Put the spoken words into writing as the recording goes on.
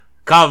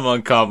Come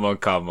on.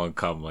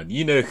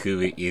 You know who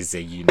it is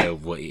and you know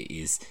what it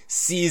is.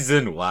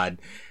 Season 1,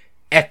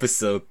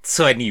 episode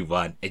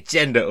 21,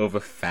 Agenda Over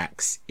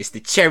Facts. It's the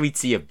cherry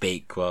to your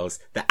bakewells,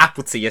 the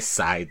apple to your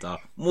cider,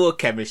 more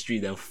chemistry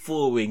than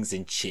 4 wings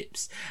and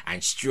chips,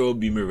 and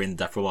strawberry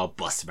Mirinda from our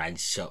boss man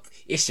shop.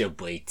 It's your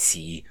boy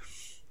T.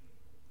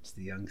 It's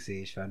the young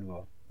Sage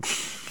Fanwell.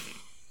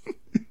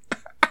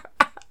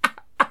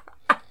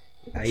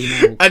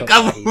 A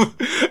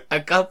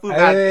couple.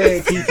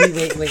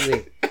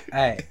 Wait.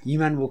 Alright, you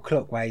man will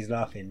clock why he's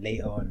laughing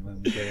later on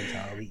when we go into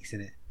our weeks,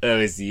 innit?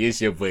 Obviously, it's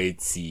your boy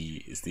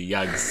T. It's the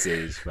young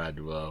Sage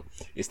Fanwell.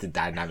 It's the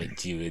dynamic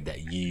duo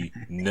that you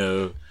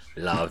know,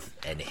 love,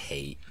 and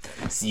hate.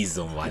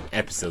 Season 1,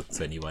 episode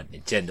 21,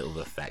 Agenda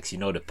Over Facts. You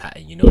know the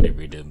pattern, you know the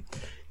rhythm.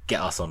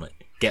 Get us on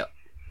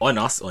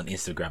us on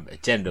Instagram,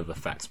 Agenda Over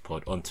Facts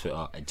Pod, on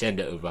Twitter,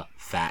 Agenda Over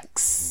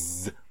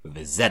Facts with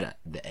a Z at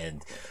the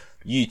end.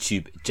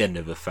 YouTube, Agenda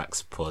Over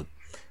Facts Pod.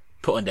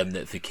 Put on them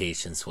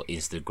notifications for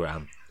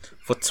Instagram,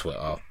 for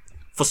Twitter,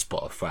 for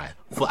Spotify,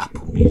 for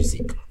Apple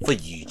Music, for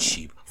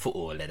YouTube, for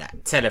all of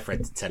that. Tell a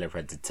friend to tell a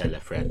friend to tell a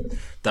friend.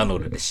 Done all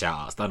of the shout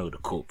outs, done all the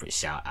corporate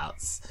shout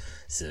outs.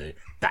 So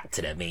back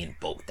to the main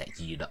bulk that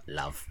you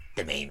love,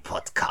 the main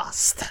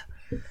podcast.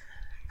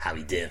 How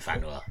we doing,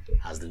 Fanwell?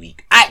 How's the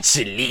week?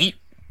 Actually,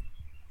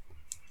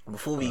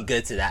 before we go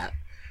to that,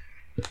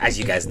 as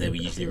you guys know, we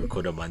usually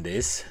record on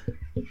Mondays.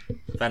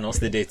 Fan, what's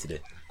the day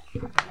today?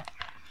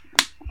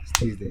 It's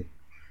Tuesday.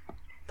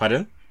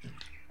 Pardon?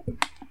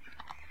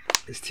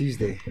 It's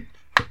Tuesday.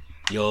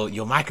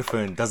 Your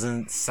microphone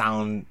doesn't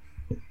sound.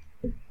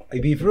 Are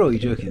you being for real? Are you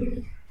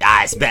joking?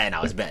 Ah, it's better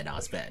now. It's better now.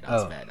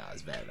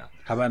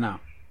 How about now?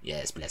 Yeah,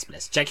 it's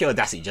bless. Check your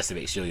Audacity just to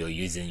make sure you're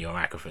using your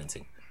microphone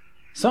thing.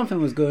 Something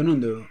was going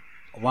on though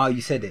while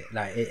you said it.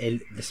 Like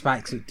the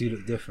spikes do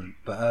look different,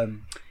 but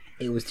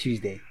it was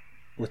Tuesday.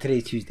 Well,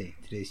 today's Tuesday.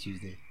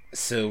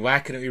 So why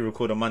couldn't we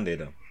record on Monday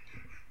though?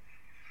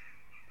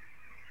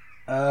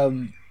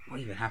 What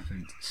even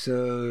happened?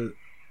 So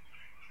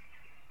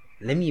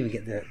let me even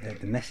get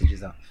the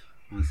messages up.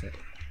 One sec.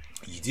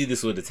 You do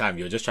this all the time.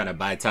 You're just trying to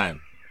buy time.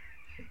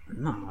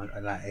 No, I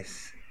like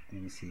this.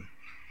 Let me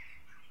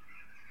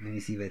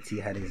see where T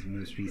had his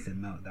most recent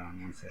meltdown.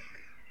 One sec.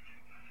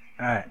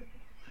 Alright.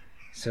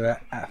 So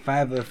at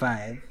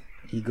 5:05,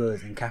 he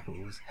goes in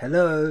capitals,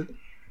 "Hello."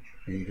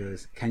 And he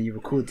goes, "Can you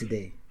record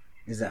today?"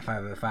 This is at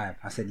 5:05.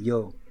 I said,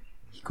 "Yo."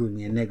 He called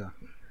me a nigger.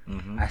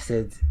 Mm-hmm. I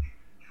said,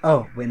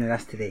 "Oh, wait, no,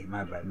 that's today.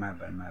 My bad.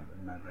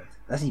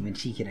 That's even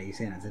cheeky that you're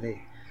saying that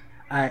today."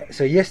 Alright,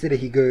 so yesterday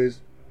he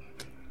goes,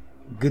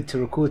 "Good to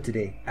record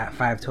today at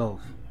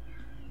 5:12.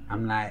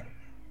 I'm like,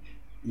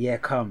 "Yeah,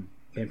 come.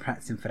 Been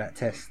practicing for that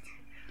test."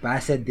 But I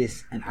said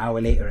this an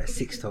hour later at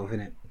 6:12,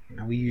 innit?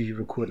 And we usually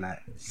record like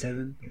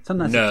 7.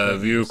 Sometimes no,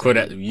 we record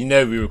at. You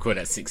know, we record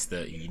at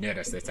 6:30. You know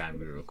that's the time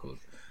we record.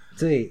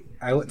 So wait,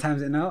 what time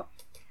is it now?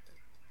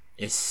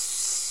 It's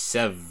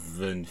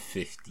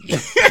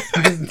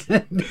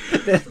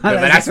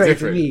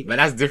 7:50. But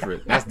that's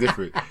different.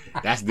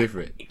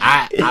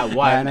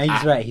 One,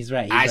 he's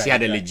right. I actually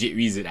had a legit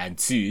reason, and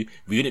 2,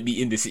 we wouldn't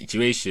be in the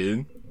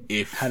situation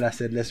if. Had I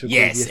said let's record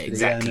yes, yesterday.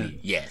 exactly.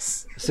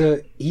 Yes.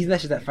 So he's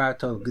messaged at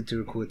 5:12. Good to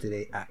record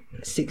today. At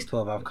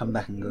 6:12, I've come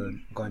back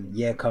and gone.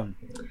 Yeah, come.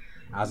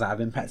 I was like, I've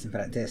been practicing for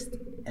that test,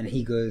 and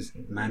he goes,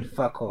 "Man,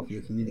 fuck off.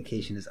 Your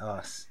communication is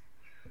arse."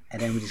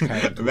 And then we just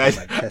carried on talking about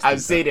testing. I'm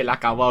saying it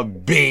like I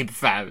want babe,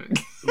 fam.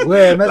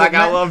 Where, like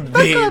I want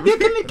babe. Fuck off, your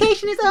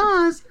communication is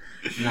arse.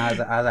 And I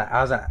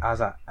was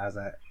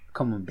like,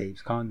 come on,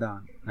 babes, calm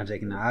down. I'm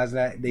joking. I was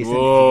like, they said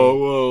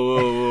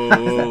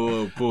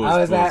whoa.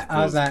 Pause. I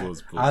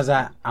was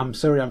like, I'm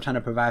sorry, I'm trying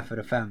to provide for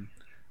the fam.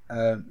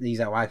 He's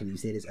like, why couldn't you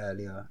say this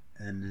earlier?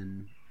 And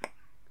then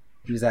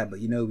he was like, but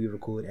you know, we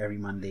record every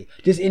Monday.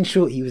 Just in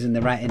short, he was in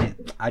the right,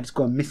 innit? I just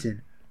got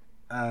missing.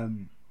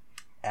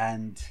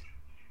 And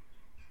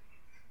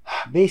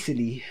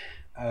basically,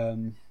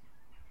 on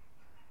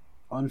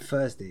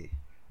Thursday,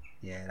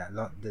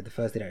 the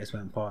Thursday that just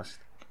went past,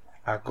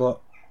 I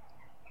got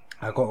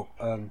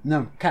on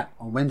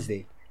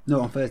Wednesday.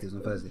 No, on Thursday. It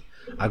was on Thursday.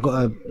 I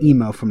got an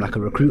email from like a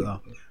recruiter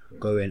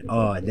going,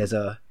 "Oh, there's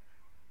a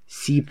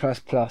C++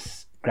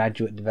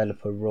 graduate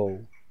developer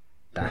role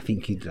that I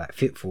think you'd like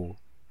fit for.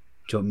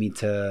 Do you want me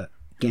to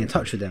get in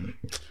touch with them?"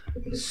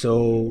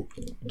 So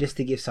just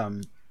to give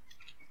some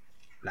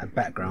like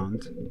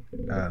background,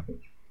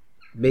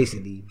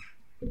 basically,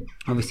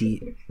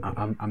 obviously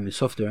I'm in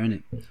software,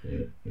 innit?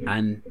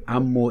 And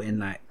I'm more in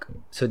like,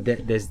 so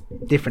there's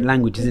different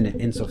languages in it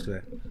in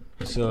software.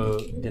 So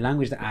the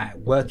language that I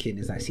work in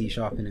is like C#,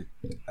 innit?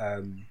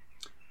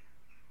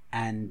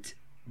 And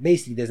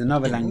basically there's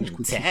another language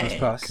called C++. I'm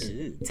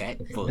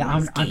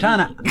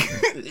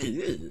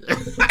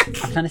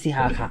trying to see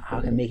how I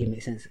can make it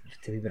make sense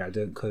to people that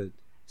don't code.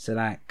 So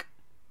like,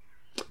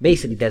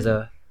 basically there's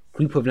a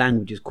group of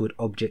languages called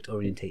object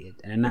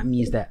orientated, and then that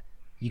means that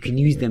you can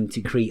use them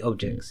to create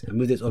objects, and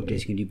with those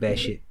objects you can do bare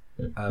shit.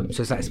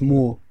 So it's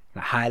more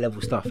like high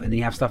level stuff, and then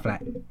you have stuff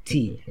like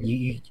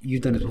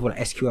you've done this before, like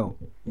SQL.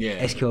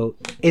 Yeah. SQL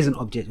isn't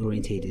object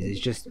oriented. It's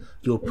just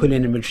you're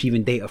pulling and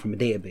retrieving data from a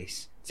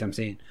database. See what I'm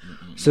saying?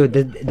 So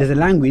there's a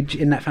language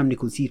in that family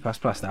called C++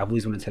 that I've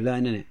always wanted to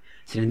learn, innit?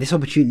 So then this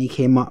opportunity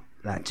came up,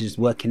 like to just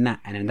work in that,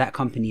 and then that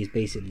company is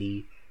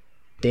basically,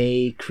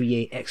 they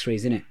create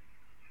X-rays in it,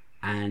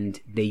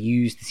 and they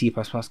use the C++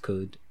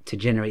 code to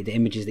generate the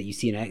images that you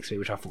see in an X-ray,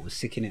 which I thought was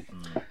sick in it.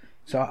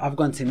 So I've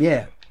gone to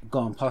him,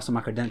 gone pass on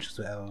my credentials,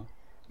 whatever.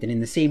 Then in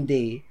the same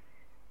day,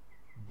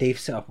 they've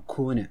set up a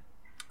call in it.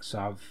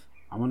 So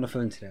I'm on the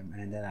phone to them,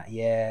 and they're like,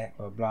 yeah,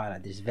 blah blah,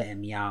 like they're just vetting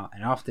me out.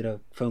 And after the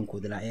phone call,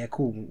 they're like, yeah,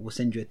 cool, we'll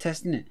send you a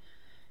test in it.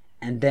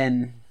 And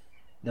then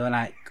they were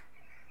like,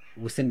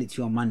 we'll send it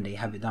to you on Monday,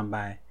 have it done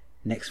by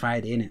next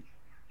Friday, innit?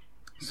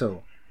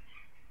 So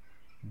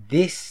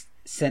this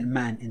sent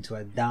man into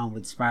a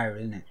downward spiral,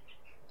 innit?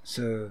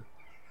 So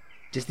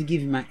just to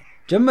give you do you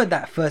remember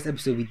that first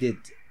episode we did?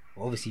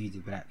 Well, obviously you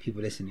did, but like,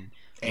 people listening.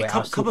 Hey,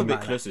 come a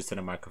bit closer to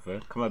the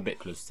microphone. Come a bit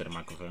closer to the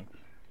microphone.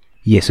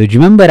 Yeah, so do you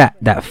remember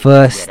that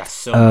first? Yeah, that's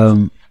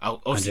so.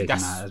 Obviously,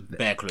 that's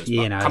bare close.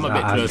 Yeah, but come a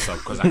bit closer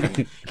because I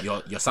can.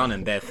 You're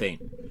sounding bare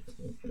faint.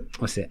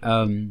 What's it?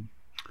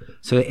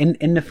 So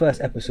in the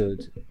first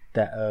episode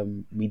that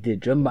we did,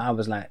 do you remember I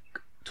was like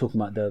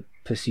talking about the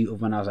pursuit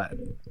of when I was like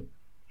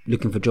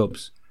looking for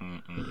jobs.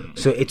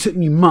 So it took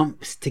me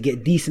months to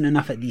get decent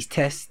enough at these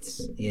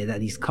tests, that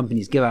these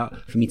companies give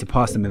out for me to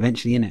pass them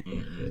eventually,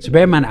 innit? So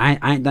bear in mind, I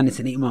ain't done this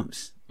in 8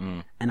 months,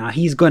 and now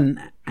he's gone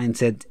and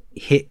said,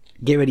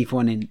 get ready for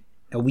one in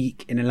a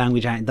week in a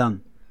language I ain't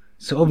done.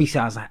 So obviously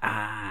I was like,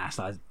 I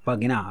started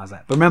bugging out. I was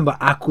like, but remember,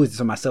 I caused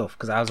this on myself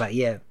because I was like,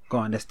 yeah, go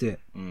on, let's do it.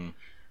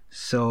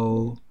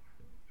 So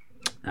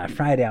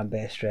Friday I'm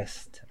bare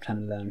stressed. I'm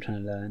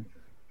trying to learn.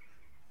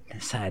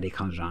 Then Saturday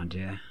comes around,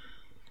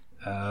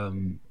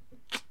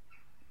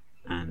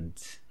 and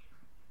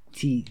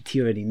T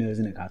already knows,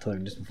 innit? I told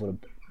him just before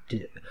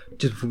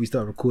we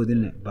started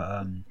recording it.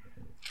 But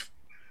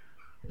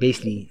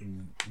basically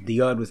the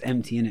yard was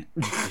empty, innit?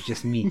 It was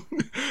just me.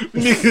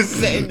 Niggas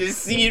setting the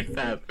scene,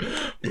 fam.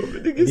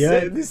 Niggas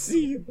setting the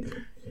scene.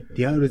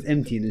 The yard was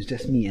empty and it was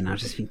just me, and I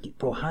was just thinking,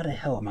 bro, how the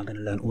hell am I gonna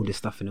learn all this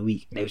stuff in a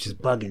week? And it was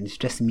just bugging,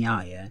 stressing me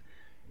out,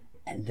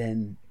 and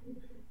then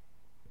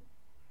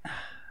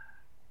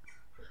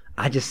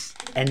I just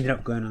ended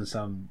up going on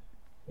some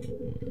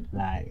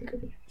like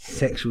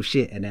sexual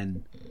shit, and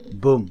then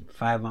boom,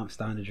 5 months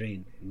down the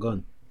drain,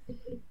 gone.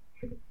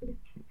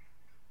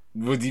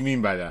 What do you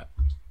mean by that?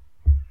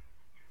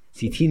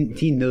 See,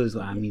 T knows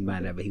what I mean by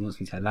that, but he wants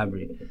me to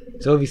elaborate.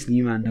 So obviously,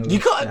 you man know. You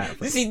can't.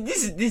 See,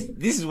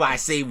 this is why I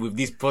say with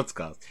this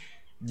podcast,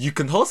 you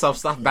can hold some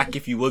stuff back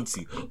if you want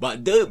to,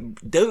 but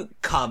don't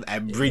come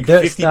and bring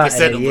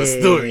 50% of a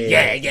story.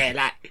 Yeah.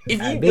 Like if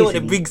you don't want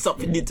to bring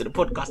something into the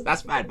podcast,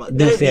 that's fine. But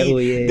don't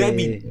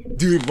be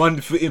doing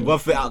one foot in, one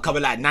foot out,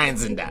 coming like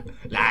nines and that.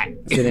 Like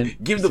so then,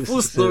 give the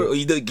full story, or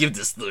you don't give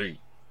the story.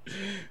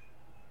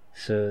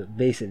 So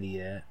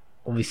basically,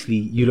 obviously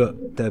you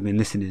lot that have been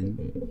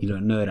listening, you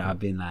don't know that I've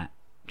been like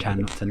trying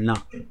not to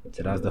nut.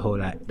 So that was the whole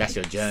like, that's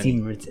your journey.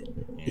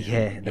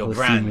 Your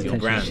brand,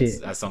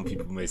 shit, as some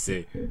people may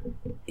say.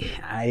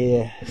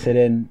 So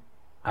then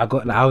I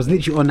was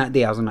literally on that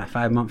day, I was on like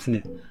 5 months in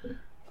it,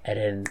 and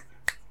then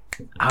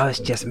I was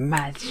just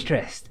mad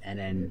stressed, and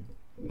then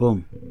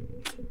boom,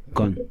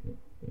 gone,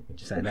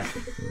 just like that.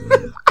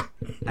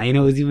 Now you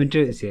know it was even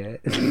jokes, You know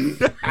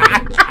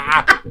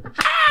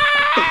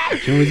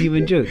it was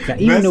even jokes.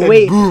 Like even the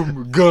way,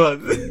 boom,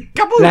 gone.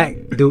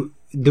 Like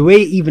the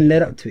way it even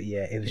led up to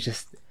it, it was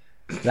just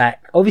like,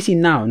 obviously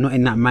now I'm not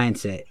in that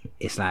mindset.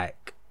 It's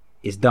like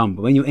it's dumb,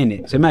 but when you're in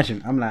it, so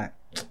imagine I'm like,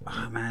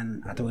 oh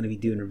man, I don't want to be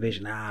doing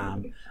revision.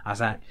 I was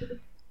like,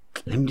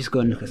 let me just go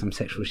and look at some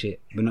sexual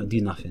shit, but not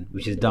do nothing,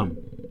 which is dumb.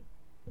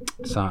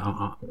 So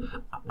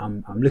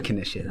I'm looking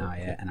at shit now,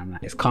 and I'm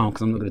like, it's calm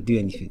because I'm not gonna do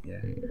anything.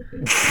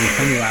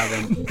 Tell me why I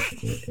went.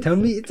 Tell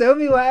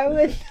me why I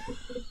went.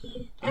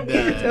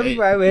 Tell me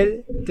why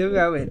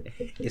I went.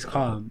 It's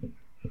calm.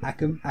 I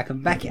can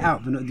back it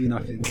out but not do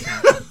nothing.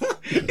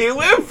 It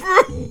went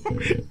from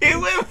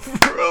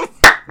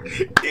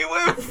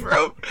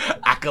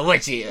I can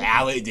watch it,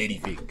 I won't do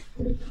anything.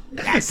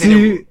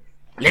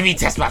 Let me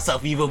test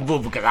myself even more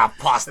because I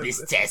passed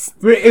this test.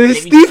 It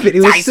was stupid.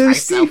 It was so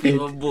stupid.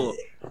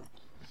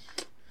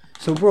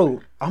 So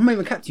bro, I'm not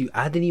even cap to you.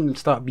 I didn't even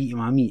start beating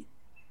my meat.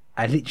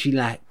 I literally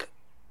like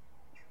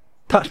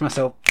touched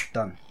myself,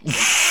 done.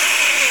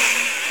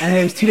 And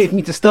it was too late for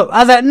me to stop. I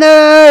was like,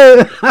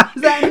 no.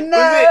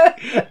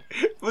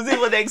 Was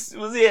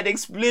it an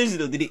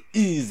explosion or did it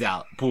ooze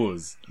out?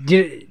 Pause. Do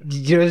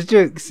you know what's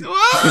jokes?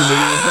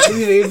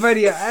 It's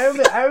funny. I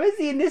remember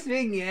seeing this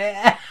thing,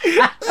 They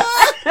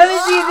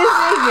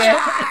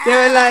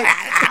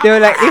were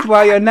like, if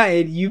while you're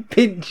nutting, you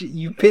pinch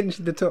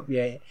the top,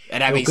 and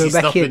that makes you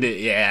stop in it.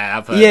 Yeah,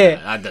 I've heard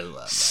that. I know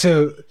that.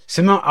 So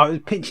now I was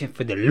pinching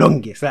for the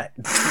longest, like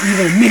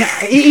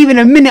even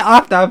a minute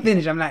after I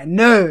finished, I'm like,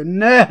 no,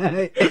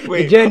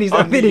 the journey's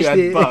not finished.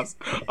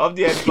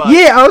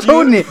 Yeah, I was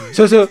holding it.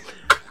 So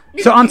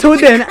So until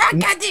then,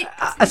 Crack at it.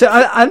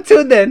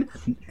 until then,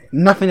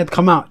 nothing had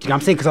come out. Do you know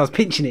what I'm saying? Because I was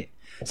pinching it.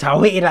 So I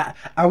waited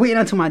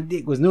until my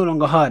dick was no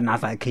longer hard, and I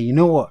was like, okay, you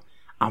know what?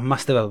 I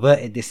must have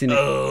averted this,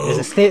 innit? There's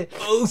a state.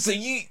 So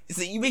you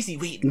basically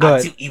waited Go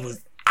until he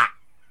was at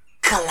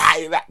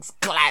climax.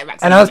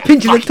 And I was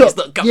pinching the "Fuck, top. It's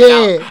not coming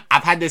Yeah. out.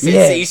 I've had the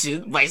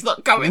sensation, but it's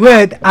not coming out.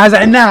 Word. I was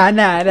like, nah.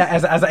 I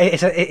was like,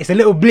 it's a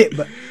little blip,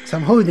 but so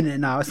I'm holding it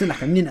now. It's in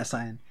like a minute or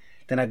something.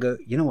 Then I go,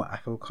 you know what? I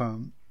feel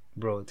calm,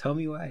 bro. Tell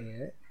me why,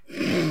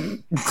 yeah.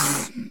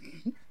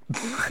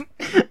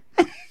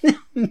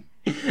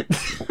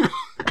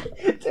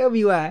 Tell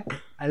me why.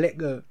 I let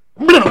go.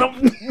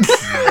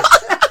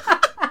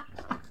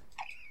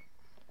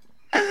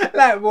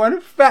 Like one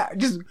fat,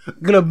 just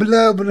gonna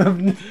blur.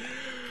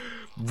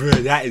 Bro,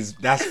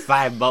 that's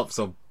 5 months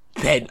of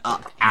pent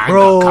up anger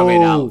Bro.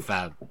 coming out,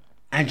 fam.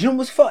 And do you know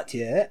what's fucked,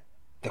 yeah?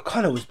 The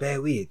colour was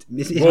bare weird.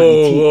 This might be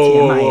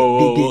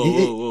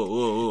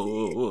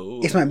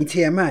TMI. This might be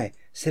TMI.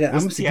 So that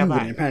I'm still TMI?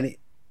 Googling, apparently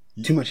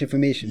too much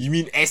information. You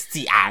mean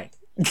STI?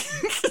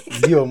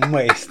 You're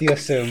moist. You're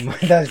so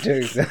moist. That's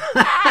jokes. You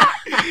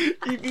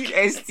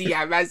mean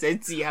STI? Man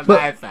said TMI,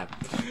 But- fam.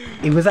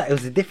 It was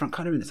a different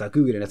colour in it. So I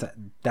googled it.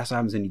 That's what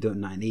happens when you don't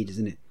nut in ages,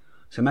 isn't it?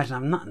 So imagine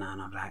I'm nut now,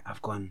 and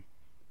I've gone,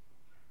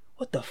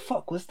 what the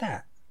fuck was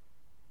that?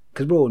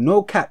 Because bro,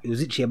 no cap, it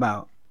was literally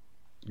about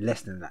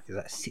less than that. It was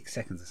like 6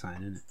 seconds or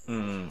something,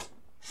 innit?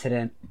 So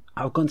then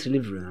I've gone to the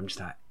living room. And I'm just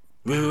like,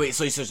 Wait.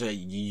 So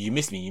you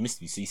missed me.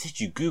 So you said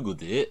you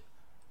googled it.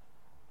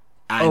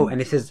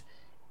 and it says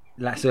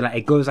like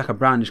it goes like a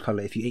brownish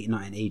colour if you ate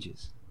nut in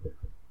ages.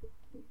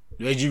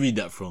 Where'd you read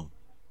that from?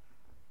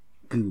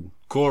 Google.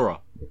 Quora.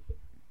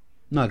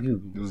 No,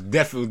 Google. It was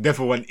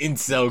definitely one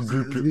incel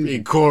group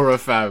in Quora,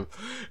 fam.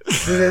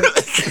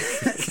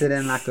 So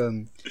then like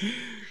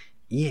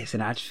yeah, so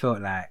then I just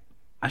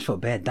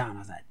felt bare down. I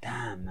was like,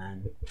 damn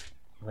man,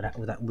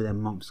 with the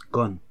months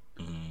gone.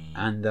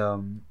 And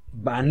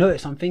but I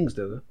noticed some things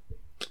though.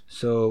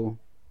 So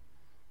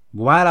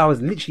while I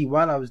was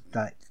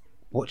like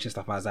watching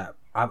stuff, I was like,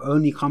 I've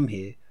only come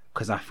here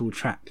because I feel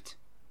trapped.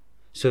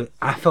 So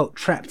I felt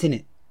trapped in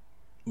it.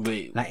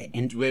 Wait. Like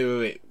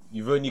Wait.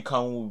 You've only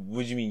come.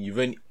 What do you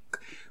mean?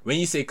 When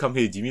you say come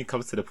here, do you mean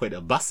come to the point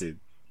of bussing?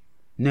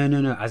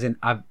 No. As in,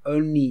 I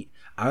only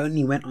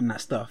went on that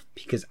stuff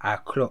because I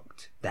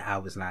clocked that I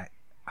was like,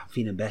 I'm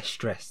feeling bare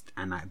stressed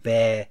and like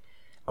bare.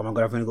 Oh my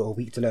god, I've only got a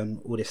week to learn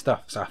all this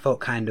stuff. So I felt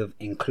kind of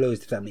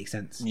enclosed, if that makes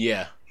sense.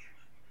 Yeah.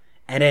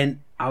 And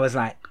then I was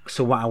like,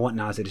 so what I want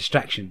now is a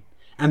distraction.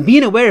 And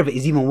being aware of it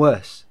is even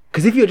worse.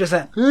 Because if you're just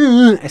like,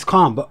 it's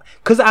calm. But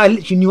because I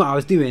literally knew what I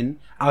was doing,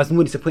 I was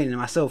more disappointed in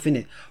myself,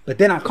 innit? But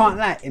then I can't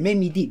lie, it made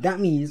me deep. That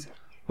means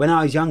when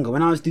I was younger,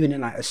 when I was doing it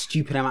like a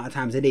stupid amount of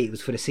times a day, it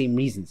was for the same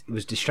reasons. It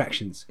was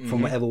distractions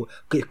from whatever,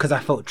 because I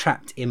felt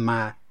trapped in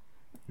my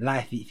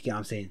life, if you get what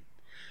I'm saying.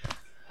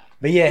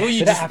 But yeah,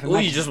 You that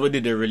happened. just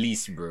wanted a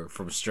release, bro,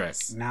 from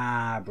stress.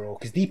 Nah, bro,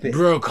 because deep it.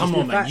 Bro, come it's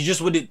on, the man. fact- You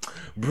just wanted,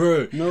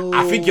 bro. No.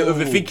 I think you're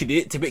overthinking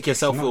it to make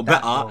yourself It's feel not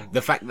that, better. bro.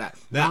 The fact that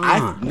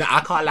Nah.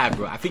 I can't lie,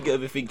 bro. I think you're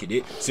overthinking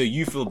it, so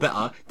you feel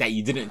better that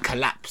you didn't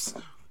collapse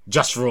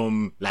just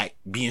from like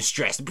being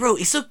stressed, bro.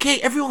 It's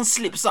okay. Everyone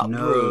slips up,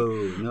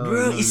 bro.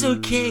 Bro, it's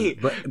okay.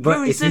 But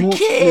bro, it's more,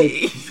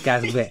 okay. This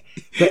guy's wet.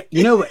 But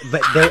you know what?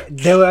 But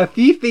there were a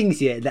few things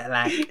here that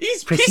like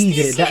He's pissed. preceded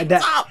He it. That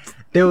slipped up.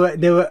 there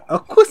were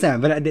of course I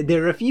am, but like,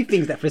 there were a few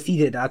things that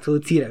preceded it that I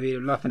told T that made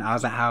him laugh, and I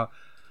was like, how?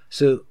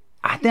 So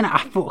I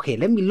thought, okay,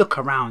 let me look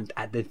around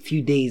at the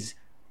few days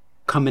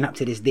coming up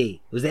to this day.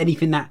 Was there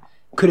anything that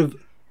could have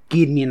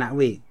geared me in that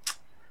way?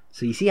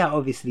 So you see how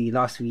obviously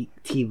last week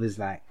T was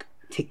like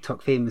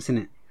TikTok famous,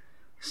 innit?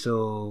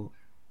 So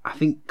I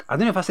don't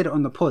know if I said it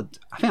on the pod.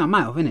 I think I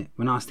might have, innit?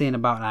 When I was saying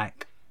about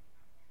like,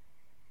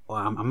 or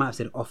I might have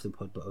said it off the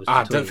pod, but it was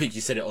I tutorial. don't think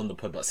you said it on the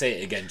pod, but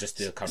say it again just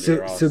to cover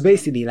your ass. So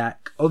basically,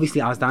 like,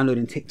 obviously I was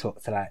downloading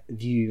TikTok to like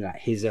view like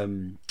his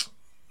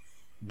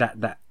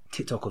that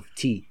TikTok of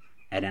T,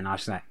 and then I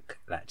was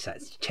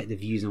just check the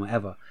views and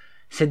whatever.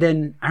 So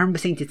then I remember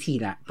saying to T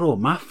like, bro,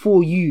 my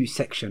For You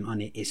section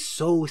on it is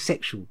so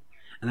sexual.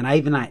 And then I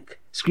even like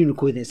screen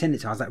recorded it and sent it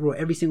to her. I was like, bro,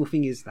 every single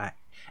thing is like,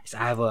 it's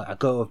either a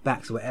girl with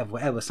backs or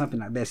whatever, something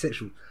like they're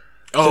sexual.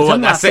 Oh, So what, tell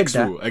me I that's said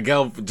sexual? A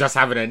girl just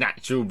having a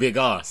natural big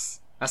ass.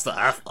 That's the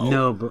earth.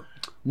 No, but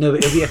it'll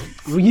be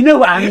well, you know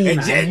what I mean,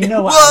 man. You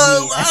know what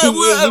I mean.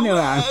 You know what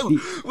I mean.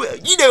 You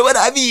know what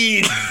I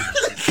mean.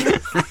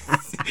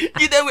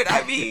 You know what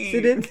I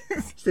mean.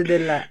 So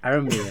then, like, I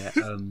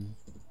remember,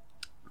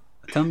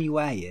 tell me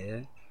why,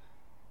 yeah.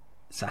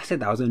 So I said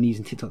that I was only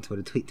using TikTok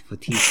for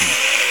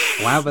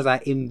teaching. Why was I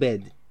in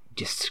bed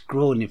just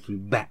scrolling through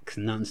backs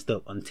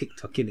non-stop on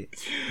TikTok, innit?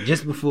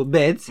 Just before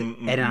bed,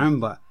 and then I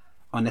remember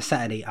on a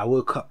Saturday I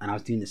woke up and I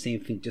was doing the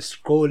same thing,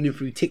 just scrolling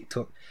through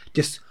TikTok,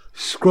 just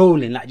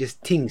scrolling like just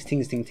things.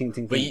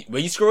 Were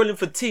you scrolling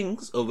for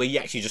things, or were you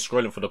actually just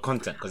scrolling for the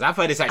content? Because I've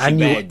heard it's actually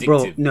very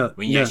addictive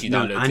when you actually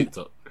download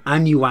TikTok. I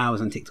knew why I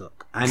was on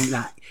TikTok. And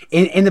like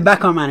in the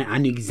back of my mind, I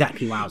knew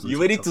exactly why I was on You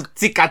TikTok. ready to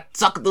tick and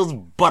tuck those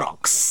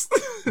buttocks?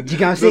 Do you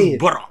get what I'm saying? Those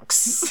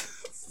buttocks.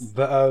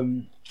 But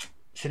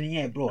so then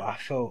yeah, bro, I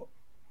felt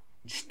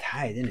just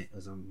tired, innit? It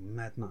was a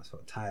mad night. I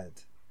felt tired.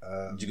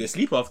 Did you get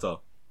sleep after?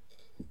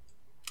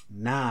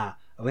 Nah,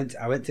 I went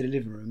to the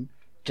living room,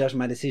 judged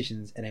my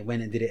decisions, and then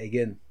went and did it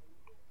again.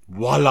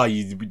 Voila,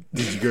 did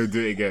you go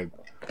do it again?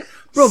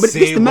 Bro, but Say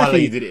it's the voila, matter.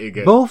 you did it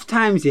again. Both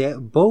times, I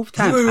didn't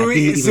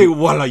Say even,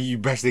 voila, you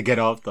bashed again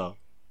after.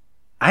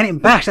 I didn't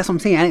bash. That's what I'm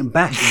saying. I didn't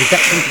bash. It was that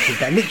sensitive.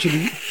 That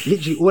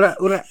literally,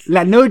 all that,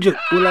 like no joke.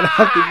 All I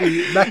have to do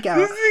is back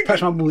out,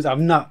 touch my balls.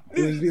 I'm not.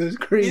 It was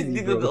crazy,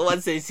 This bro. nigga got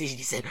one sensation.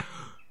 He said,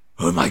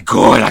 "Oh my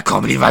god, I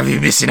can't believe I've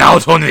been missing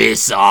out on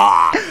this."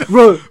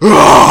 Bro,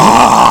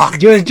 Ah.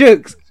 just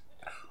jokes.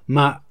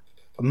 My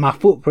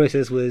thought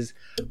process was,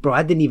 bro,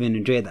 I didn't even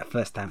enjoy it that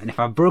first time, and if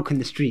I've broken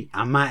the streak,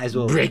 I might as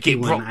well Break do it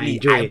one I properly.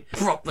 enjoy I it.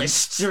 proper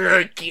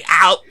stroke it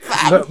out,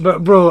 fam.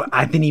 But bro,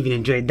 I didn't even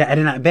enjoy that. And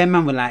then like, bare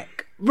man were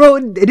like, bro,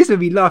 this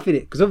would be laughing it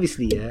because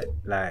obviously, yeah,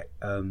 like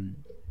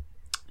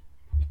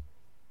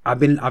I've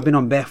been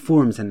on bare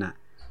forums and that.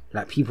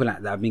 Like people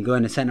like that, I've been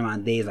going a certain amount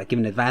of days, like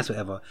giving advice,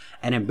 whatever.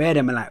 And then bare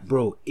them are like,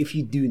 bro, if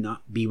you do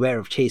not, beware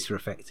of chaser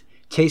effect.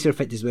 Chaser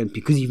effect is when,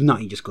 because you've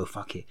not, you just go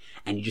fuck it.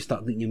 And you just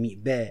start letting your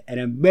meat bare. And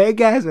then bare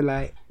guys were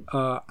like,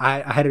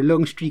 I had a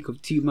long streak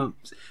of 2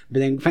 months. But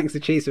then thanks to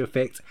chaser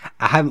effect,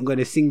 I haven't got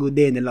a single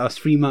day in the last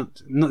 3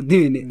 months. I'm not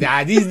doing it.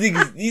 Nah, these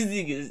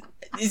niggas.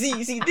 You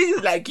see,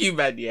 niggas like you,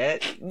 man, yeah?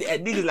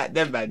 Niggas like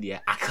them, man, yeah?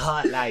 I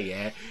can't lie,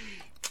 yeah?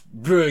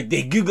 Bro,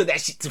 they Google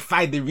that shit to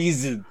find the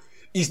reason.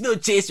 It's no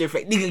chaser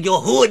effect. Nigga, you're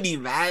horny,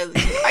 man.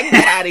 I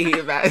get out of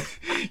here, man.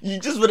 You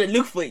just want to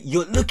look for it.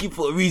 You're looking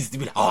for a reason to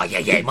be like, oh, yeah,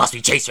 it must be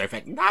chaser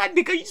effect. Nah,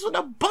 nigga, you just want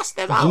to bust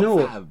them out, You know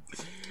what? fam.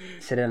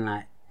 So then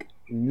like,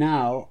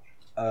 now,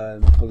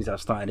 obviously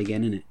I've started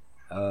again,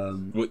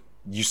 innit? What,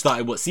 you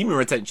started, what, semen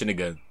retention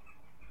again?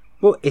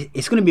 Well,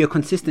 it's going to be a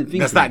consistent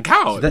thing. Does for me. that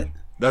count? So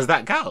Does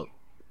that count?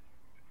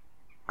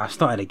 I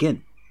started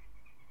again.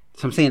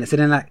 So I'm saying that. So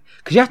then like,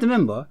 because you have to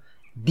remember,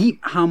 deep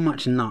how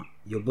much nut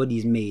your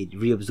body's made,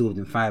 reabsorbed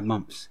in 5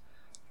 months.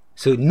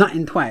 So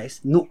nutting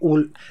twice, not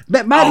all.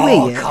 But by the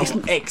way, yeah, it's,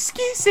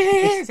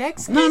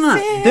 excuses. no,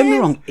 don't get me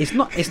wrong. It's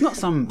not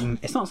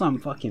some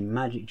fucking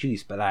magic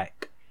juice, but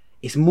like,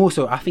 it's more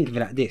so. I think of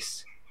it like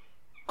this: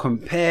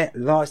 compare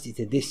last year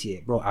to this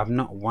year, bro. I've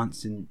not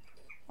once in.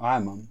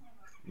 Alright, mum.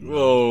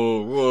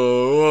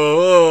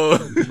 Whoa.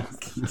 You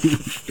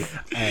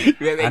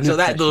better make sure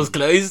that door's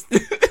closed.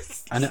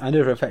 I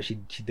know for a fact she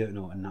don't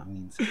know what nut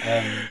means.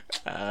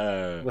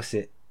 What's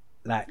it?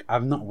 Like,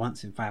 I've not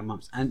once in 5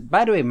 months. And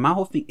by the way, my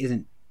whole thing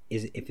isn't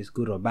if it's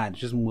good or bad.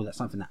 It's just more like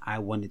something that I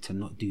wanted to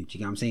not do. Do you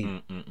get what I'm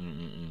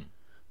saying?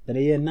 But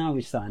yeah, now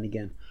we're starting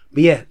again.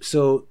 But yeah,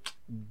 so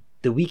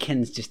the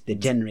weekends just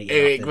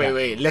degenerated.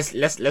 Wait.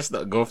 Let's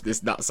not go off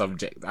this nut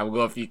subject. I've got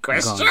a few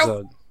questions. Go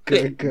on.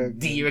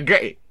 Do you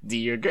regret it?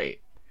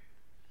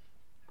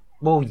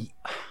 Well,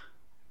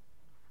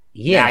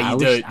 yeah, Nah, you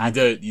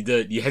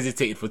don't. You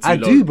hesitated for too long. I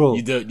do, bro.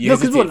 You don't. You No,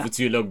 'cause, hesitated bro, for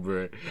too long,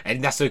 bro.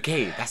 And that's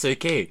okay.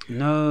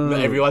 No,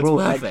 Not everyone's bro,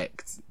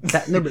 perfect.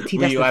 but T,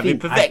 We that's all the have thing.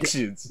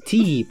 imperfections.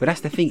 But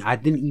that's the thing. I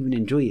didn't even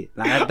enjoy it.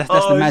 Like that's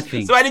the mad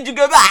thing. So why did you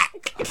go back?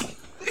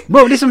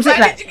 Bro, this is what I'm saying.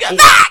 Why Like, did you go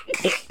back?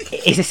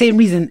 it's the same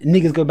reason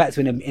niggas go back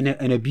to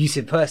an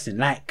abusive person.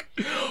 Like,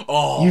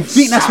 Oh, you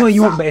think that's shut what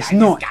you want, up, but it's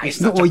man. not. This guy's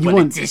It's not such what a you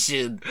want.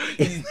 politician.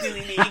 He's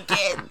doing it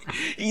again.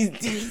 He's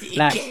doing it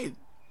Like, again.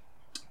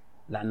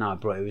 Like, nah,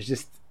 bro. It was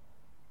just.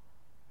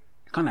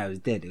 I can't lie, it was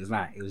dead. It was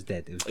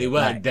dead. It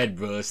weren't like, dead,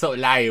 bro. Stop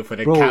lying for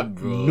the Bro, cam,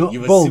 bro. no,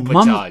 You were bro,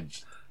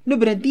 supercharged. No,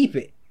 but then deep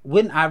it.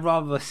 Wouldn't I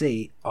rather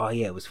say, oh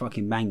yeah, it was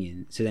fucking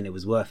banging, so then it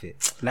was worth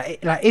it? Like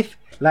if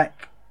it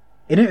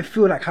didn't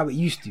feel like how it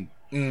used to.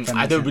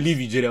 I don't believe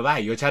you, Jada. Why?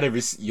 You're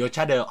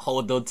trying to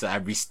hold on to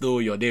and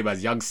restore your name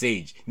as Young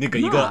Sage, nigga.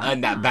 You gotta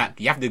earn that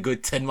back. You have to go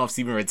 10 months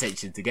semen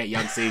retention to get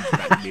Young Sage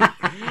back,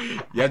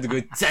 nigga. You have to go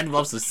 10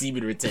 months of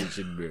semen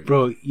retention, bro.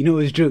 Bro, you know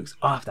it was jokes.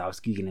 After I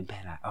was googling in bed,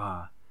 like,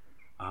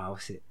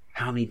 what's it?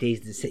 How many days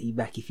does it set you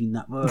back if you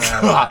not?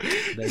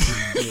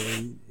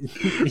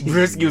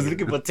 Broski was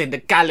looking for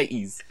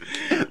technicalities.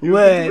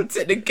 Word.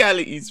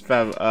 Technicalities,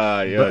 fam.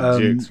 You're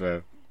jokes,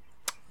 fam.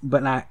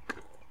 But like,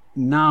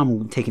 now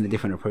I'm taking a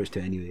different approach to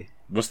it anyway.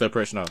 What's the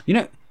approach now? You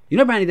know,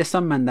 apparently there's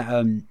some man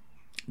that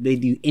they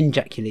do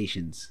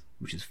ejaculations,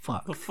 which is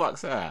fuck. What the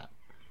fuck's that?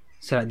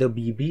 So like, they'll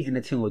be beating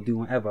the thing or doing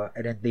whatever,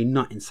 and then they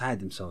nut inside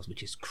themselves,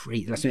 which is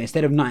crazy. Like, so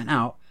instead of nutting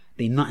out,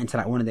 they nut into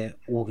like one of their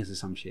organs or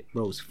some shit.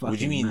 Bro, it's fucking What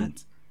do you mean?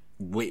 mad.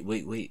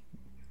 Wait.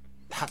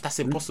 That's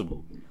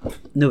impossible.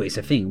 No, it's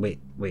a thing. Wait.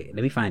 Let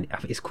me find it.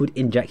 It's called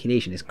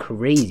ejaculation. It's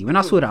crazy. When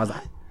I saw that, I was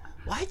like,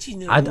 Why do you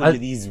know I- all of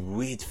these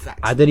weird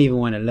facts? I don't even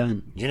want to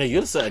learn. You know,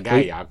 you're the sort of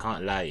guy, I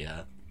can't lie,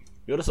 yeah.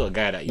 You're the sort of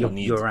guy that you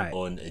need you're right.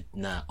 on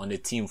a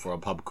team for a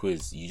pub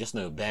quiz. You just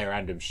know bare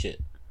random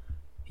shit.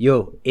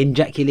 Yo,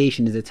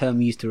 ejaculation is a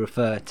term used to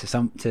refer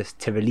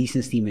to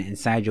releasing semen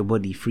inside your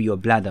body through your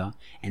bladder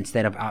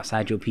instead of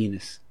outside your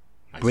penis.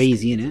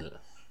 Crazy, innit?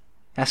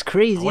 That's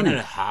crazy, I want to know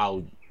innit?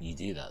 how you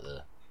do that, though.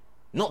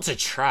 Not to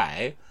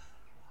try.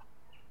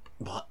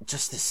 But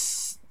just to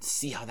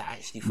see how that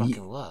actually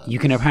fucking works. You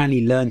can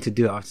apparently learn to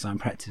do it after some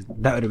practice.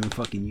 That would have been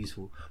fucking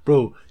useful,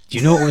 bro. Do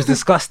you know what was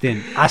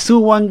disgusting? I saw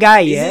one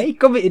guy. He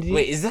committed.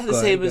 Wait, is that the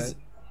same as?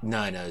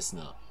 No, it's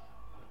not.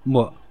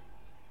 What?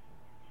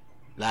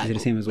 Like, Is it the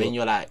same as when what?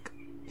 you're like,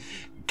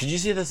 could you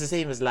say that's the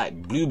same as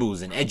like blue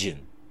balls and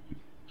edging?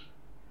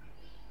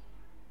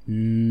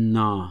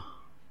 Nah.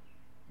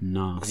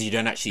 Because you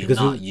don't actually Because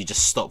nut, you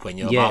just stop when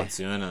you're Yeah. about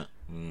to, innit?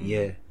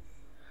 Yeah.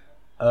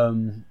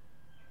 I'm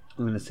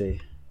gonna say.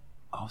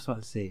 I was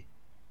about to say.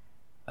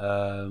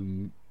 I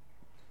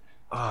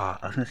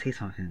was gonna say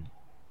something.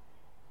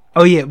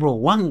 Oh yeah, bro.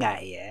 One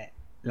guy, yeah.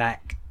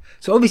 Like,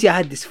 so obviously I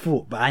had this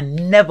thought, but I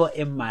never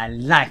in my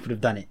life would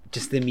have done it.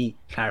 Just let me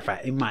clarify.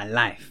 In my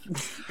life.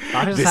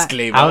 I was just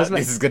Disclaimer, like, I was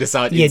like, this is gonna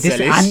sound yeah,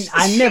 incelish.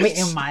 I never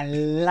in my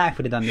life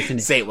would have done this.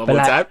 Innit? Say it one But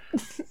more like,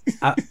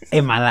 time.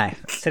 in my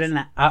life. So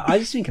then I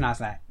was just thinking, I was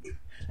like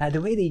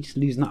the way they just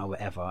lose nut or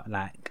whatever,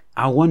 like,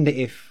 I wonder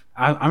if,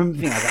 I remember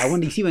thinking, I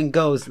wonder, you see when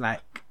girls like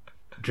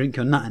drink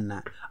your nut and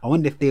that, I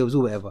wonder if they was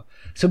all whatever.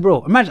 So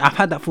bro, imagine I've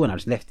had that thought and I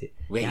just left it.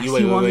 Wait, And I you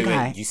see wait, one wait,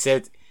 guy- wait. You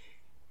said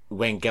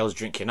when girls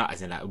drink your nut,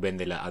 as in like when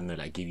they like, I don't know,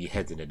 like give you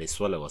head and then they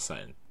swallow or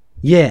something.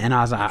 Yeah, and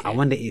I was like, Okay. I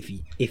wonder if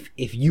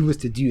you was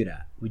to do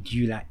that, would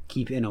you like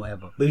keep it in or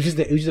whatever? But it was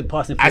just a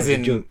passing thought, As a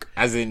in, joke.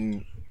 as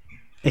in.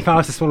 If I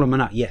was to swallow my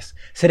nut, yes.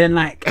 So then,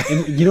 like,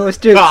 you know what's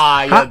true? You're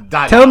done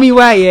Tell up. me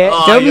why, yeah.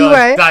 Oh, Tell me you're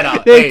why. done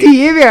up. No, Hey, T,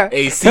 hear me out.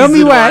 Hey, Tell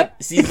me why.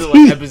 Season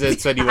 1, episode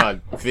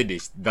 21.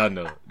 Finished.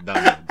 Done.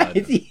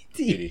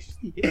 Finished.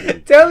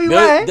 Tell me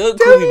why. Don't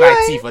Tell call me by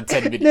why. T for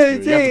 10 minutes. No, bro.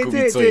 You have to call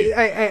me Toy.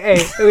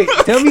 hey, wait.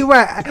 Tell me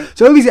why.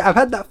 So obviously, I've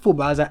had that thought,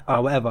 but I was like,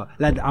 oh, whatever.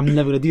 Like, I'm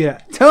never gonna do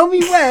that. Tell me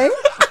why.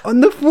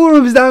 On the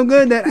forums that I'm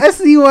going there, I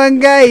see one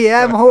guy.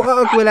 Yeah, I'm a whole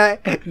article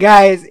like,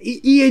 guys,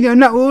 eating your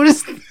nut. All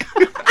this.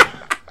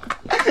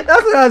 That's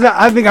what I was like.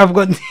 I think I've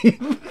got.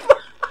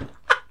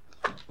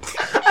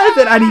 I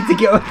said I need to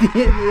get off the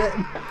internet.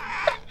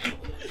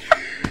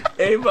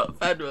 Hey, Mark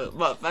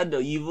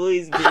Fando, you've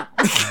always been.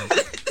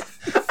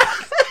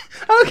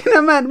 How can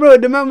a man, bro?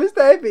 The man was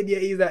typing. Yeah,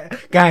 he's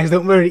like, guys,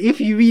 don't worry. If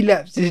you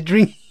relapse, just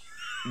drink.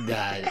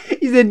 Nah.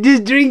 He said,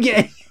 just drink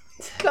it.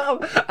 Come.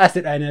 I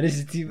said, I know this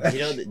is too much. Do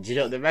you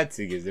know what the mad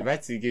thing is? The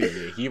mad thing is,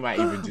 yeah, he might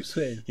even just,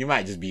 sweating. he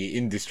might just be an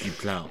industry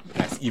clown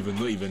that's even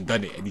not even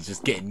done it, and he's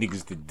just getting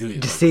niggas to do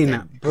it. Just bro, saying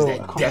 'cause that, bro, they're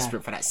I can't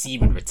desperate for that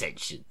semen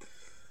retention.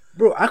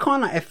 Bro, I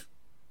can't like if.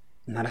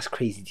 Nah, that's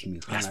crazy to me.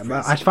 That's Like, but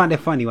crazy. I just found it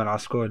funny when I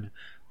was scrolling.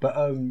 But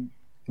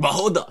But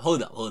hold up.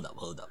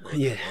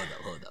 Yeah.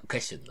 Hold up.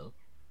 Question though.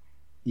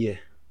 yeah.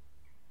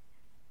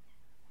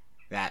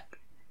 Like,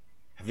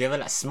 have you ever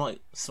like smart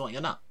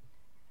your nut?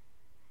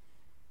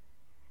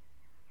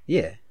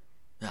 Yeah.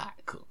 Alright,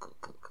 cool.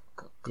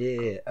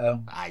 Yeah.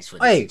 I just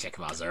wanted Hey. to check if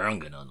I was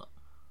wrong or not.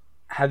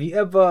 Have you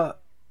ever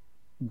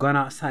gone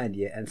outside,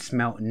 yeah, and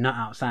smelt nut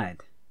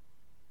outside?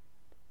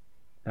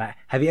 Like,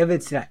 have you ever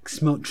like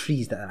smelt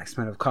trees that like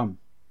smell of cum?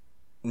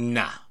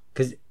 Nah.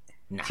 Because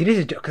Nah. see, this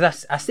is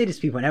because I say this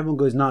to people and everyone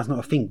goes, "No, it's not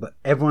a thing," but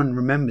everyone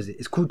remembers it.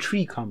 It's called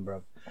tree cum,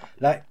 bro.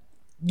 Like,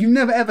 you've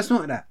never ever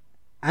smelt that.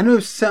 I know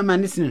certain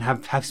man listening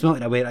have smelt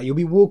that way. Like, you'll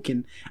be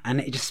walking and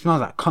it just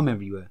smells like cum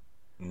everywhere.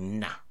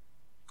 Nah.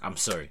 I'm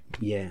sorry.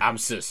 Yeah. I'm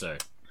so sorry.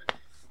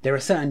 There are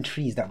certain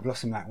trees that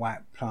blossom like white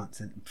plants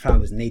and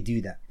flowers, and they do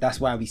that. That's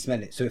why we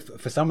smell it. So if,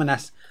 for someone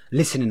that's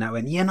listening that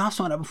went, yeah, no, I've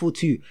smelled that before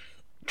too.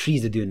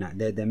 Trees are doing that.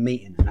 They're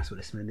mating, and that's what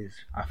the smell is.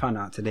 I found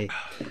out today.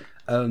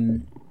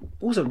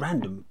 Also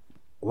random.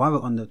 While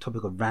we're on the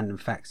topic of random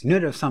facts, you know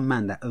there's some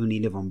man that only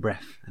live on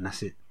breath, and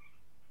that's it.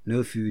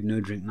 No food, no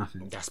drink,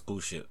 nothing. That's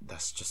bullshit.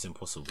 That's just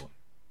impossible.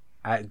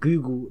 I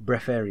Google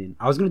breatharian.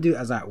 I was gonna do it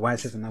as like why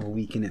it's just another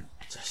week in it.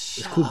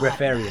 It's called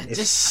breatharian.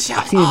 Just I've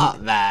shut seen it.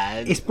 up,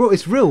 man. It's bro.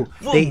 It's real.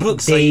 What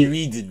books are you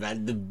reading,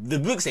 man? The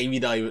books that you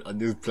read are even on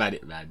this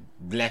planet, man.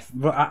 Blef.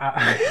 Bro,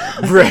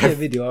 I'll Breath. send a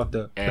video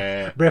after.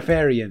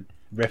 Breatharian.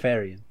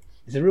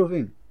 It's a real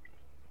thing.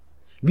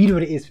 Read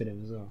what it is for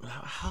them as well.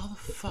 How the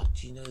fuck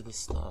do you know this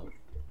stuff?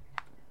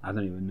 I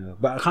don't even know,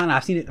 but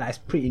I've seen it. Like, it's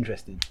pretty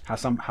interesting how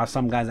some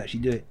guys actually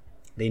do it.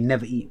 They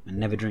never eat and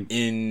never drink.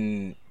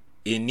 In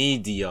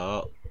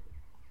India,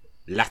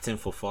 Latin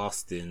for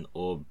fasting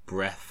or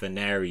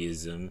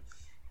breatharianism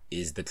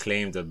is the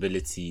claimed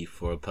ability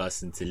for a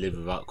person to live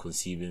without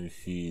consuming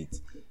food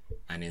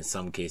and in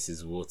some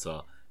cases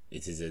water.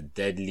 It is a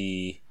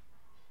deadly...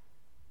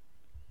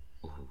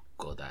 Oh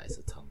god, that is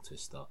a tongue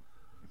twister.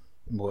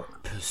 What?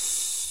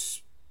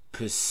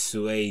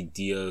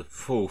 Persuadio.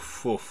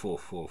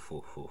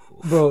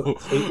 Bro,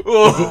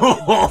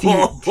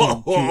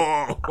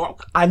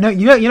 I know.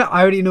 You know.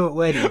 I already know what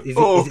word it is.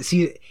 Is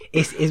it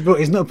it's bro.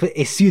 It's not.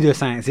 It's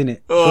pseudoscience, isn't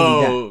it?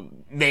 Oh,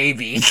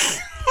 maybe.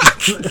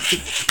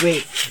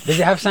 Wait, does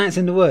it have science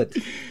in the word?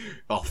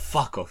 Oh,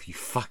 fuck off, you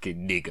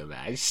fucking nigger,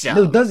 man. Shut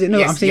No, up. does it? No,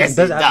 yes, I'm saying yes, it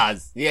does. it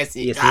does. Yes,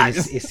 it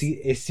does.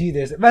 It's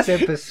pseudo. That's a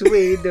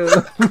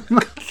persuado.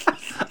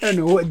 I don't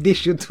know what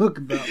dish you're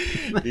talking about.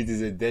 It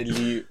is a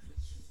deadly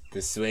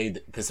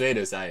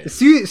persuadoscience.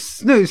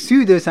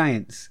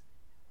 Pseudoscience.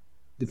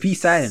 The P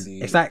science.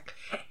 It's like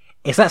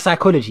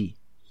psychology.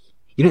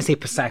 You don't say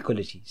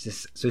psychology. It's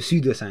just, so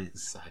pseudoscience.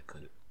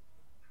 Psychology.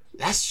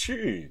 That's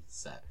true.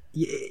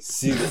 Yeah.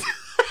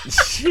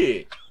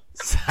 Shit.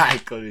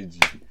 Psychology.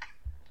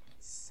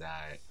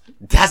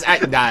 That's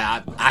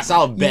I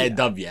sound better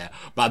dumb, yeah.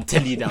 But I'm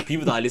telling you now,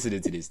 people that are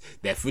listening to this,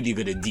 they're fully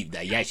gonna deep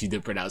that you actually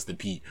didn't pronounce the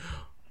P.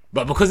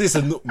 But because it's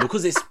a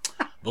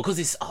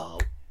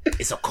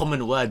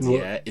common word,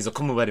 yeah. It's a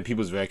common word in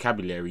people's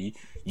vocabulary.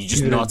 You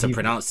just know how to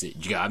pronounce it.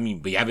 Do you get what I mean?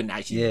 But you haven't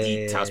actually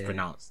deeped how it's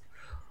pronounced.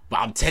 But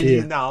I'm telling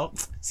you now.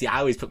 See, I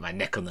always put my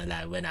neck on the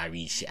line when I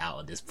read shit out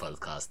on this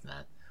podcast,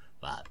 man.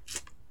 But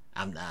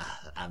I'm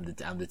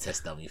the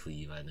test dummy for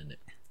you, man, isn't it?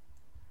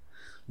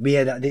 But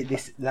yeah,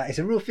 this like it's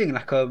a real thing.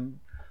 Like I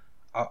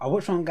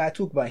watched one guy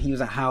talk about it. He was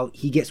like how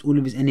he gets all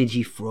of his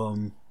energy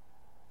from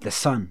the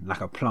sun, like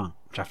a plant,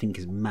 which I think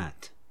is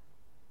mad.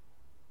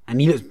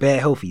 And he looks bare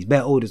healthy. He's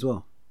bare old as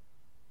well.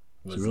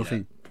 It's a real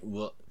thing.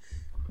 What?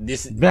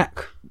 This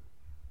black.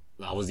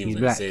 I wasn't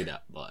even going to say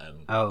that, but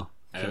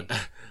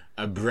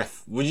a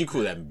breath. What do you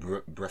call them?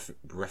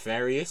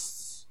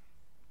 Breatharians?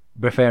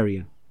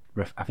 Breatharian.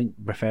 I think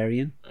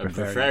breatharian. A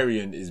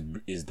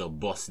breatharian is the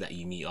boss that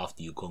you meet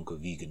after you conquer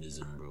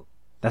veganism, bro.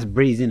 That's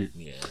Breeze, isn't it?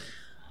 Yeah.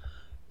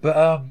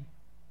 But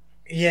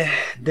yeah.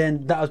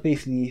 Then that was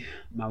basically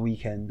my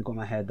weekend. Got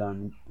my hair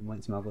done.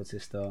 Went to my god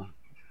sister.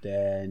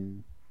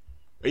 Then.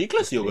 Are you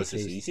close to your god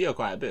sister? You see her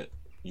quite a bit.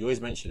 You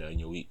always mention her in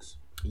your weeks.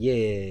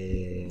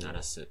 Yeah. Nah,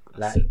 that's sick.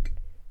 That's sick.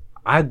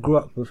 I grew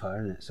up with her,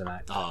 innit? So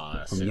like,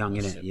 from sick, young,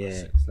 innit? Yeah.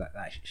 It's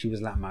like she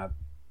was like my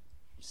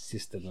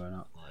sister growing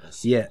up.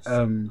 That's yeah. sick,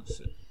 that's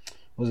sick.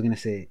 What was I gonna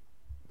say?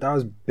 That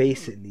was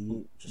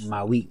basically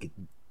my week.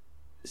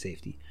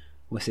 Safety.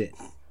 What's it?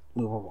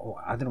 Well,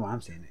 I don't know why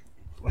I'm saying it.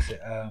 What's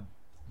it?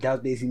 That was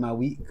basically my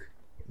week.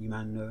 You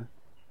man know.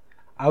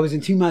 I was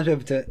in two minds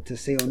whether to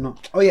say or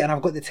not. Oh yeah, and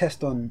I've got the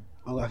test on.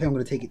 I think I'm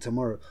gonna take it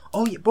tomorrow.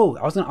 Oh yeah, bro.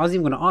 I was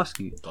even gonna ask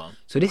you. Go on.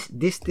 So this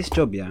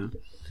job, yeah.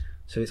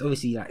 So it's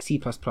obviously like C++.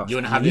 You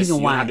wanna have this? You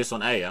wanna have this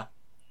on A, yeah?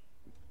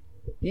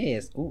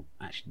 Yes. Oh,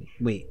 actually,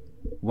 wait.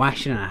 Why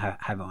shouldn't I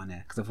have it on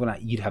there? Because I feel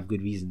like you'd have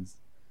good reasons.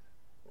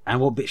 And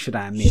what bit should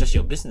I admit? It's just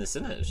your business,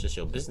 isn't it? It's just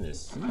your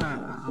business.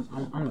 Nah,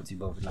 I'm not too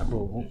bothered. Like,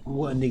 bro,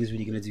 what are niggas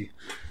really gonna do?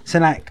 So,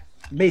 like,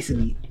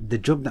 basically, the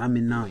job that I'm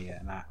in now, yeah,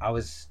 like,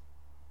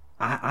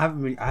 I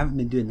haven't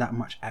been doing that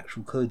much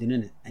actual coding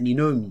in it. And you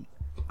know me,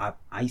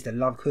 I used to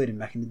love coding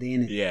back in the day,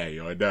 innit? Yeah,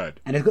 you're a nerd.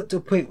 And it's got to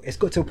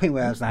a point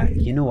where I was like,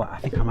 you know what? I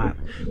think I might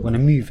want to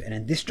move. And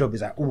then this job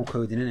is like all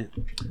coding, innit?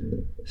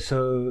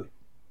 So,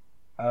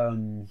 I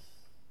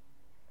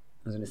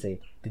was gonna say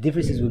the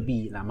differences would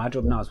be like my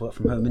job now is work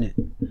from home, innit?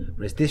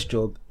 Whereas this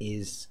job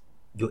is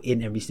you're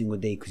in every single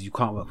day because you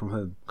can't work from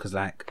home because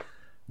like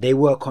they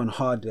work on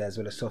hardware as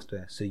well as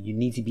software, so you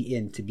need to be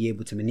in to be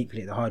able to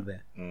manipulate the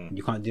hardware. And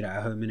you can't do that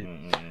at home,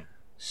 innit?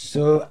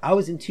 So I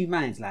was in two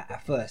minds, like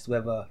at first,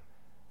 whether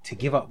to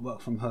give up work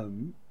from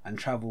home and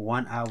travel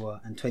 1 hour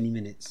and 20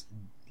 minutes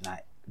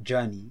like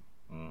journey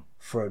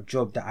for a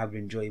job that I would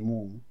enjoy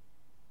more,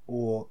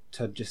 or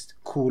to just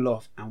cool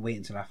off and wait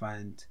until I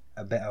find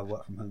a better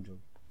work from home job.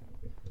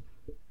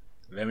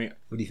 What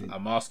do you think?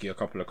 I'm asking you a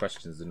couple of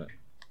questions, isn't it?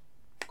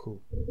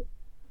 Cool.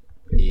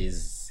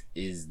 Is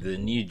the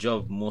new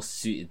job more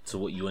suited to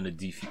what you want to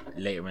do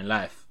later in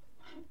life?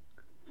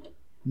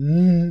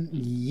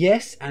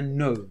 Yes and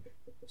no.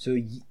 So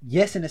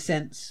yes in a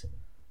sense,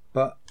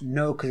 but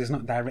no because it's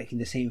not directly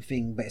the same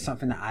thing. But it's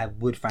something that I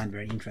would find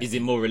very interesting. Is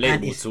it more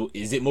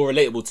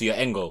relatable to your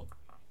end goal?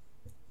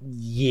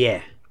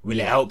 Yeah. Will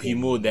it help you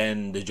more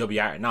than the job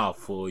you're at now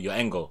for your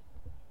end goal?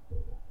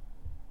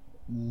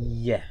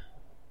 Yeah.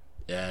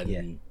 Are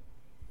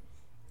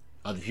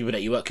the people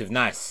that you work with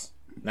nice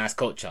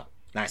culture,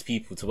 nice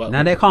people to work with?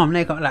 No, they're calm.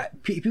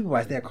 Like people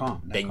wise, they're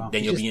calm.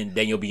 Then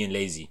you're being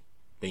lazy.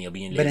 But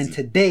then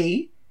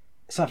today,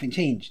 something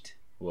changed.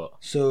 What?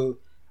 So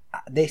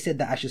they said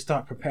that I should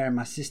start preparing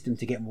my system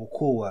to get more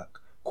core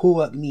work. Core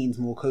work means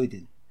more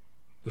coding,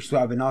 which is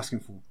what I've been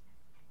asking for.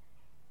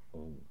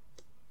 Oh.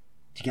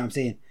 Do you get what I'm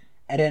saying?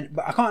 And then,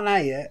 but I can't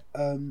lie yet.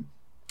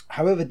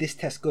 However this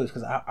test goes,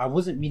 because I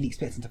wasn't really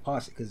expecting to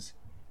pass it, because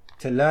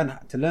to learn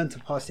to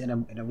pass it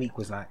in a week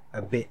was like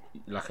a bit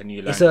like a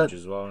new language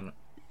as well. Isn't it?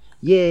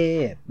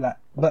 Yeah. Like,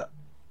 but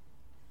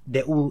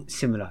they're all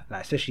similar.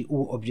 Like, especially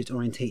all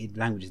object-oriented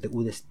languages.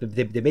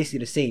 They're basically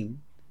the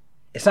same.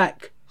 It's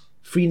like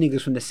three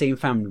niggas from the same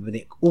family, but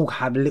they all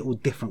have little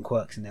different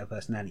quirks in their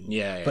personality.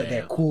 But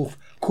their core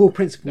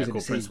principles are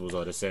the same. Principles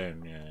are the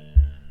same.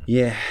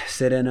 Yeah.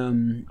 So then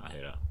I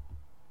hear that.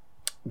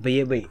 But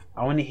yeah, wait.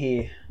 I want to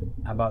hear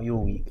about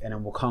your week, and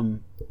then we'll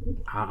come.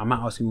 I might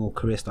ask you more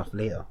career stuff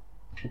later.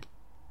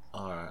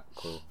 Alright,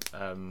 cool.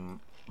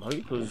 My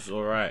week was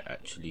alright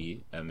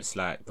actually. It's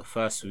like the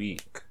first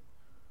week,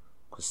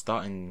 cause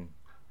starting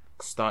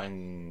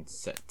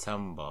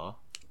September,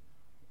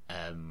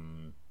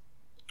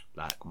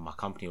 like my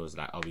company was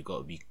like, oh,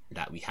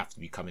 we have to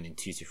be coming in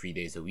 2 to 3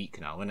 days a week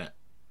now, innit?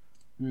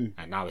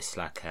 And now it's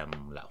like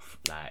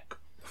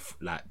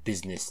like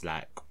business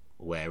like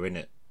wear,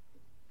 innit?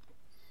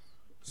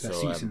 So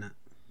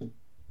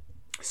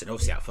So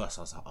obviously at first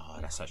I was like, oh,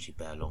 that's actually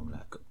bare long,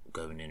 like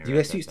going in. Do you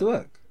wear suits to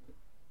work?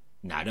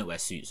 Nah, I don't wear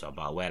suits, but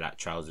I wear like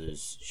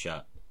trousers,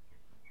 shirt,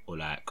 or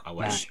like I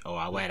wear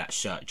like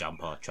shirt,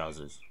 jumper,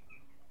 trousers.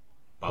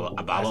 But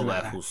I won't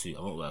wear a full suit.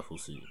 I won't wear a full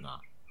suit. Nah.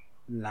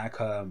 Like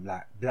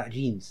black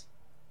jeans.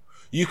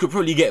 You could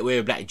probably get away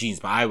with black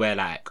jeans, but I wear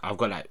like I've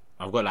got like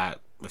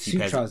a few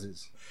Suit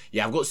trousers.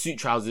 Yeah, I've got suit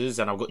trousers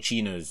and I've got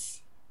chinos.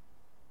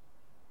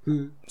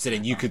 Hmm. So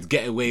then you could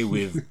get away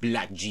with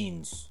black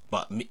jeans,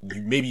 but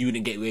maybe you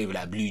wouldn't get away with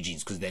like blue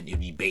jeans because then it'd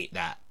be bait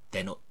that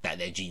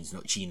they're jeans,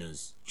 not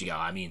chinos. Do you get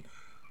what I mean?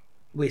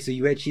 Wait, so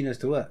you wear chinos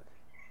to work?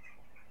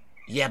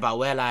 Yeah, but I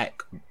wear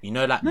like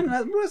No, bro,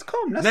 it's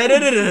calm. No, Because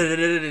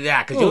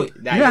you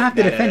don't have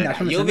to defend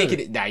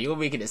that. You're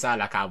making it sound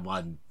like I'm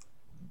one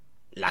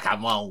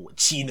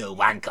chino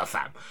wanker,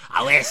 fam.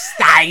 I wear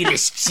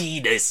stylish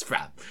chinos,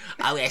 fam.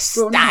 I wear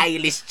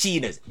stylish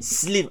chinos.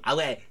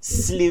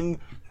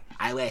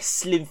 I wear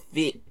slim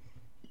fit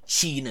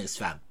chinos,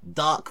 fam.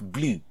 Dark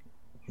blue,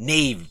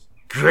 navy,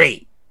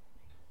 grey.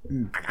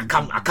 I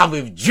come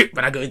with drip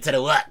when I go into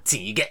the work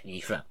team. You get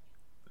me, fam?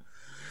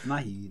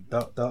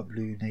 Dark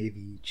blue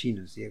navy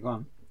chinos. Yeah, go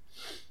on.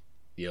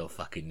 Yo,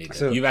 fucking nigga.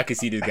 So, you might can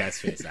see this guy's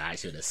face. I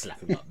should have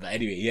slapped him up. But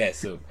anyway, yeah.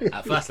 So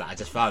at first, like, I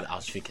just found I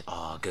was thinking,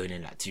 oh, going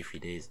in like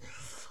 2-3 days.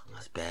 I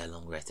was bare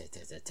long. But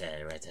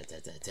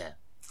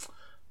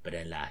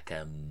then like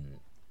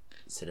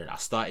so then I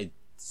started.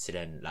 So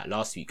then like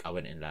last week I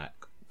went in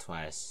like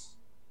twice,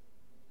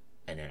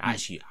 and then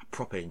actually I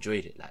proper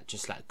enjoyed it. Like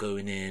just like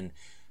going in,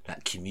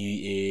 like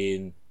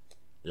commuting,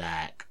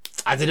 like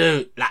I don't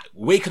know. Like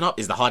waking up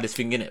is the hardest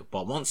thing in it.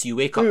 But once you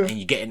wake up and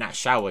you get in that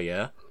shower,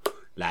 yeah.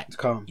 Like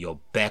you're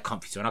bare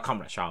comfy. So when I come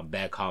in the shower, I'm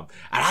bare calm.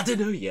 And I don't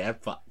know, yeah,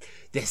 but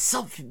there's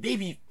something.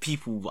 Maybe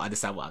people will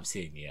understand what I'm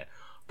saying, yeah.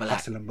 But like,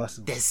 hustle and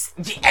bustle. There's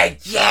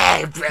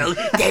yeah, bro.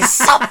 There's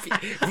something,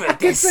 bro.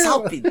 There's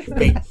something.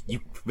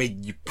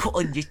 When you put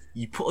on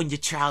your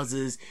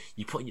trousers,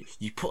 you put on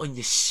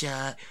your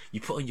shirt,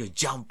 you put on your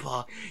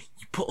jumper,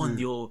 you put on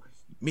your.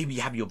 Maybe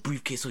you have your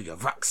briefcase or your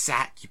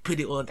rucksack. You put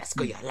it on. That's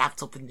got your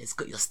laptop in there. It's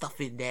got your stuff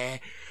in there.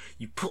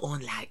 You put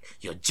on like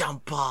your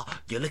jumper.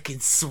 You're looking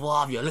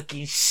suave. You're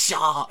looking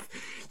sharp.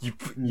 You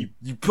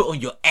put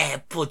on your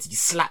AirPods. You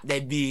slap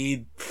them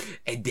in,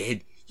 and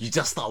then you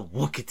just start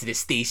walking to the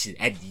station,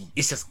 and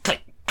it's just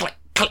click, click,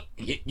 click.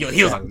 Your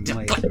heels are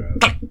just click,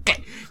 click,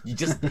 click. You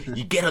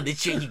get on the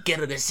train. You get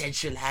on the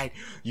central line.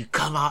 You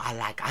come out at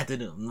like, I don't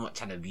know. I'm not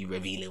trying to be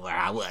revealing where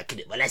I work in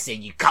it, but let's say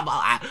you come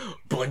out at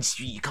Bond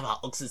Street. You come out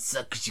Oxford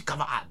Circus. You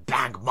come out at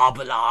Bank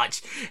Marble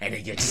Arch, and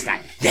then you're just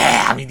like,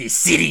 yeah, I'm in this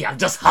city. I'm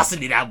just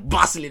hustling and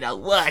bustling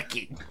and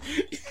working.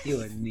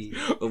 You and me.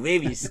 Or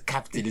maybe it's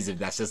capitalism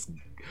that's just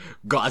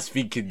got us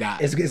thinking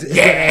that. It's got in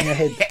your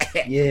head.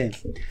 Yeah.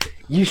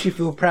 You should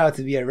feel proud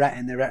to be a rat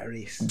in the rat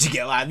race. Do you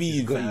get what I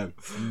mean, fam?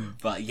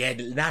 But yeah,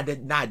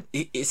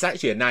 it's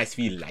actually a nice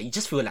feeling. Like you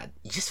just feel like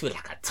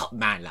a top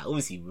man. Like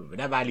obviously,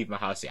 whenever I leave my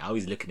house, I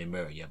always look in the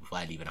mirror. Yeah, before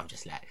I leave, and I'm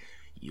just like,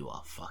 you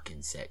are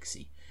fucking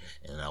sexy,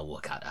 and then I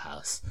walk out the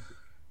house.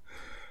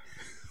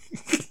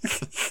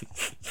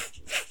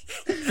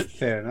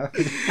 Fair enough.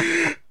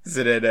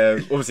 So then,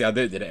 obviously, I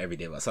don't do that every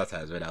day, but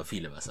sometimes when I'm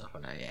feeling myself,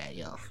 I'm like, yeah,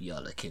 you're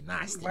looking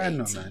nice today. Why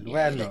not, man?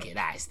 Why not? Looking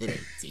nice today.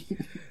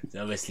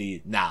 So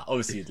obviously,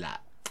 like,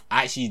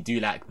 I actually do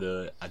like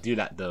the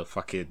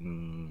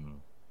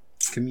fucking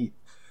commute.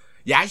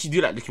 Yeah, I actually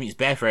do like the commute. It's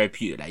bare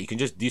therapeutic. Like, you can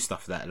just do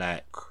stuff that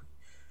like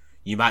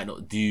you might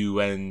not do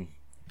when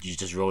you're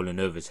just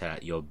rolling over to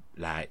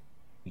like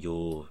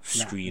your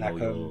screen or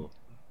your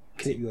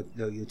clip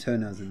your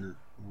toenails and that.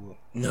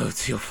 No,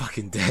 to your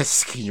fucking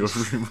desk in your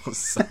room or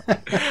something.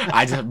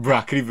 I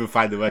couldn't even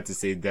find the word to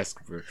say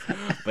desk, bro.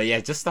 But yeah,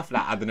 just stuff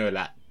like, I don't know,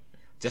 like,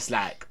 just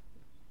like,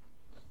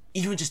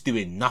 even just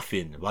doing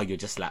nothing while you're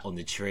just like on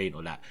the train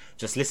or like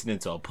just listening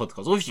to a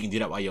podcast. Obviously you can do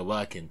that while you're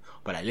working,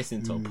 but like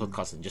listening to a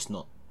podcast and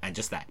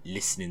just like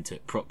listening to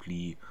it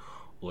properly,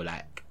 or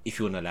like if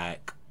you wanna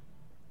like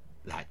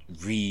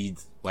read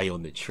while you're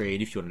on the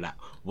train, if you wanna like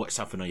watch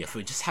something on your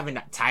phone, just having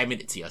that time in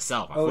it to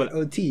yourself.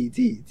 T.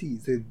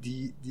 So do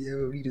you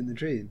ever read on the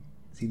train?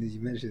 Seeing as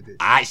you mentioned it.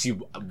 I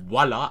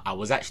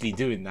was actually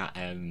doing that.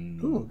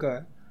 Oh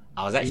god.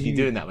 I was actually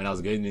doing that when I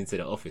was going into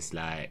the office,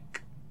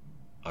 like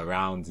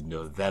around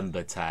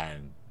November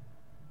time.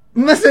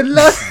 Must have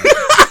lost.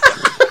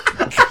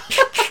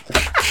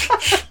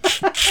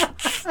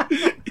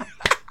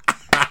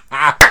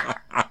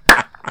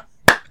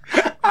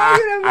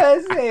 I'm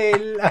gonna say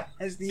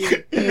last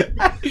year. I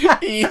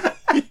thought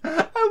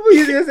you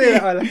were gonna say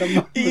that like a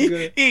month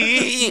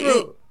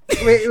ago.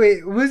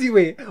 Wait,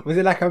 was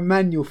it like a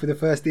manual for the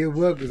first day of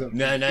work or something?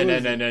 No.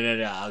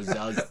 I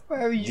was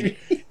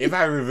if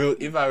I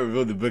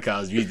reveal the book I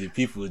was reading,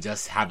 people would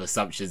just have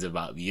assumptions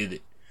about me,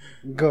 innit?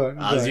 Go on.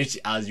 I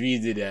was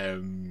reading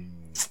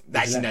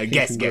actually no,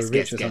 guess.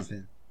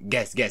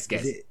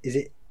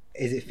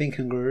 Is it Think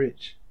and Grow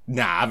Rich?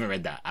 Nah, I haven't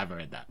read that.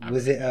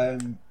 Was it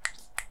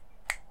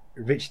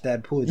Rich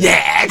Dad Poor Dad?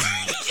 Yeah.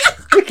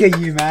 Look at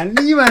you, man.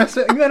 You man are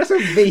so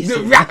basic.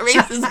 The rat race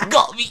has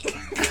got me.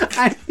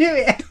 I knew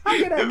it. How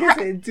could I guess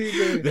it in 2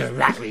 days? The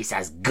rat race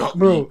has got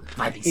Bro, me.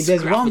 By the if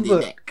there's scruff one of the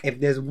book, neck. if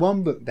there's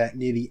one book that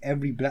nearly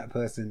every black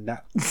person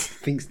that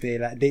thinks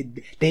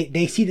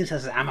they see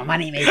themselves as I'm a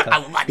money maker.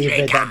 I'm a money They've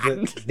read that maker.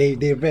 book.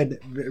 They read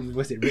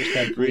what's it, Rich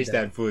Dad Poor Rich Dad.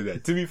 Dad Poor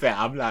Dad. To be fair,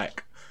 I'm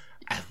like,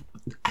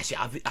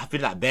 I've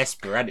been like bare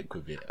sporadic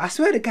with it. I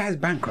swear the guy's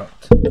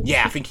bankrupt.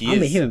 Yeah, I think he I'm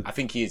with is. him. I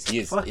think he is. He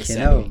is. Fucking It's,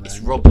 hell,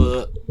 it's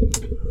man.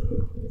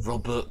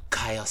 Robert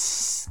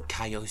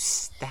Kiyosaki.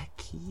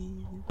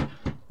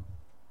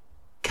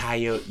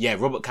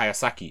 Robert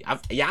Kiyosaki. I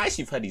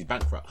actually heard he's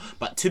bankrupt.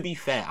 But to be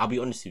fair, I'll be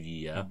honest with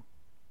you, yeah.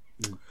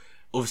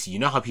 Obviously, you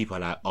know how people are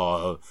like,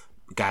 oh,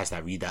 guys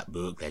that read that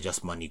book, they're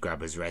just money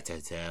grabbers, right?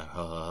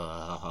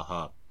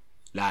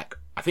 Like,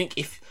 I think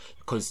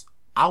because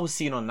I was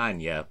seeing online,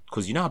 yeah,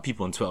 because you know how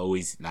people on Twitter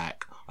always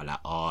like are like,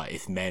 oh,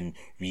 if men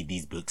read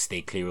these books,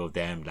 stay clear of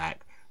them,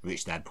 like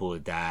Rich Dad Poor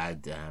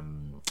Dad.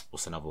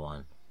 What's another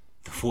one?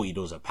 The 40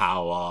 Laws of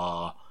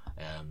Power.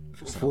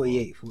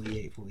 48.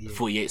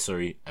 48.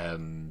 Sorry.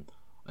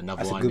 Another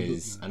That's a one good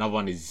is book, another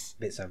one is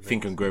Bits I've read.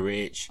 Think and Grow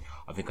Rich.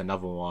 I think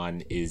another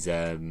one is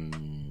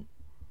The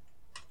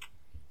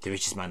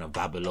Richest Man of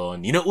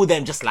Babylon. You know, all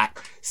them just like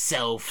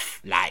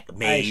self like Hey,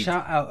 made.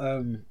 shout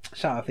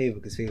out Favor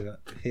because Favor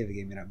gave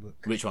me that book.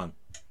 Which one?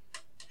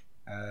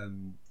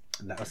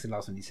 That was the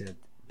last one he said.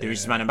 The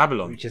Richest Man in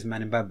Babylon. Richest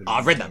Man in Babylon. Oh,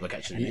 I've read that book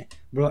actually.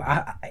 Bro,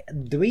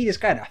 the way you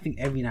described it, I think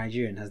every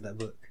Nigerian has that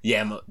book.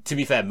 Yeah, to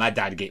be fair, my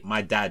dad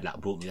like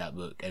bought me that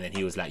book, and then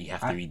he was like, "You have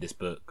to read this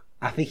book."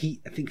 I think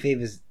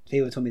Favor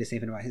told me the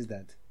same thing about his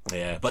dad.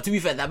 Yeah, but to be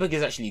fair, that book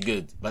is actually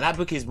good. But that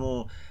book is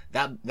more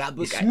that book.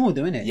 It's small,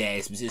 though, isn't it? Yeah,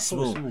 it's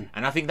small. small.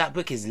 And I think that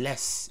book is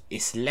less.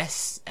 It's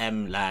less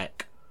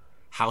like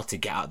how to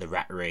get out of the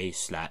rat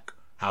race, like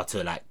how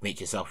to like make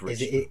yourself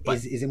rich.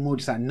 Is it more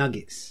just like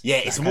nuggets? Yeah,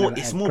 like it's kind more. of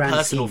like It's a more grand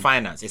personal scheme?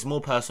 finance. It's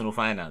more personal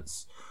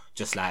finance.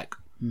 Just like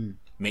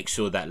make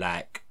sure that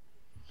like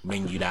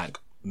when you like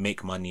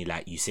make money,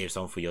 like you save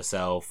some for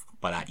yourself,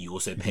 but like you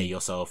also pay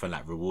yourself and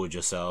like reward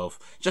yourself.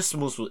 Just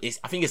more.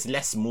 I think it's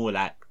less more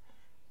like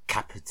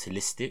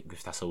capitalistic,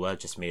 if that's a word.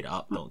 Just made it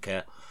up. Don't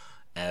care.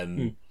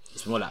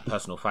 It's more like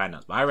personal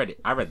finance. But I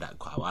read that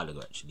quite a while ago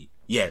actually.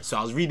 Yeah. So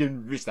I was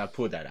reading Rich Dad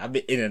Poor Dad. I've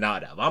been in and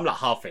out of that, but I'm like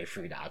halfway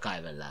through that. I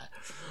can't even lie.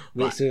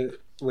 So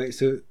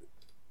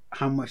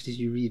how much did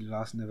you read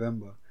last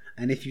November?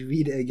 And if you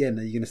read it again,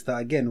 are you gonna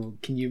start again, or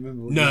can you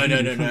remember? What No. you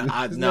read from last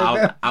I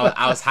November?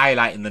 was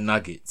highlighting the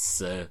nuggets.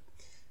 So,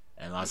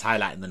 I was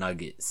highlighting the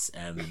nuggets.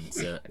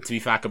 So to be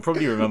fair, I can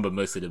probably remember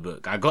most of the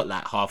book. I got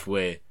like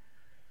halfway.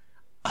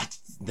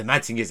 The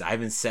mad thing is, I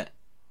haven't set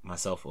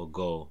myself a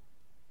goal,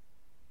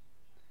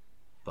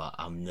 but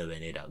I'm nowhere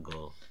near that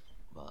goal.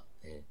 But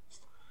yeah,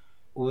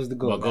 What was the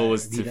goal? my goal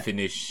was Read to like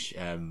finish.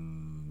 like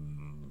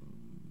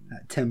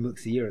 10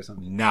 books a year or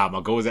something. Nah,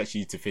 my goal was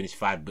actually to finish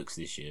 5 books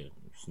this year.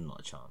 It's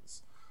not a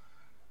chance.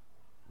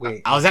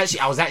 Wait, I was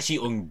actually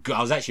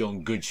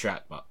on good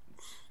track, but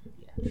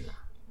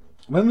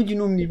when would you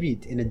normally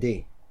read in a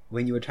day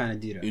when you were trying to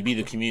do that? it'd be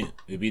the commute.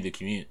 It'd be the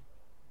commute.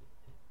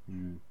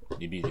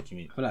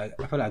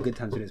 I feel like a good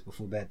time to do this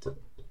before bed.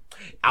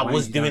 I Why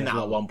was is it doing down that as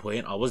at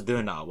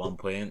well? one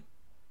point.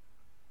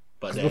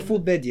 But 'Cause then, before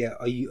bed, yeah,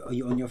 are you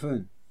on your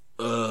phone?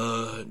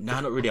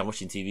 nah, not really. I'm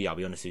watching TV. I'll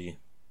be honest with you.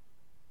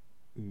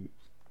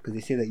 Because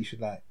they say that you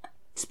should like,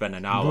 Spend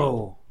an hour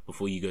bro,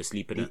 before you go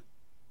sleep in it.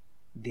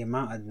 the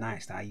amount of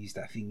nights that I used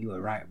that thing. You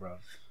were right, bro.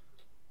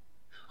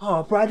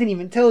 Oh, bro, I didn't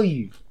even tell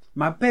you.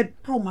 My bed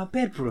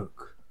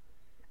broke,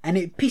 and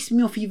it pissed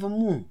me off even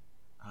more.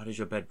 How does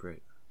your bed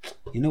break?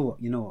 You know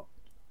what?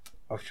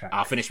 Off track.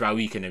 I'll finish my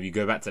week and then we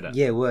go back to that.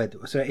 Yeah, word.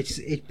 So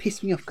it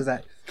pissed me off because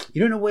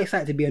you don't know what it's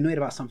like to be annoyed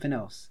about something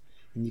else,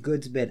 and you go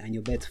to bed and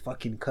your bed's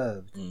fucking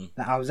curved.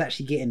 Like I was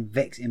actually getting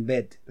vexed in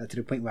bed, like to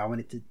the point where I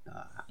wanted to,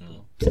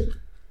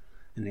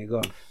 and they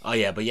go. Oh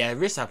yeah, but yeah,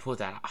 Rich Dad Poor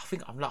Dad. I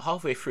think I'm like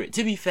halfway through it.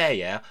 To be fair,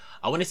 yeah,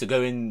 I wanted to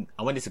go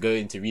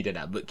into reading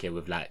that book here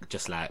with like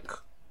just like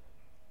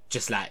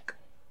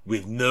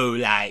with no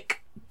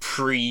like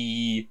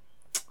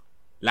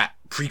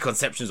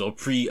preconceptions or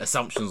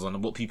pre-assumptions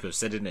on what people have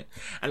said in it.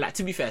 And like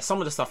to be fair, some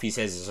of the stuff he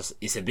says is just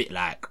it's a bit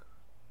like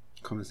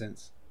Common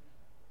sense.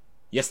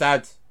 yes,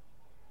 Dad.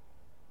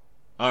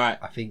 All right.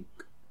 I think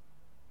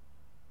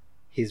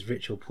his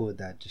rich or poor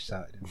dad just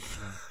shouted him.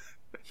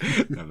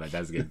 No, my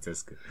dad's getting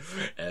Tesco.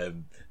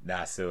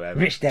 So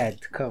Rich dad,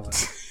 come on.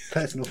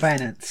 Personal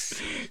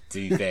finance.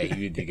 to be fair,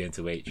 he would be going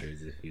to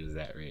Waitrose if he was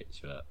that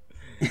rich, but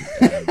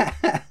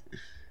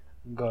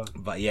Go on.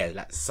 but yeah,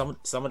 like some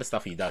of the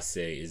stuff he does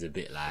say is a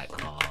bit like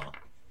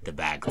the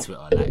bag Twitter,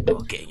 like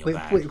get in your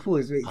bag. Wait,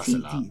 pause.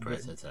 Hustle up, T.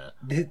 predator.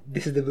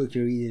 This is the book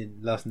you're reading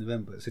last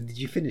November. So did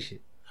you finish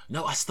it?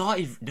 No, I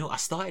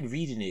started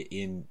reading it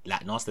in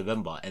like last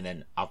November, and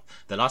then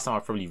the last time I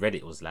probably read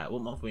it was like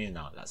what month are we in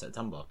now? Like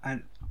September.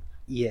 And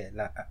yeah,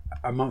 like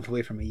a month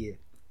away from a year.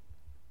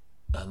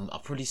 I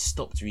probably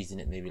stopped reading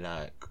it maybe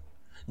like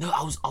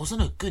I was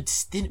on a good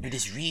stint with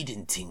this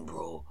reading thing,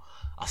 bro.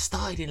 I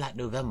started in like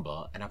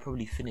November, and I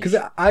probably finished.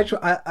 Because I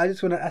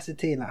just want to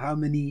ascertain like how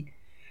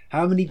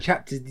many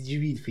chapters did you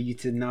read for you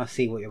to now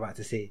say what you're about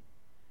to say?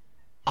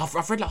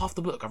 I've read like half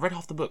the book. I've read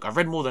half the book. I've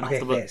read more than half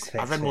the book.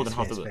 I've read more than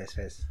half the book.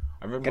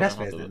 I've read more than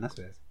half the book. That's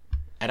fair.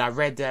 And I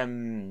read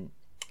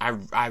I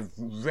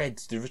read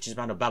The Richest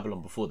Man of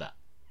Babylon before that.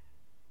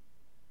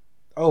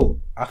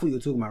 Oh, I thought you were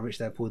talking about Rich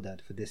Dad Poor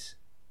Dad for this,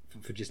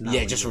 for just now.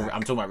 Yeah, just for,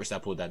 I'm talking about Rich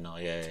Dad Poor Dad now.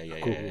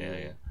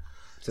 Yeah.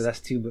 So that's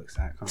 2 books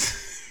I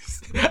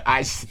can't.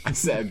 I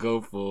set a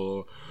goal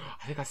for.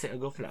 I think I set a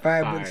goal for like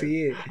 5 books a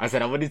year. I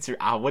said I wanted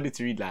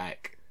to read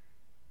like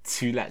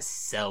 2 like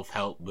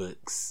self-help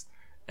books,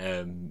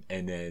 and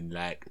then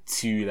like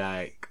 2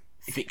 like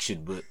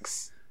fiction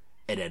books,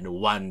 and then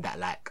 1 that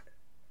like,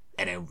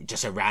 and then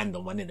just a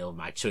random one, of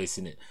my choice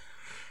in it.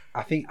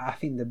 I think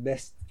the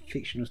best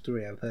fictional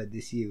story I've heard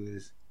this year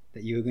was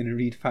that you were going to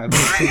read 5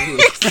 books a year.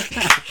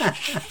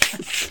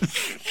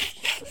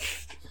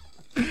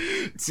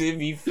 To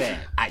be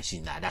fair,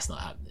 actually, nah, that's not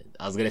happening.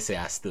 I was gonna say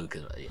I still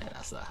could, but yeah,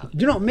 that's not happening.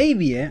 Do you know what,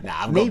 maybe, yeah?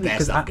 Nah, I've got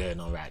best stuff going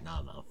on right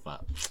now, man.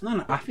 Fuck.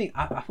 No, I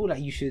feel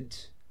like you should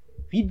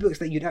read books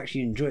that you'd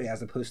actually enjoy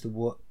as opposed to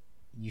what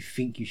you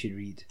think you should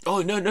read.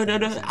 Oh, no.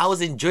 I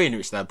was enjoying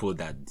Rich Dad Poor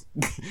Dad.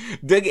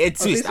 Don't get it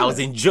twisted. I was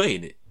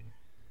enjoying it.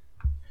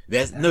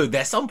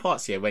 There's some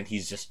parts here when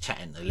he's just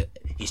chatting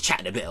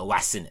a bit of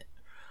was in it.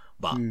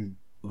 But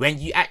when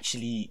you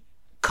actually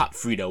cut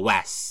through the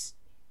was,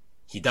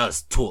 he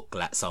does talk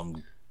like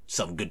some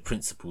good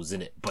principles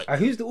in it. But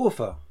who's the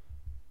author?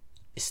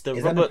 It's the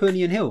Is Robert... that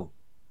Napoleon Hill?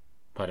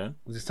 Pardon?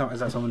 Is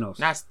that someone else?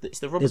 Nah, it's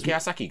the Robert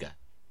Kiyosaki guy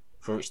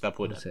for Rich Dad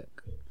Poor Dad.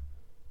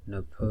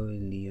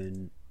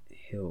 Napoleon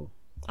Hill.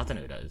 I don't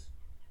know who that is.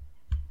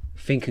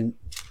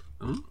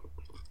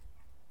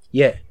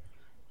 Yeah,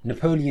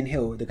 Napoleon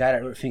Hill, the guy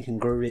that wrote Think and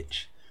Grow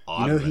Rich.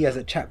 Oh, you know he has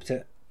a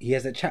chapter. He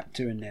has a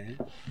chapter in there,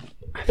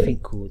 I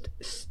think called.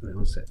 Wait,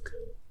 1 sec.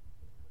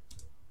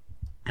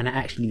 And it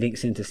actually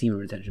links into semen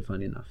retention.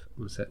 Funny enough,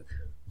 1 sec.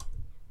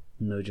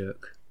 No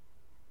joke.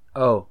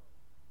 Oh,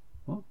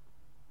 what?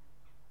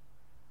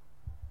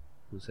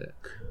 1 sec.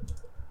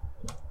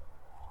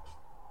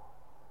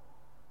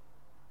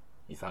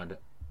 You found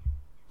it?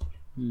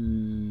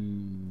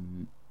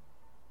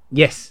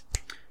 Yes.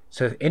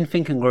 So in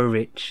Think and Grow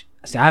Rich,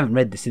 so I haven't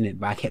read this in it,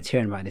 but I kept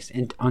hearing about this.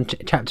 On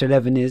chapter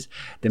 11 is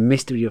the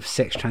mystery of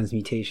sex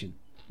transmutation,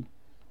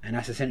 and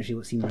that's essentially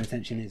what semen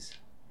retention is.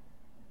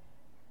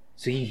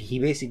 So he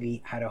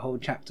basically had a whole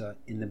chapter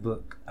in the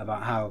book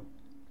about how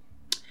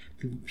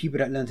people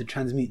that learn to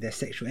transmute their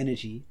sexual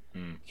energy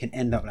can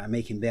end up like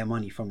making bare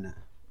money from that.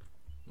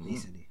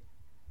 Basically,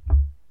 so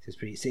it's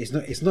pretty. So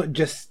it's not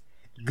just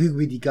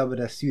googly gubba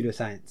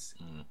pseudoscience.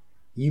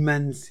 You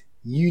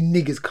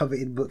niggas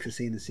coveted books are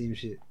saying the same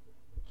shit.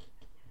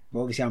 But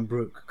obviously I'm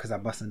broke because I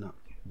busting up,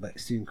 but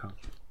soon come.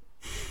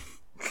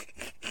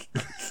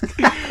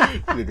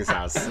 Niggas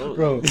sound so.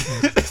 Bro,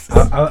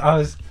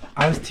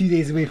 I was 2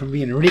 days away from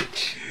being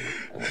rich.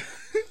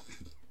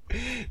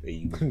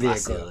 You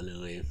pass it all the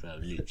way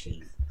from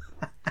literally.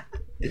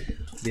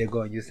 Yeah,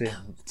 go on, you say.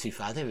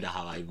 I don't even know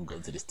how I even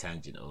got to this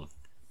tangent of.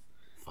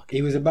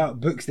 It was about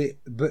books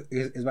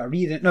it's about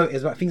reading. No,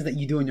 it's about things that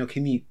you do on your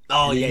commute.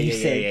 Oh yeah.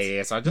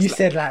 So you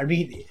said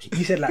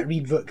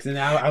read books, and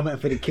I went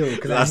for the kill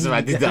because that's what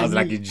I did. That was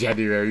like in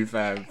January,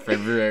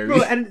 February.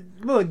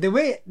 Bro, the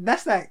way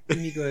that's like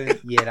me going,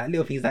 yeah, like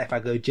little things like if I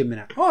go gym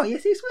and oh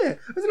yes, I swear.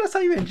 When's the last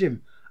time you went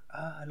gym?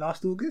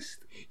 Last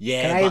August.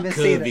 Yeah, but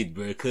COVID,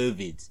 bro,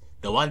 COVID.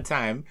 The one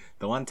time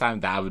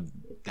that I would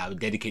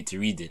dedicate to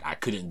reading, I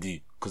couldn't do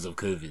because of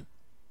COVID.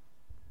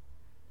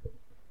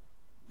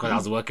 Because I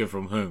was working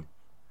from home.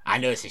 I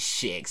know it's a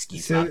shit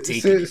excuse, but I'm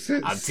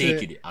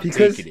taking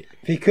it.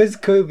 Because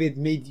COVID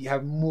made you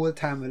have more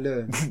time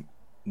alone.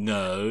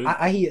 No.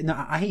 I hear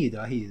you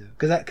though.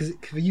 Because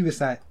for you it's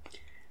like,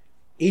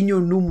 in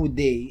your normal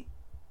day,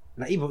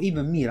 like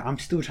even me, like, I'm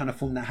still trying to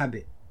form that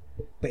habit.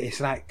 But it's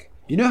like,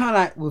 you know how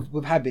like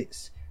with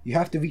habits, you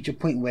have to reach a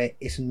point where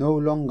it's no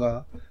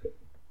longer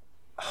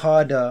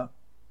harder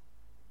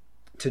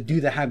to do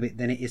the habit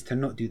than it is to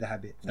not do the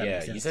habit.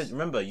 Yeah, you said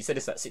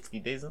it's like 60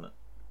 days, isn't it?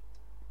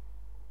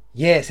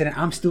 Yeah, so then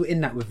I'm still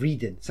in that with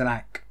reading. So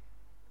like,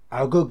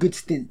 I'll go good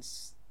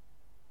stints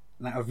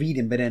like of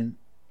reading, but then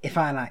if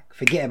I like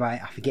forget about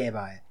it, I forget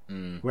about it.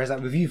 Whereas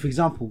like with you, for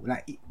example,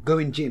 like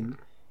going gym,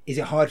 is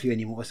it hard for you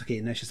anymore? It's okay,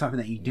 no, it's just something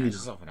that you do. It's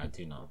just something I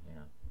do now. Yeah. Do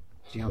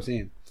you know what I'm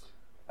saying?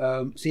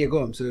 So yeah,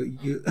 go on. So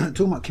you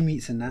talking about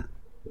commutes and that.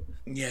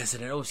 Yeah, so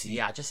then obviously,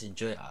 I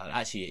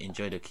actually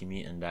enjoyed the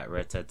commute and that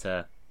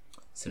retata.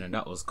 So then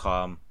that was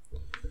calm.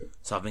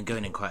 So I've been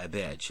going in quite a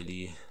bit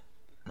actually,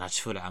 and I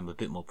just feel like I'm a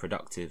bit more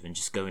productive and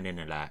just going in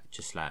and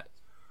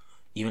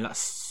even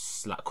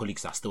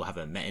colleagues that I still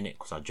haven't met in it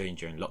because I joined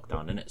during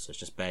lockdown in it. So it's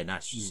just very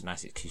nice, just a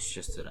nice excuse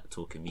just to like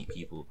talk and meet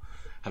people,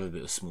 have a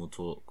bit of small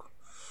talk,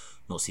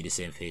 not see the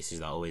same faces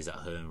that are always at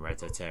home.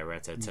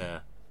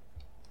 Retata.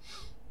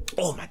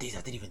 Oh my days!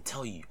 I didn't even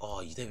tell you. Oh,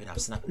 you don't even have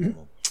Snap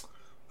anymore.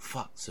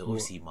 Fuck. So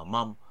obviously my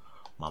mum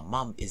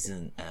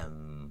isn't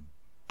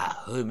at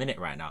home in it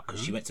right now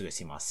because she went to go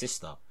see my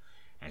sister,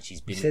 and she's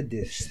You been said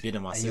this. She's been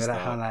in my and sister. you're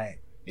like, how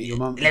like your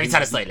mum. Let me tell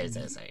the story.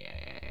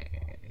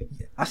 Yeah.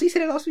 I see you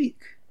said it last week,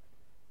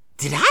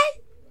 Did I?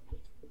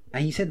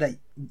 and you said that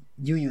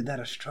you and your dad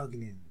are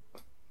struggling.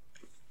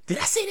 Did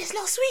I say this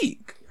last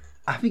week?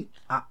 I think,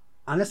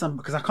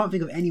 because I can't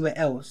think of anywhere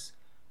else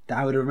that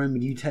I would have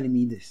remembered you telling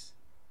me this.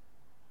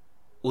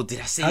 Or did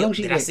I say How long it?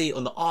 she Did I wait? say it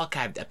on the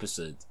archived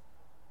episode?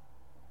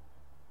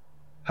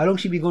 How long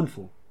she be gone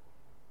for?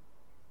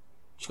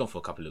 She's gone for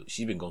a couple of.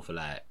 She's been gone for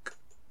like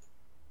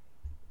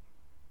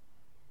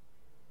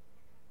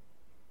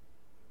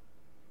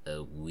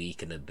a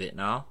week and a bit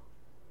now.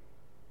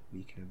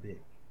 Week and a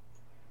bit.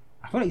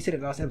 I feel like you said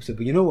it last episode,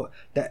 but you know what?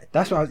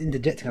 That's why I was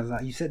interjecting. I was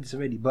like, you said this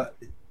already, but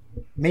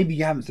maybe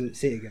you haven't, so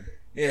say it again.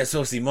 Yeah, so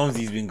obviously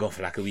Mumsy's been gone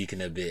for like a week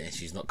and a bit, and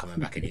she's not coming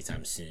back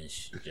anytime soon.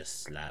 She's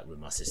just like with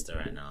my sister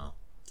right now,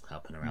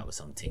 helping her out with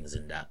some things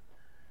and that.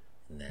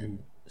 And then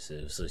so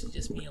it's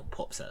just me and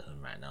Pops at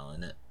home right now,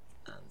 innit?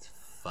 And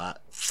fuck.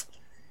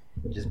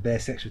 Just bare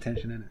sexual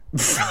tension,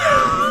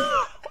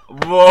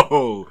 innit?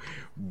 Whoa,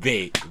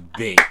 big.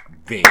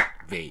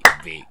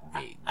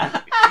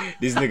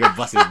 This nigga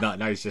busted nut.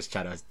 Now he's just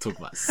trying to talk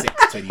about sex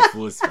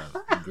 24s, fam.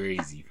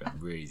 Brazy.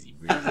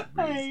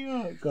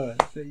 Oh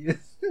god. So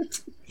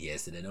Yeah,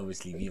 so then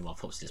obviously me and my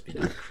pops just been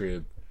at the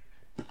crib.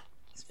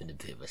 It's been a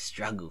bit of a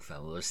struggle,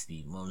 fam.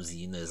 Obviously,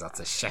 Mumsy knows how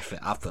to chef it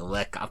up and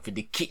work up in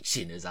the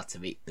kitchen, knows how to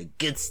make the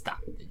good stuff,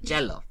 the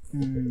jello,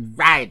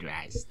 fried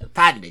rice, the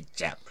pounded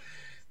jam,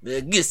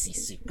 the goosey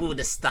soup, all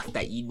the stuff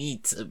that you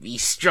need to be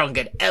strong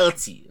and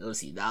healthy.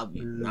 Obviously,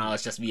 now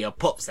it's just me and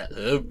pops at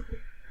home.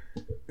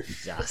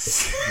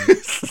 Just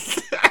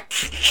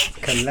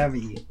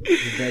calamity.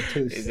 Bare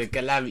toast. it's a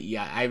calamity.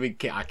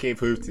 I came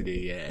home today,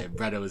 yeah, and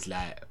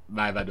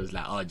my brother was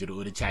like, oh, do you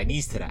order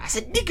Chinese tonight? I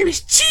said, nigga,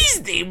 it's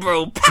Tuesday,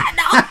 bro,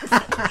 partner.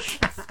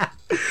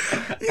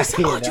 He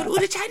said, oh, do you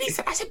order Chinese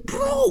tonight? I said,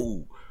 bro,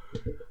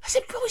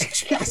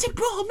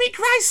 I'll make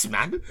rice,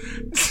 man.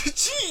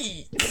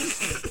 Gee.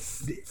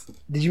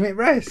 Did you make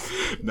rice?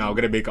 No, I'm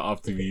gonna make it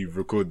after we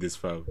record this,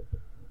 fam.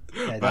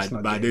 Yeah, But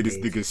I know this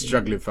nigga's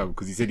struggling, fam,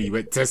 because he said he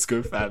went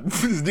Tesco, fam.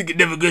 This nigga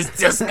never goes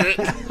Tesco.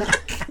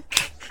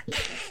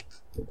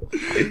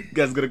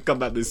 Guy's gonna come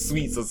back with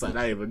sweets or something.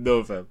 I don't even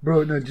know, fam.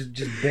 Bro, no,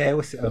 just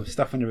bare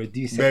stuff in the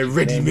reduced Bare section.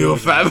 ready meal,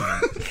 fam.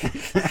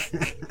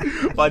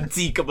 One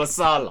tikka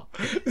masala.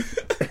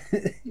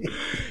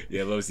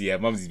 Yeah, obviously, yeah,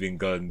 Mumsy's been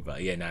gone,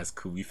 but yeah, it's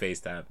cool. We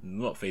FaceTime,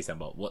 not FaceTime,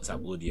 but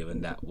WhatsApp audio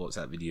and that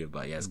WhatsApp video.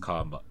 But yeah, it's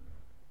calm. But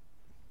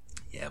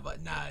yeah, but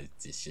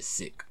it's just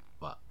sick.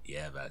 But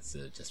yeah, man,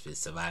 so just been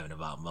surviving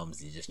about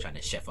Mumsy, just trying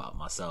to chef it up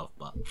myself.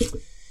 But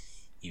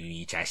even when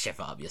you try to chef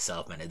it up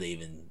yourself, man, it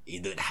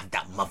don't have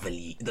that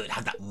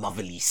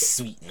motherly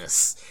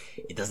sweetness.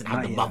 It doesn't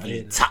have the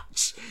motherly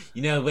touch.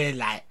 You know, where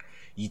like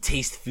you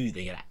taste food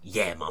and you're like,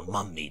 yeah, my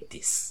mum made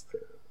this.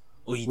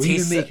 Or you What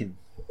taste you been making?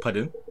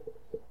 Pardon?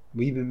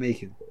 What you been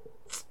making?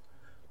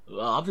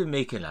 Well, I've been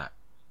making like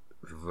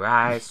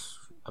rice.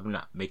 I've been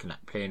like making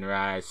like plain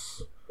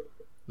rice.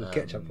 With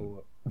ketchup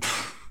or what?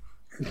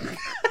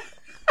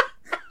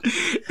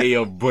 Hey,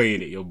 you're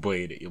boiling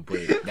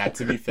it. Now,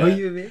 to be fair, What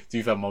you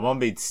been my mum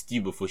made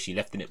stew before she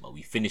left in it, but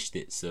we finished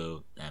it.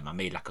 So I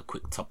made like a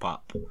quick top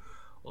up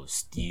of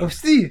stew. Of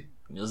stew?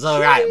 It was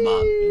alright,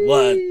 but it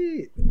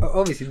weren't.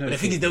 Obviously, no. But the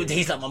thing is, it don't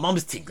taste like my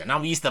mum's thing, and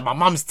I'm used to my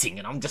mum's thing,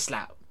 and I'm just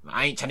like,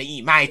 I ain't trying to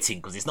eat my thing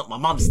because it's not my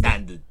mum's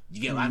standard.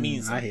 You get what I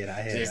mean? So, I hear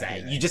that. so it's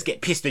like, you just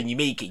get pissed when you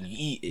make it, and you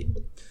eat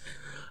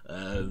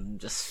it.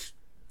 Just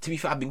to be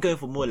fair, I've been going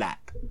for more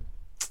like,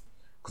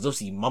 because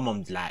obviously my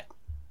mum's like,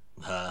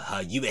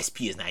 her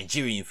USP is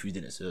Nigerian food,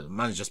 in it. So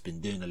man's just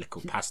been doing a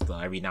little pasta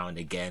every now and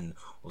again,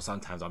 or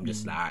sometimes I'm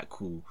just like,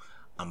 cool.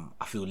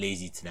 I feel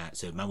lazy tonight,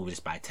 so man will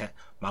just buy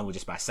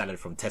salad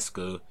from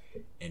Tesco,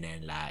 and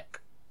then like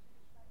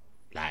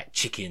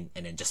chicken,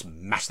 and then just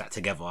mash that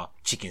together,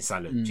 chicken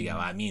salad. Do you get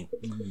what I mean?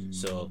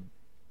 So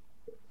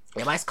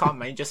yeah, but it's calm,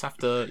 man. You have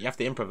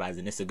to improvise,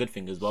 and it's a good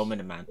thing as well,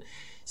 man.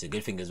 It's a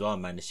good thing as well,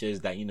 man. It shows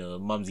that, you know,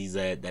 Mumsy's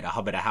they're the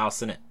hub of the house,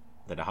 innit?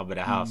 They're the hub of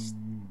the house.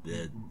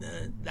 The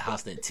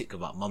house didn't tick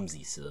about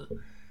Mumsy. So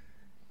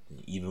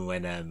even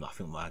when I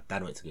think my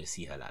dad went to go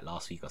see her like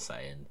last week or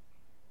something,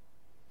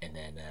 and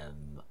then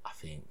I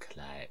think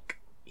like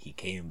he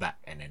came back,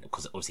 and then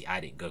because obviously I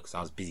didn't go because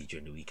I was busy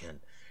during the weekend,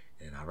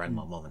 and then I rang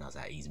my mum and I was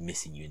like, he's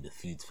missing you in the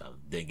food, fam.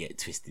 Don't get it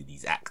twisted,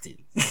 he's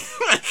acting.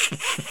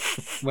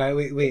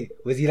 Wait.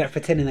 Was he like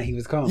pretending that he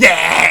was calm?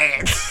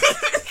 Yeah.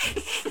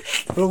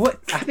 But what?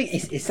 I think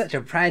it's such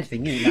a pride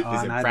thing, isn't it?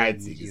 Like, It's a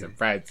pride thing.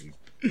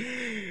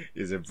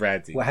 It's a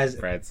pride thing. What has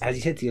he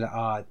said to you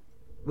like,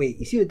 wait,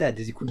 you see your dad?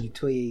 Does he call you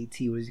Toye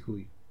T? What does he call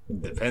you?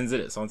 Depends on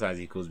it. Sometimes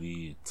he calls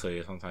me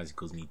Toya. Sometimes he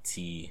calls me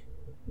T.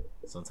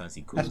 Sometimes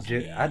he calls me.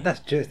 That's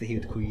jokes that he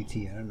would call you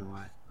T. I don't know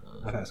why.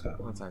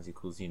 Sometimes he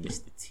calls me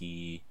Mr.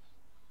 T.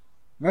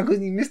 Why calls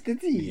you Mr.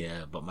 T?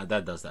 Yeah, but my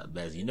dad does that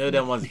best. You know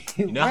them ones.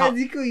 You know why how does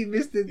he call you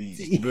Mr.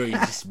 T? bro, you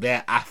just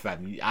bare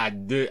afam.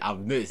 I've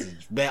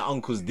noticed bare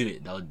uncles do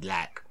it. They'll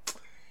like,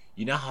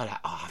 you know how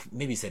like,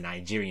 maybe it's a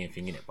Nigerian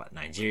thing in it, but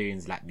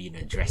Nigerians like being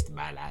addressed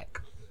by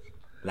like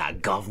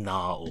like governor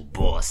or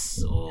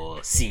boss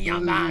or senior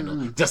man,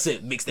 or just so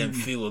it makes them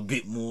feel a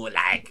bit more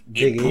like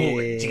Big, important.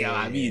 yeah, Do you get what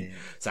I yeah, mean? yeah.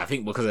 So I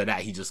think because of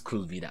that, he just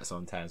could be that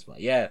sometimes. But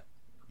yeah,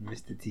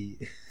 Mr. T.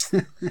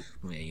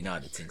 you know how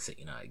the things that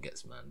you know how it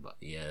gets, man. But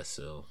yeah,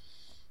 so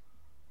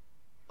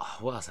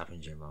what else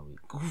happened during my week?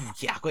 Ooh,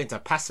 yeah, I got into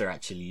Passer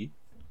actually.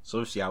 So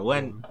obviously I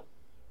went.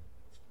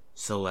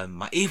 So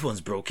my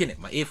earphones broke in it.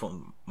 My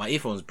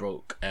earphones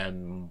broke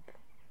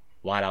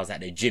while I was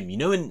at the gym. You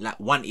know when like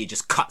one ear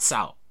just cuts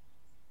out.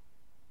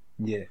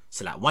 Yeah.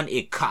 So like one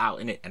ear cut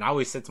out in it, and I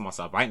always said to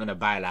myself, I ain't gonna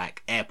buy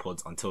like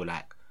AirPods until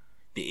like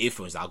the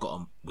earphones that I got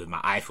on with my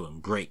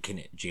iPhone break in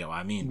it. Do you get what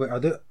I mean? But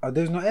are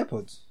those not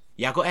AirPods?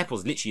 Yeah, I got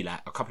AirPods literally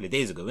like a couple of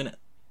days ago, innit?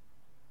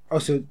 Oh,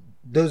 so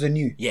those are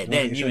new. Yeah, The they're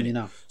ones new. you're showing me Innit?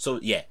 now. So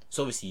yeah,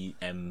 so obviously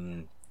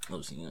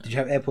Did you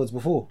have AirPods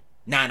before?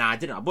 Nah, I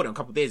didn't. I bought them a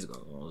couple of days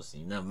ago. Obviously,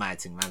 you know, my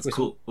thing, man's Wait,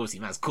 cool. Obviously,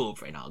 man's cool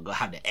right now. Go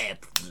have the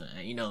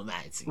AirPods. You know, my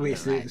thing.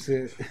 Wait, you know, so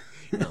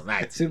you know,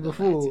 my so thing,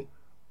 before,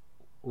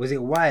 was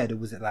it wired or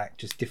was it like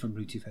just different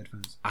Bluetooth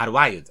headphones? I had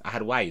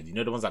wired. You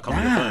know the ones that come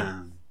on the phone.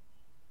 Damn.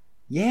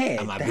 Yeah.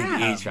 And my damn.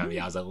 big age family,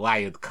 I was a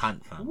wired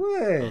cunt, fam. I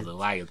Word. was a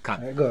wired cunt.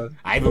 Alright, go on.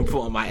 I even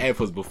put on my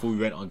AirPods before we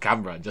went on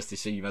camera just to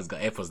show you guys got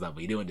AirPods now,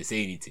 but you didn't want to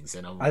say anything. So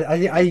I'm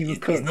I even it's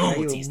cooked.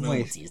 naughty, it's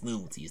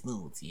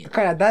naughty. Yeah.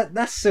 Kind of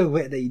that's so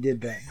wet that you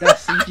did that.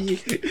 That's you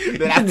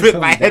Then I put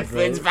my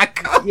headphones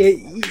back on. Yeah,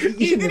 you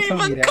shouldn't have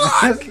told me even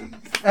that.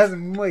 That's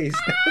moist.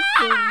 That's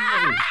so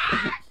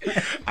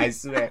moist. I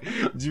swear.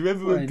 Do you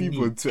remember What when a people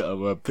neat. on Twitter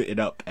were putting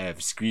up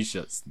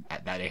screenshots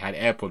that they had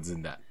AirPods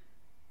in that?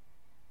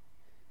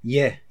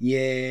 Yeah.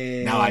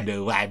 Now I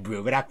know why,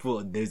 bro. When I put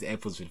on those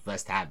AirPods for the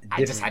first time,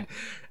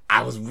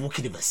 I was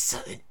walking with a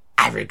certain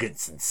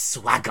arrogance and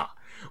swagger.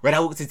 When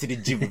I walked into the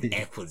gym with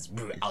AirPods,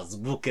 bro, I was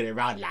walking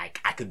around like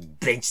I could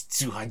bench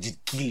 200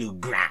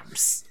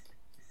 kilograms.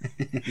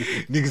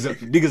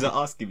 niggas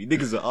are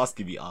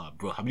asking me,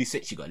 bro, how many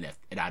sets you got left?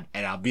 And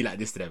I'll be like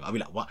this to them. I'll be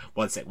like, what?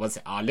 One sec.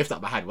 I'll lift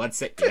up my hand, 1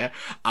 sec, yeah.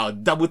 I'll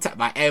double tap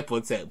my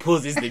AirPods,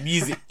 pauses the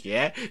music,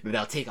 yeah. Then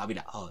I'll be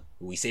like, oh,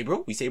 we say,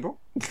 bro.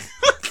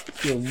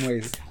 You're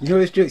moist. You know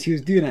those jokes he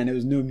was doing that and there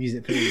was no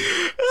music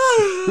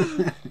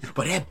playing.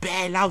 But they're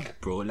bare loud,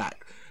 bro. Like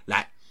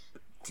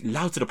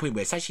loud to the point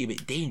where it's actually a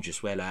bit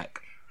dangerous. Where like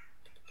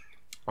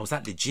I was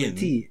at the gym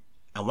T,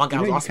 and one guy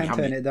you know was you asking me can how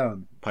turn many. it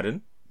down.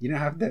 Pardon? You don't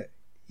have that.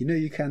 You know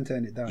you can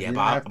turn it down. Yeah, You don't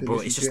but have to bro,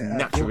 listen it's to just it at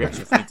natural full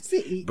reaction for me.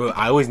 capacity. Bro,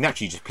 I always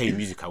naturally just play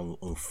music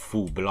on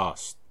full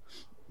blast.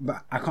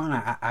 But I can't.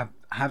 I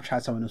have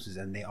tried someone else's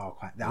and they are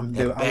quite. I was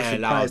They're bare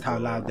loud, surprised how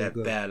bro. loud they They're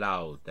go. bare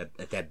loud.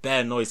 They're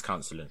bare noise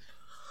cancelling.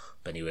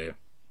 But anyway,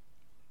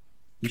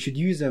 You should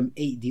use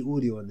 8D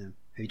audio on them.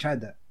 Have you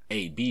tried that?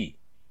 8B.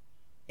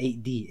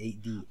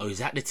 8D. Oh, is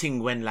that the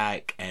thing when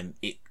like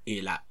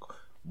it like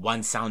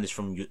one sound is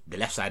from the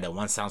left side and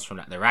one sound's from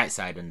like the right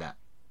side and that?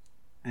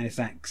 And it's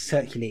like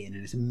circulating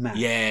and it's mad.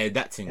 Yeah,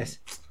 that thing. It's-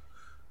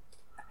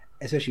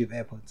 Especially with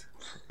AirPods.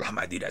 I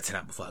might do that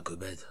tonight before I go to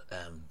bed.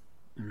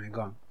 Alright,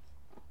 go on.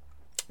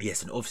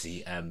 Yes, and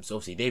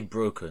obviously they've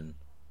broken.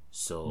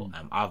 So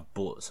I've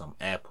bought some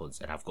AirPods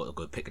and I've got to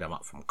go pick them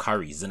up from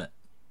Curry's, innit?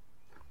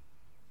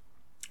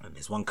 And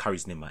there's one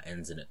Curry's near my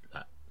ends, innit?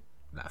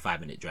 Like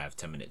 5-minute drive,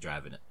 10-minute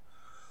drive, innit?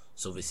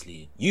 So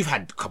obviously you've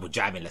had a couple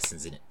driving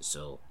lessons in it,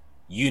 so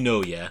you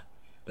know, yeah.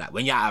 Like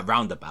when you're at a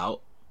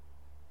roundabout,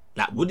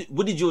 like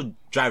what did your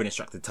driving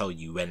instructor tell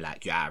you when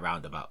like you're at a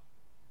roundabout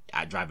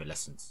at driving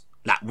lessons?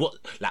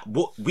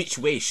 Which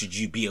way should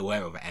you be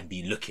aware of it and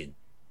be looking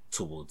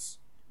towards?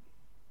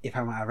 If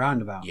I'm at a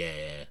roundabout,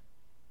 Yeah.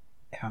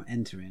 if I'm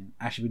entering,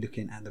 I should be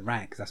looking at the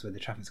right because that's where the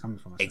traffic's coming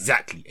from.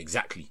 Exactly.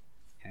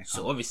 Yeah,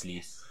 So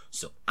obviously,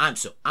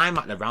 I'm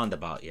at the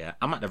roundabout, yeah.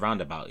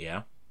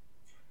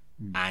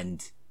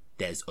 And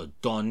there's a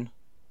Don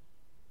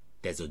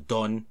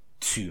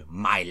to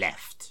my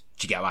left.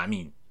 Do you get what I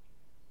mean?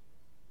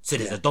 So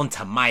there's a Don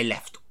to my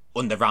left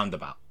on the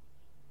roundabout.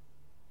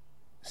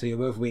 So you're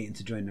both waiting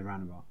to join the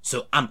roundabout.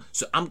 So I'm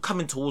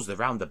coming towards the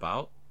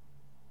roundabout,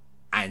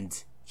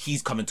 and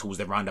he's coming towards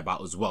the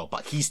roundabout as well,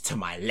 but he's to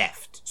my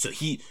left. So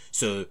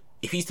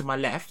if he's to my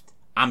left,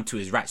 I'm to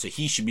his right. So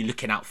he should be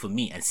looking out for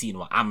me and seeing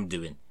what I'm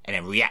doing and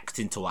then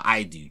reacting to what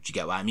I do. Do you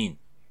get what I mean?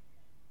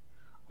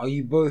 Are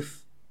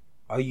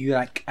you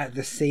like at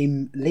the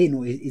same lane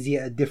or is he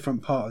at a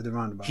different part of the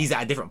roundabout? He's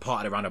at a different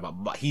part of the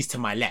roundabout, but he's to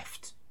my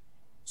left.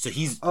 So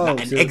he's Oh,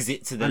 like an so-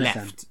 exit to the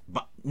understand. left,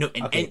 but no,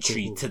 an Okay,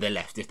 entry cool. to the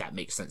left, if that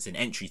makes sense. An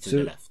entry to So-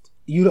 the left.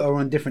 You lot are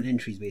on different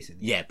entries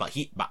basically. Yeah, but That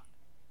he's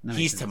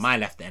makes to sense. my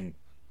left then,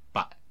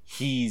 but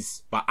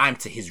I'm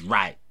to his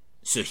right.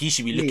 So he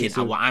should be looking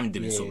so- at what I'm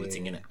doing, sort of yeah,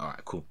 thing, yeah. innit?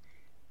 Alright, cool.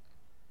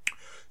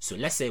 So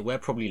let's say we're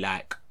probably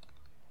like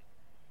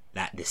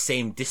the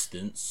same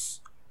distance,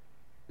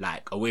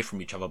 like away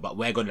from each other, but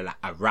we're gonna like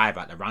arrive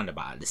at the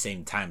roundabout at the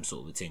same time,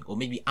 sort of a thing. Or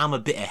maybe I'm a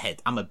bit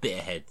ahead.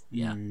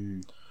 Yeah.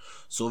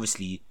 So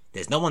obviously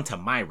there's no one to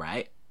my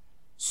right,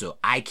 so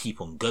I keep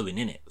on going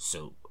in it.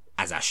 So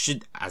as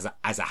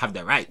I have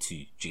the right to.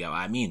 Do you get what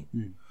I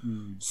mean?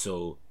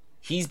 So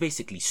he's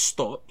basically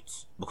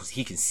stopped because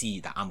he can see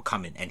that I'm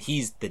coming, and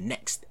he's the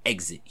next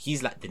exit.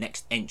 He's like the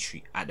next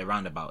entry at the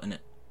roundabout, innit?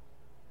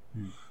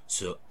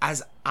 So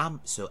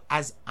I've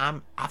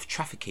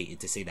trafficated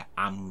to say that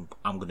I'm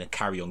gonna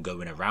carry on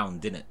going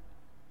around, innit?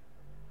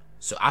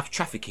 So I've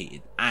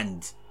trafficated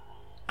and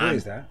What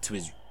is that? to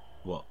his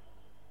what?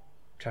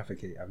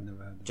 Trafficate. I've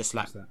never heard of Just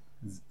What's like that?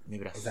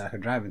 maybe that's Is that like a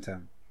driving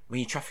term? when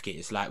you trafficate.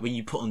 It's like when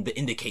you put on the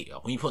indicator.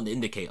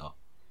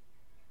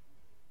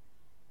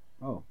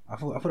 Oh, I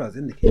thought it was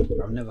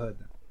indicator. I've never heard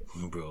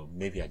that. Bro,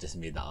 maybe I just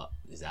made that up.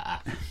 Is that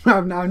app?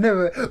 I've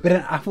never. But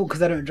then I thought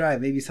because I don't drive,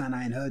 maybe something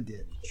I ain't heard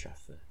yet.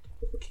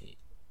 Trafficate.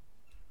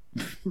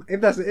 If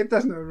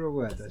that's not a real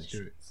word, that's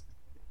true.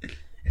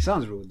 It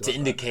sounds real. Though.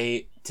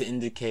 To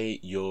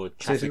indicate your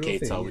So it's a real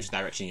trafficator, thing, which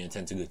direction you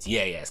intend to go to.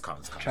 Yeah, it's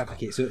calm.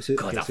 Trafficate. So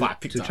God, okay, that's so, why I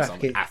picked so up some.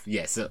 trafficate.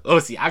 Yeah, so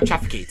obviously I've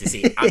trafficated to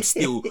say I'm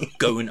still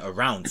going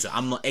around, so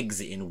I'm not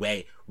exiting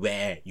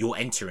where you're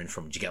entering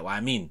from. Do you get what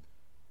I mean?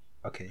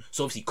 Okay.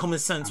 So obviously common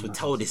sense would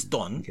tell this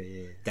Don Okay,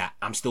 yeah. that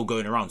I'm still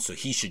going around, so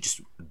he should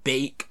just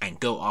bake and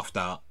go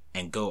after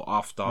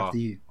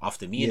you.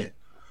 after me. Yeah. Innit?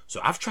 So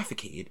I've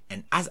trafficated,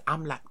 and as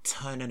I'm like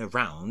turning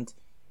around,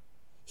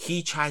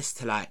 he tries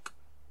to like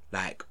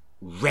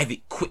rev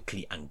it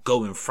quickly and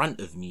go in front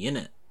of me,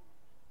 innit?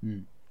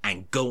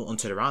 And go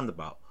onto the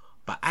roundabout.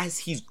 But as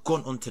he's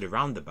gone onto the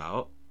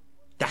roundabout,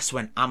 that's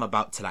when I'm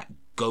about to like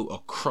go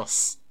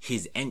across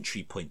his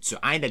entry point. So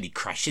I nearly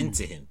crash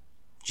into him.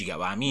 Do you get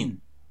what I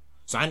mean?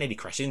 So I nearly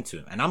crash into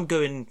him, and I'm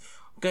going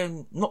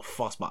not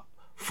fast, but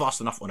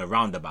fast enough on a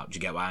roundabout. Do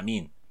you get what I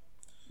mean?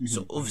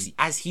 So obviously,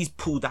 as he's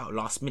pulled out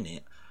last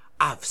minute,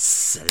 I've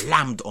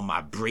slammed on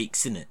my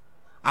brakes, innit?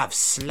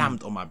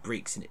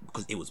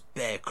 Because it was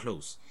bare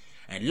close.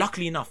 And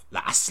luckily enough,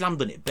 like I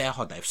slammed on it bare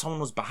hard that if someone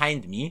was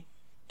behind me,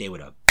 they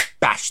would have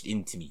bashed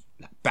into me,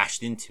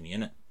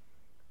 innit?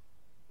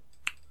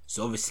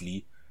 So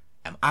obviously,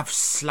 I've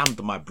slammed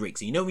on my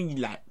brakes. And you know when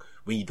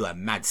you do a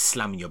mad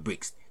slam in your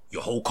brakes,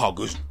 your whole car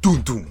goes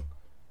doon doon.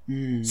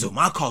 So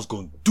my car's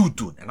going doon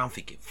doon, and I'm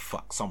thinking,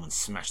 fuck, someone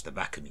smashed the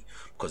back of me,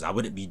 because I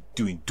wouldn't be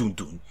doing doon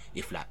doon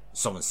if like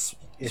someone's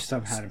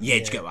somehow. yeah,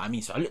 do you get what I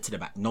mean? So I look to the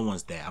back, no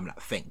one's there. I'm like,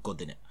 thank God,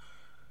 innit?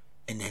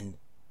 And then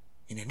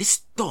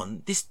this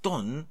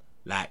Don,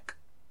 like,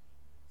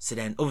 so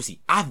then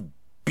obviously I've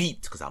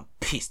beeped because I'm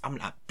pissed. I'm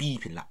like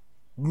beeping,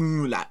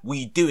 like, what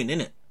you doing,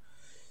 innit?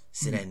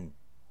 So then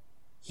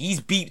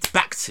he's beeped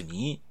back to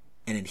me,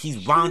 and then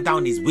he's wound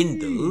down his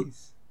window,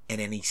 and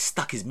then he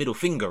stuck his middle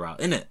finger out,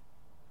 innit?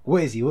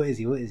 What is he?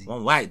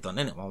 One white Don,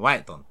 innit? One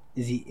white Don.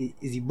 Is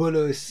he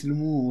Bolo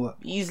Slumu or what?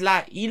 He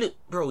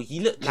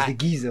looked Just like a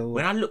geezer. Or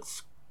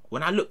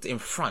when I looked in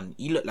front,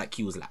 he looked like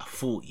he was like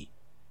 40.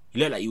 He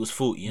looked like he was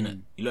 40,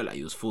 innit? He looked like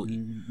he was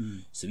 40.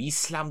 So he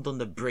slammed on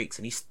the brakes,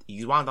 and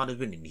he wound down his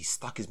window, and he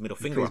stuck his middle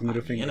finger up,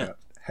 innit?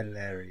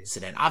 Hilarious. So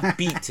then I've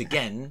beeped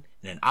again, and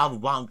then I've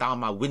wound down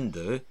my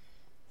window,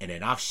 and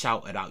then I've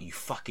shouted out, "You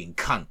fucking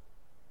cunt!"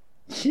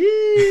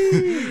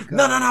 Jeez,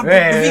 No.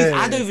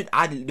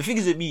 The thing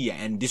is with me, yeah,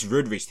 and this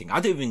road rage thing, I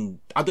don't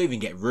even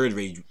get road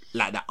rage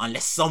like that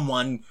unless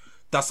someone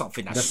does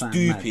something that's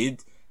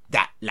stupid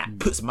that like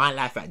puts my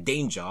life at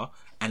danger,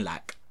 and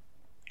like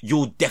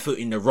you're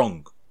definitely in the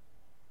wrong.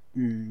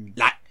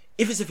 Like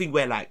if it's a thing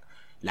where like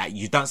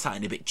you done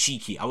something a bit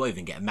cheeky, I won't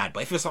even get mad.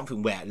 But if it's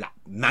something where like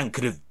man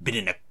could have been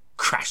in a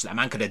crash, like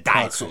man could have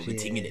died, sort of a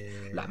thing,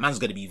 innit? Like man's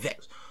gonna be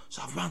vexed.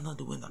 So I ran down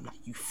the window. I'm like,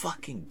 "You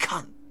fucking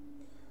cunt."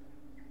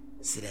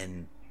 So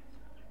then,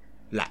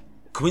 like,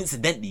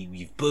 coincidentally,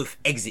 we've both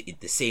exited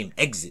the same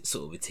exit,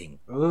 sort of a thing.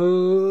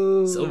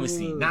 Oh. So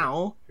obviously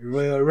now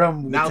Royal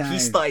Rumble time. he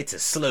started to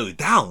slow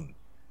down,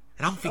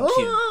 and I'm thinking,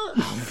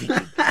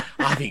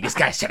 I think this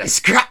guy's trying to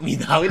scrap me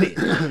now, innit?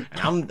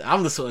 And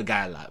I'm the sort of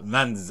guy like,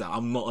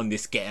 I'm not on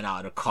this getting out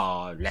of the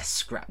car. Let's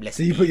scrap.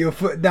 So you put your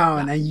foot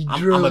down and you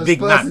drove. I'm a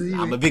big man.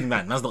 I'm a big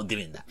man. Man's not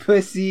doing that.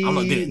 Pussy. I'm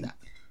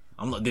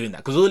not doing that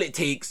because all it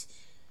takes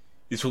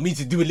is for me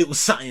to do a little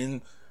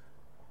something.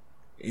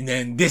 And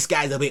then this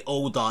guy's a bit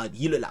older.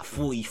 He looked like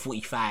 40,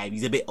 45.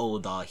 He's a bit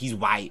older. He's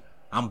white.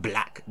 I'm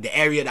black. The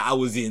area that I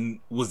was in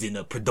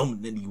a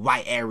predominantly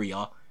white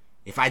area.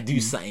 If I do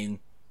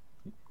something,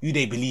 who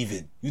they believe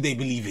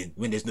in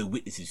when there's no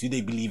witnesses? Who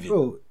they believe in?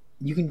 Bro,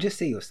 you can just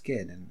say you're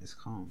scared and it's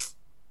calm.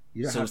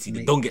 You don't So have obviously to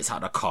the Don gets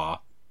out of the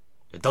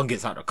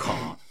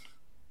car.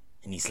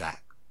 And he's like,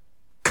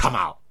 "Come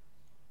out."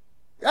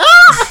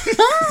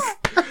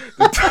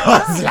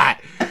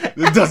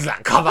 the Don's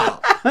like, "Come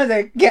out." I was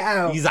like, "Get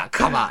out." He's like,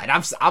 "Come out." And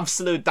I'm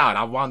slowed down.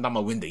 I wound down my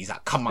window. He's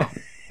like, "Come out."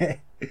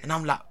 And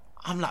I'm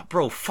like,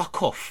 "Bro,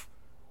 fuck off."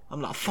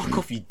 I'm like, "Fuck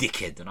off, you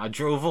dickhead." And I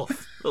drove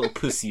off. Little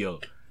pussy, yo.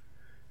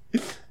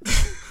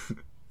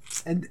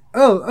 And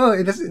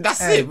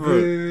that's it, bro.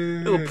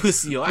 Little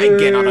pussy, yo. I ain't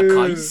getting out of the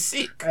car. You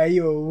sick?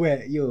 You're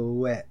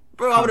wet.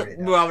 Bro, I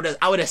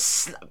would have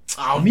slapped.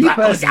 Oh, Me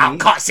personally, I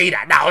can't say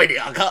that now, innit?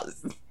 I can't.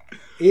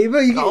 Yeah, bro,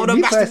 I would have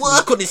mashed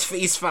work on his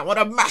face, fam. I would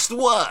have mashed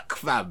work,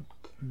 fam.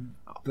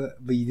 But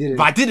you didn't.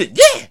 But I didn't,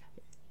 yeah.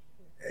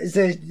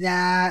 So,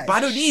 nah. But I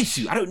don't need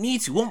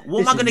to. What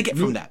am I going to get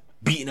from that?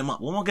 beating him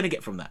up. What am I gonna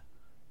get from that?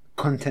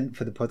 Content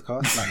for the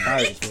podcast, like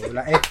guys,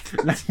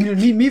 bro.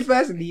 Me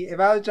personally, if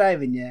I was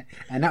driving, yeah,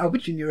 and that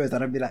opportunity arose,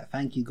 I'd be like,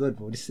 "Thank you, God,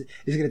 bro. This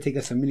is gonna take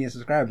us a million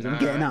subscribers. I'm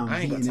getting out. I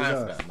ain't got beating time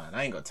his for ass." that, man.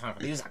 I ain't got time for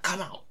that. He was like,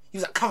 "Come out." He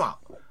was like, "Come out."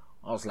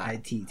 I was like,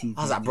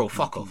 I "Bro,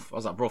 fuck off." I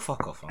was like, "Bro,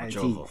 fuck off." I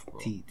drove off, bro.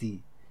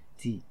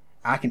 T.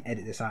 I can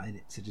edit this out in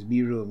it, so just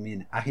be real,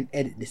 man. I can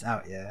edit this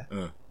out, yeah.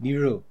 Be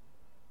real.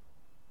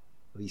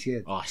 Are you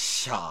scared? Oh,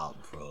 shut up,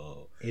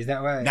 bro. Is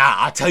that right? Nah,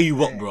 I'll tell you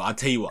what, bro. I'll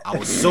tell you what. I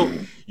was so...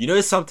 You know,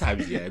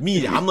 sometimes, yeah,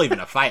 I'm not even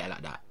a fighter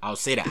like that. I'll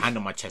say that hand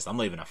on my chest. I'm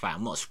not even a fighter.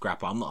 I'm not a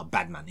scrapper. I'm not a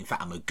bad man. In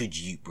fact, I'm a good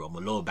youth, bro. I'm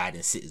a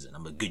law-abiding citizen.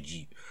 I'm a good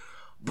youth.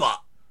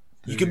 But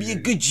you can be a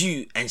good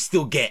youth and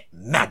still get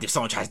mad if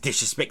someone tries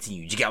disrespecting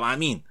you. Do you get what I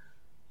mean?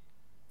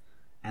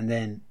 And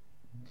then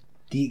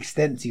the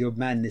extent to your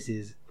madness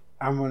is...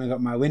 I'm running up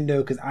my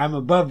window because I'm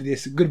above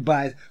this.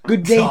 Goodbye.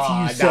 Good day to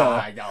you,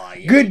 sir.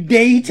 Yeah. Good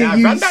day to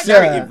you,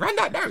 sir. Run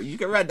that narrative. You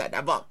can run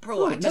that. But,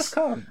 bro, I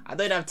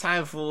don't have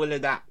time for all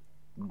of that.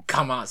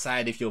 Come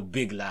outside if you're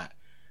big, like,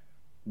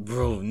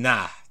 bro,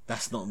 nah.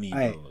 That's not me,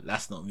 bro.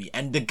 That's not me.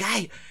 And the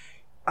guy...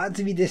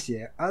 Answer me this,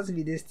 yeah. Answer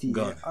me this, T.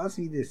 Go on.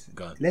 Answer me this.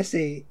 Go on. Let's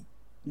say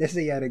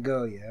you had a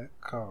girl, yeah.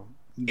 Calm.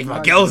 If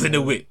my girl's in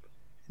the whip.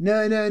 No.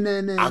 I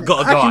gotta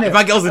go out. If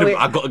my girl's in the whip,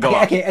 I gotta go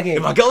out. Okay.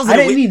 If my girl's in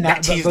the whip,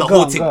 that changes the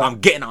whole thing. I'm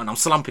getting out and I'm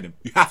slumping him.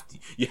 You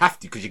have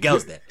to, because your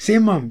girl's there.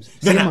 Same mums.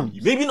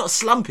 Maybe not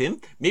slump him,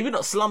 but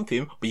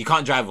you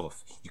can't drive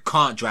off. You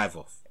can't drive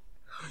off.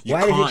 You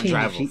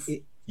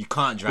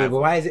can't drive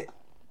off. But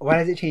why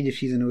does it change if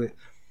she's in the whip?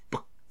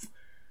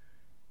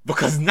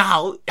 Because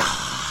now,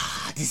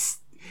 this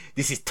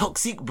is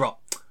toxic, bro.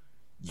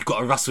 You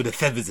gotta rustle the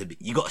feathers a bit.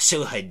 You gotta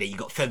show her that you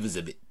got feathers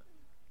a bit.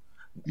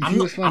 I'm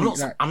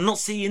not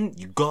saying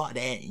you go out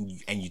there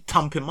and you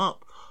thump him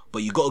up,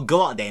 but you gotta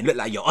go out there and look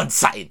like you're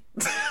unsighted.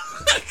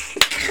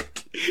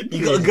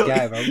 You gotta go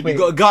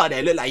out there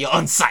and look like you're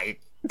unsighted.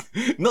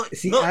 Not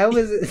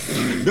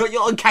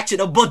you're on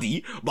catching a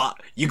body, but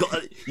you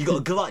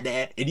gotta go out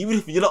there, and even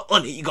if you're not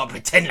on it, you gotta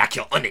pretend like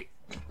you're on it.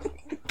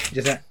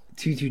 Just like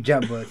 2-2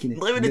 jab work, innit?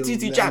 Not even a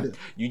 2-2 jab.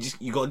 You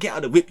gotta get out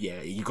of the whip,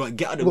 yeah. You gotta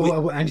get out of the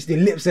whip. And just the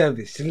lip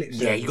service.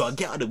 Yeah, you gotta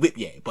get out of the whip,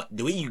 yeah. But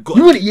the way you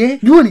want it, yeah?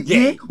 You want it,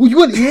 yeah? Oh, you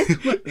want it, yeah?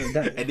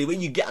 And then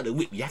when you get out of the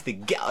whip, you have to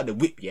get out of the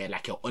whip, yeah,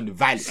 like you're on the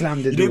violence.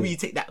 Slam the door. You know when you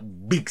take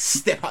that big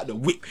step out of the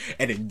whip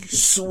and then you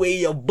sway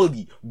your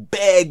body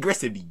bare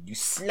aggressively. You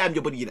slam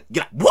your body, you're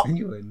like, what?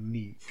 You're a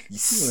knee. You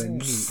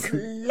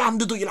slam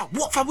the door, you're like,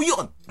 what fam were you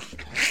on?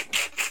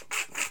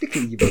 Look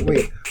at you, but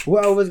wait.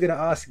 What I was gonna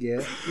ask,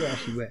 yeah? Yeah,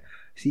 actually, wait.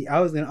 See, I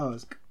was gonna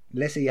ask.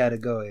 Let's say you had a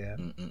girl, yeah,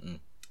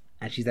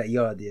 and she's at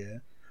yard, yeah.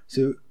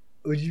 So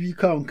would you be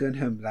calm going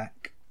home,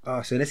 like,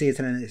 oh, so let's say you're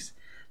telling this,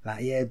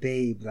 like, yeah,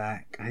 babe,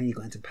 like, I know you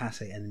got into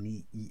Paso,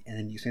 and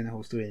then you saying the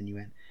whole story, and you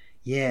went,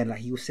 yeah, like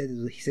he said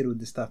all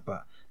this stuff,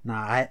 but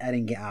nah, I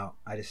didn't get out.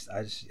 I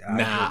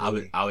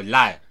would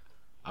lie.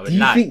 Do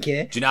you think,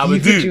 yeah? Do you know how I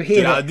would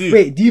do?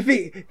 Wait, do you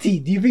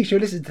think she'll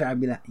listen to that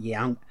and be like,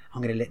 yeah, I'm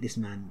gonna let this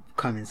man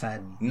come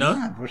inside me? No,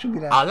 nah, bro, she'll be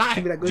like, I'll lie.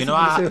 Do you know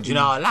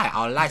how I lie?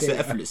 I'll lie so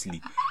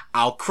effortlessly.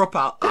 I'll crop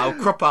out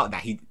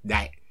that he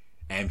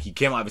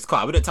came out of his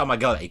car. I wouldn't tell my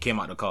girl that he came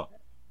out of the car.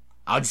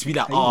 I'll just be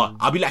like,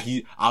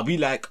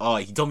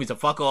 he told me to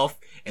fuck off,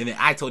 and then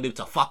I told him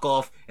to fuck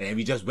off, and then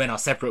we just went our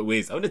separate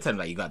ways. I wouldn't tell him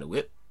that you got the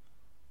whip.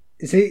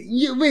 Say,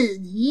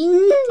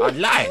 I'd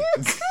lie.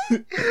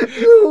 Wait,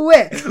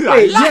 you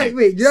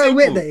know how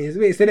wet that is?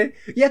 Wait, so then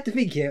you have to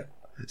think here.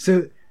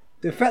 So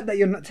the fact that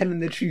you're not telling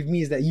the truth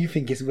means that you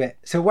think it's wet.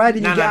 So why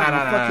did you get out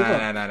and fuck it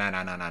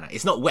up? No.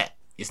 It's not wet.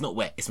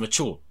 It's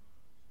mature.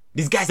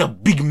 This guy's a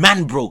big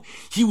man, bro.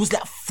 He was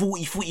like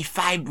 40,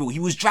 45, bro. He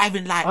was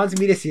driving like... Answer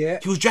me this, yeah?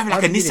 He was driving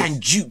like a Nissan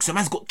Juke. Some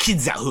man's got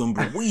kids at home,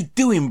 bro. What are you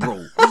doing,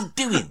 bro? What are you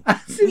doing?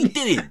 Answer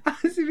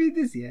me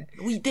this, yeah?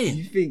 What are you doing?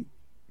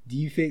 Do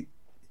you think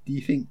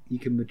you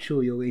can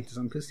mature your way into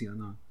some pussy or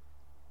not?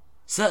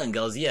 Certain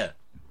girls, yeah.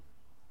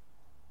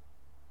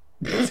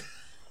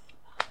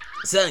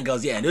 Certain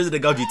girls, yeah. And those are the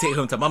girls you take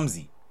home to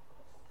mumsy.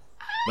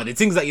 But the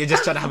things that you're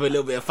just trying to have a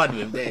little bit of fun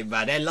with,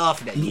 they're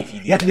laughing at you if you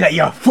do. You have to be like,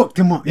 yo, fucked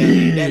him up.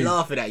 They're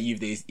laughing at you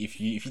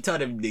if you tell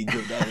them they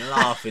joke, they're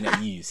laughing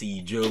at you. So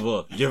you drove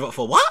off. You drove off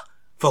for what?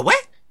 For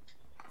what?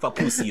 For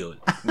pussy, old.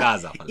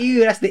 Gaza. Ew,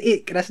 that's the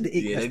ick.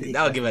 Yeah,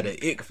 that'll give her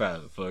the ick,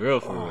 fam. For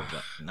real. But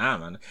nah,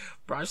 man.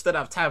 Bro, I just don't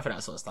have time for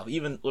that sort of stuff.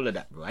 Even all of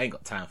that, bro. I ain't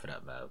got time for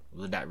that, man.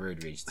 All that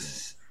road rage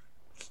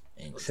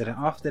thing. So then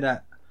after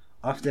that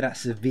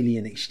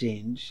civilian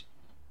exchange,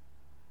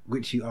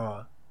 which you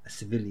are a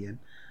civilian.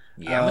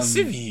 Yeah, I'm a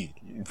civvy.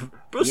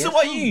 Bro, yes, so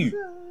are you?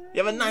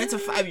 You have a 9 to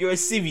 5, you're a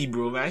civvy,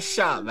 bro, man.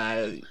 Shut up,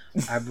 man.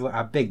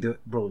 I beg,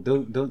 bro,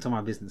 don't tell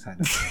my business.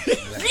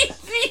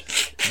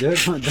 Don't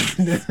tell my This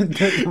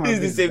is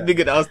the same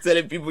nigga that I was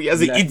telling people he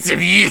has an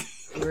interview.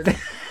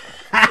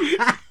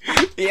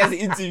 He has an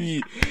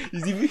interview.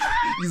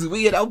 He's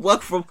weird at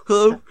work from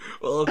home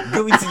or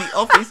going to the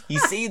office.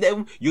 He's saying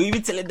them. You're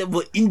even telling them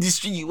what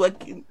industry you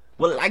work in,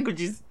 what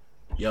languages.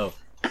 Yo.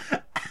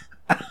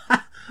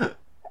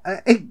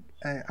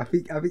 I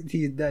think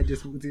T's dad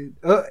just walked in.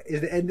 Oh,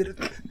 it's the end of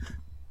the.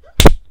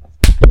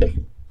 I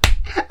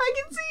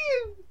can see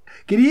him.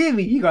 Can you hear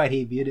me? You can't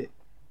hear me, innit?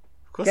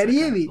 Of course Can I you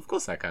hear me? Of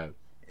course I can.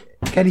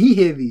 Can he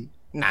hear me?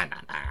 Nah.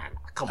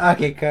 Come on.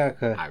 Okay,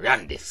 cool. I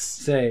run this.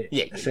 So,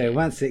 Yeah.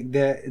 one sec,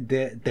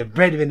 the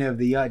breadwinner of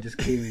the yard just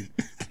came in.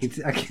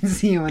 I can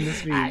see him on the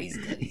screen. He's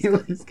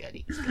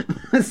good.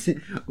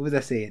 What was I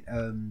saying?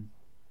 I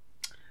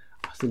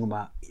was talking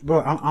about,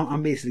 bro.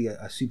 I'm basically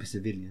a super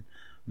civilian,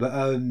 but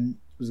I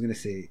was gonna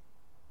say,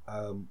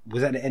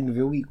 was that the end of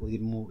your week, or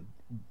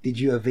did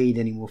you evade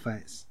any more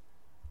fights?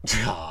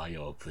 Oh,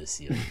 you're a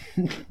pussy.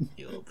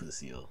 You're a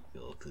pussy.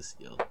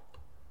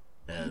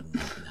 Nah,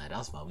 that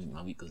was my week.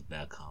 My week was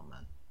better calm,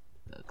 man.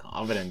 Better calm.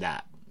 Other than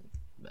that,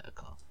 better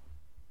calm.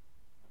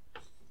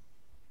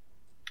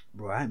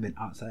 Bro, I haven't been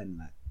outside in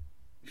like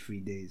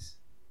 3 days.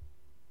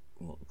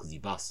 What? Because you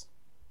bust.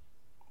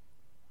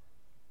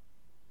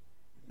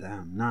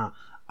 Damn, nah.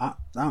 I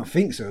don't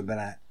think so,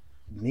 but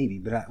maybe.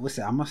 But what's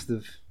it?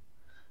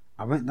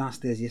 I went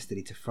downstairs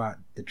yesterday to throw out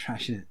the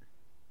trash in it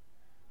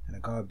and the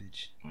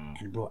garbage.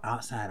 And bro,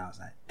 outside I was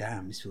like,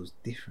 damn, this feels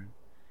different.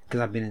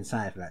 Because I've been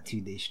inside for like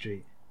 2 days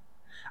straight.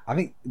 I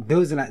think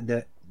those are like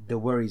the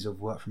worries of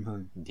work from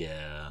home.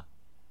 Yeah.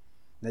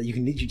 That you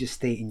can literally just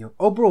stay in your...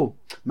 Oh, bro,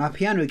 my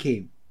piano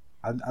came.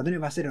 I don't know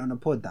if I said it on the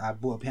pod that I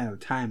bought a piano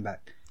time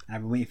back, and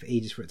I've been waiting for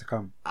ages for it to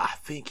come. I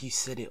think you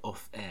said it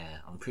off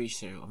air. I'm pretty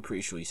sure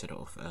you said it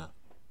off air.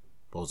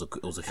 But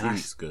it was a few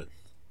weeks ago.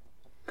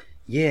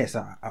 Yeah,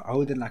 so I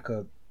ordered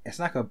it's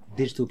like a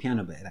digital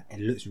piano, but it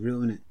looks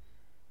real in it.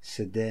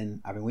 So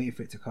then I've been waiting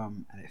for it to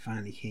come, and it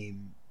finally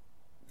came,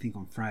 I think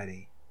on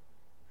Friday.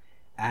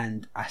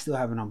 And I still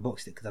haven't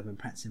unboxed it because I've been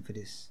practicing for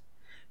this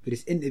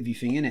interview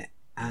thing, innit?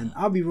 And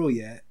I'll be real,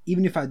 yeah.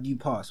 Even if I do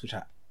pass, which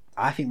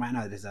I think right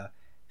now there's a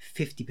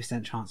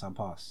 50% chance I'll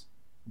pass.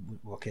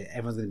 Okay,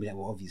 everyone's gonna be like,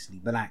 well, obviously,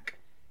 but like,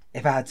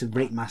 if I had to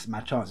rate my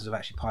chances of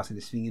actually passing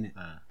this thing,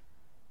 innit?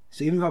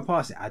 So even if I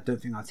pass it, I don't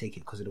think I'll take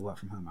it because of the work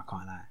from home. I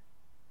can't lie.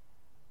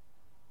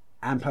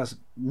 And plus,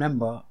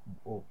 remember,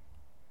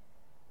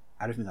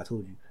 I don't think I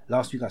told you.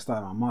 Last week I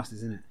started my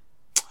masters, innit?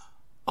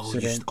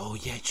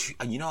 Yeah, true.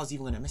 And you know, I was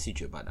even going to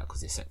message you about that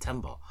because it's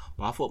September.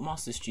 But I thought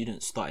master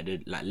students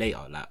started like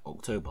later, like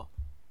October.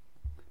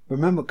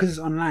 Remember, because it's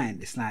online,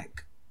 it's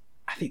like,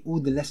 I think all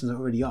the lessons are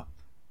already up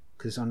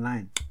because it's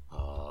online.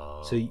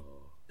 Oh. So you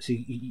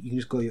can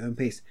just go at your own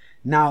pace.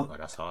 Now,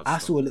 that's hard. I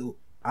saw a little.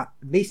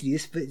 Basically,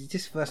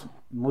 this first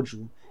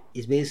module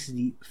is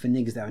basically for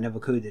niggas that have never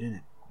coded,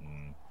 innit?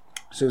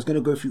 So it's going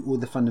to go through all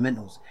the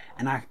fundamentals.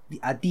 And I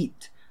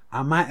deeped.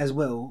 I might as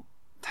well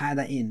tie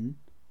that in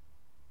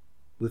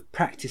with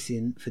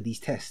practicing for these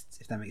tests,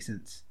 if that makes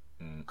sense.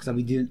 Because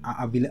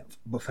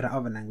but for the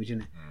other language,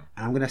 innit?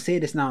 And I'm gonna say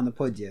this now on the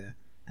pod, yeah.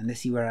 And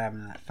let's see where I am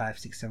in like 5,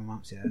 6, 7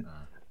 months, yeah.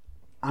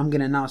 I'm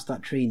gonna now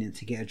start training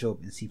to get a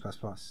job in C++.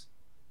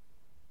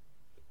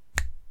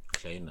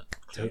 Claim it.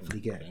 To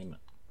hopefully get it.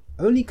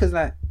 Only because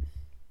like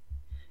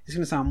it's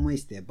gonna sound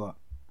moist there, but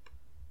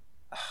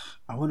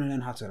I want to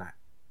learn how to like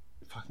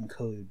fucking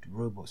code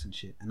robots and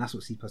shit, and that's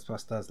what C++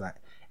 does. Like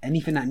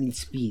anything that needs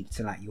speed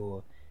to like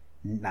your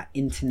like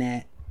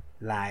internet,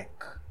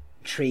 like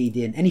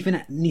trading, anything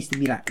that needs to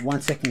be like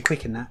 1 second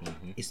quick and that,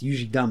 it's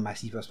usually done by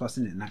C++,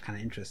 isn't it? And that kind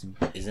of interests me.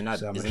 Isn't that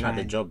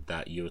the job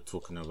that you were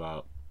talking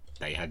about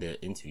that you had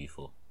the interview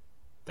for?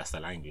 That's the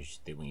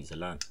language they want you to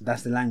learn.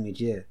 That's the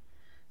language, yeah.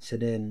 So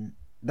then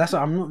that's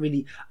what I'm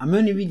only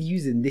really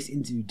using this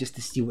interview just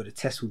to see what the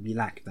test would be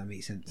like, if that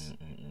makes sense.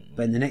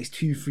 But in the next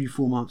 2, 3,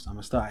 4 months I'm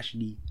gonna start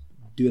actually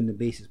doing the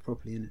basis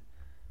properly, innit?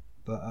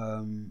 But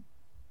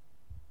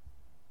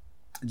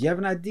do you have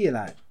an idea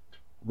like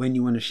when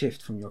you want to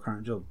shift from your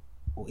current job,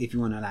 or if you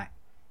want to like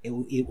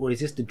or is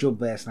this the job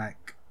where it's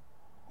like,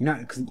 you know,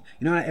 because you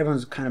know like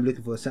everyone's kind of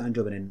looking for a certain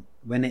job, and then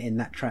when they're in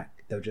that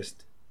track they'll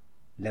just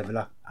level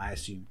up, I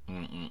assume.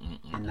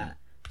 And that,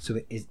 so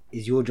is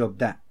your job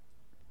that?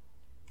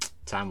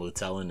 Time will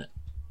tell, innit?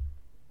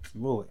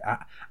 Bro,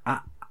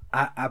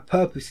 I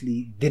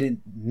purposely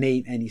didn't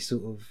name any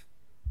sort of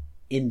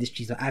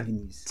industries or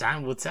avenues.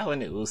 Time will tell,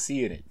 innit? We'll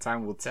see, innit?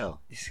 Time will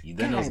tell. You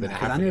don't know what's gonna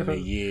happen in a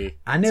year.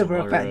 I know for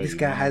a fact this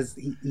guy has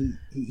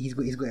he's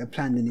got a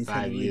plan in his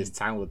 5 years.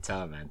 Time will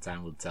tell, man.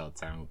 Time will tell.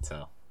 Time will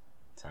tell.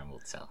 Time will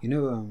tell. You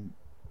know,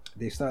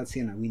 they started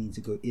saying that we need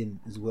to go in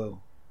as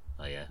well.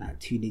 Oh yeah. Like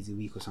 2 days a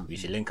week or something. We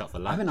should link up for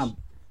lunch.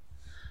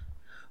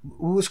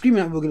 We were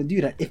screaming that we were gonna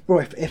do that.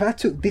 If I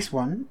took this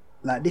one,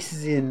 like this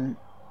is in,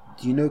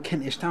 do you know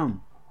Kentish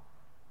Town?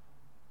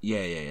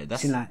 Yeah.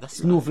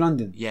 That's North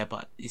London. Yeah,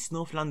 but it's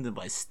North London,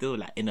 but it's still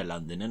like inner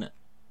London, isn't it?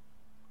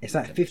 It's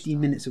like 15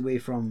 minutes away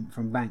from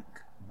Bank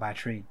by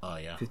train. Oh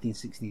yeah. 15,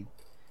 16.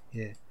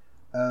 Yeah.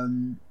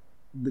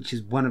 Which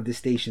is one of the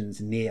stations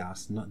near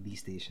us, not the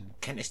station.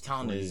 Kentish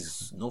Town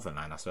is Northern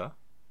Line, I swear.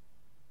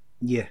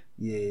 Yeah.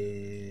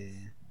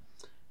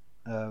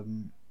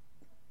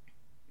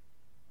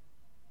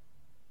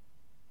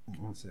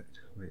 One sec.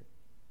 Wait.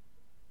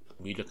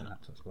 What are you looking at?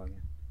 Laptop's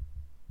bugging.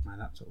 My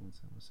laptop. One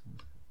sec.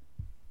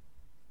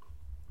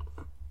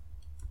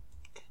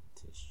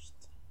 Kentish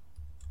Town.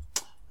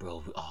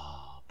 bro.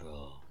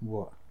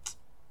 Bro.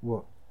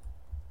 What?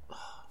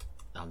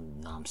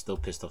 I'm still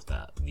pissed off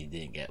that we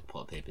didn't get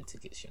pot paper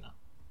tickets. You know.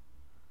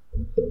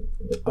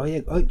 Oh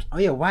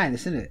yeah,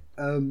 wireless, innit?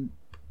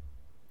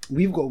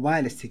 We've got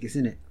wireless tickets,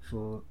 innit,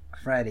 for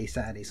Friday,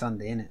 Saturday,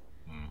 Sunday, innit?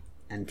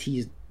 And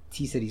T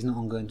said he's not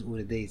on going to all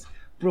the days,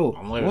 bro.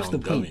 I'm not even what's the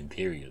on going. point?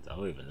 Period. I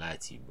won't even lie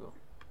to you, bro.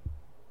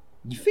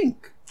 You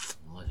think?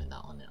 I'm not even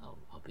that on it.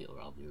 I'll be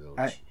real.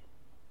 Do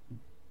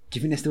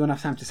you think there's still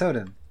enough time to sell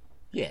them?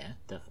 Yeah,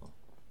 definitely.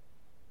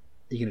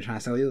 Are you gonna try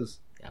and sell yours?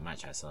 Yeah, I might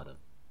try to sell them.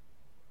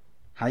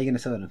 How are you gonna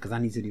sell them? Because I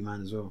need to do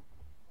mine as well.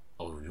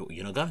 Oh,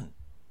 you're not going?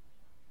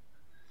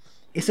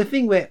 It's a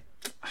thing where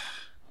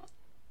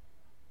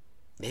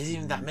There's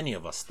even that many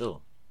of us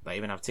still that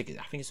even have tickets.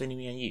 I think it's only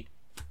me and you.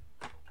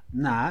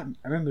 Nah,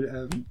 I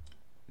remember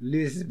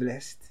Lewis is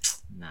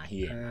blessed. Nah,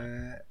 he ain't.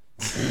 Man.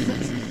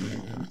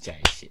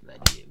 Chatting shit, man.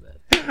 Yeah,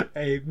 man.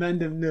 Hey, man,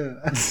 them know.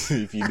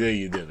 If you know,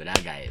 you know. But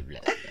that guy ain't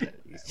blessed. Man.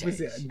 He's What's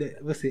chatting shit. it?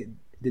 What's it?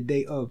 The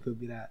day of, he'll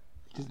be like,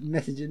 just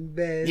messaging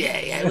Ben.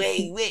 Yeah.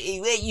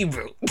 Where you,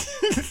 bro?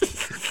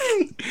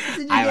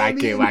 I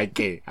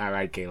YK.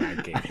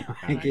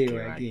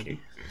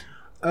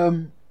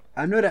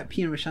 I know that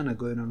P and Rashan are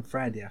going on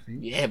Friday, I think.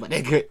 Yeah, but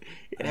they're good.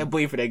 They're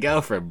boy for their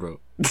girlfriend, bro.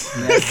 Yeah,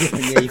 it's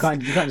different. Yeah, you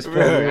can't just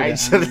Bro, all that.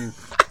 actually.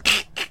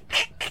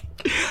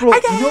 Bro,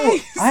 you know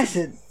what?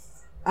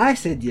 I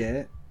said,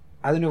 yeah.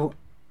 I don't know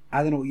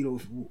what you know.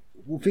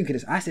 We'll think of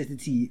this. I said to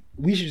T,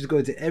 we should just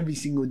go to every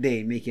single day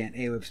and make it an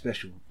AOF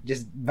special.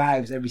 Just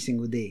vibes every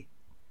single day.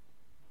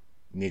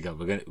 Nigga,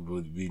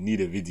 we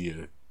need a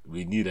video.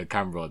 We need a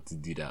camera to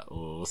do that,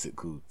 or what's it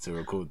called, to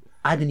record?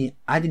 I didn't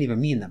even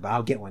mean that, but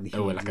I'll get one. If you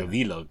Oh, want like to a do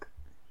vlog.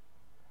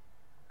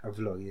 that. A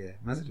vlog, yeah.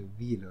 Man said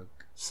a vlog.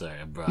 Sorry,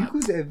 bro. Who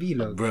calls it a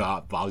vlog?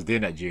 Bro, but I was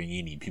doing that during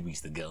uni. People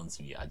used to get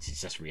onto me. It's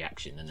just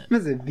reaction, innit?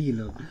 Man said a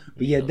vlog.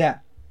 But yeah,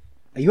 that.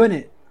 Are you on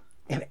it?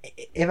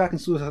 If I can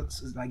sort of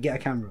like get a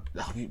camera.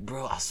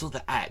 Bro, I saw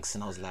the axe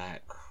and I was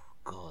like,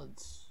 God,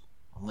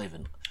 I'm not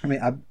even. I mean,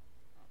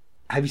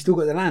 have you still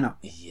got the lineup?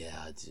 Yeah,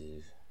 I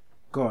do.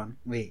 Go on.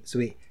 Wait.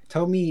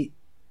 Tell me.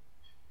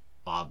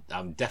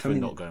 I'm definitely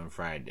not going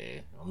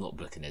Friday. I'm not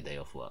booking a day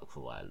off work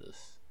for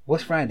wireless.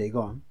 What's Friday?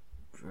 Go on.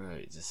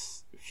 Bro,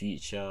 just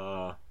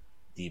Future,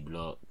 D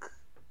Block,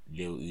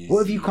 Lil Uzi.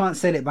 What if you can't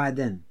sell it by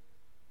then?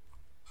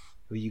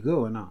 Will you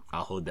go or not?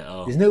 I'll hold the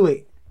L. There's no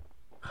way.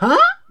 Huh?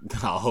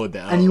 I'll hold the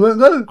L. And you won't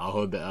go? I'll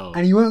hold the L.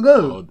 And you won't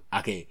go?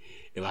 Okay,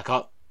 if I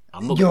can't,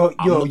 I'm not You're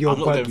going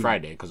bugging.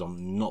 Friday because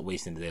I'm not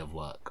wasting the day of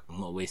work. I'm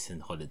not wasting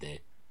holiday.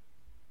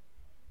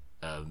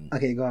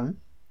 Okay, go on.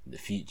 The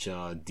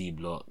Future, D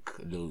Block,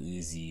 Lil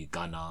Uzi,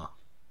 Gunna,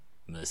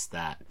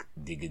 Mustak,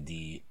 Digga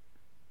D,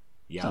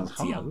 Young Sounds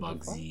T hard, and what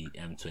the Bugsy,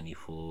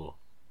 M24,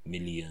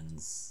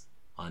 Millions,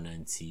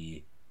 Unknown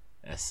T,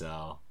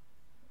 SL,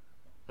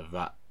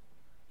 that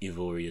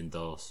Ivorian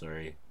Doll,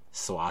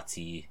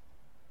 Swati.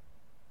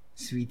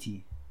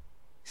 Sweetie.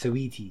 I thought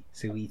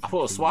it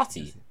was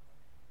Swati.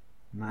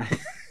 Man.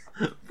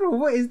 Bro,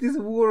 what is this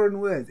war on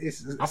words?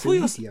 It's I thought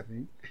it was- Sweetie, I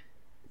think.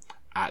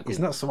 Cool. It's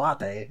not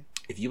Swate.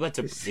 If you were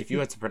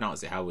to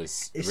pronounce it how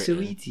it's It's written,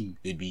 Sweetie.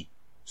 it'd be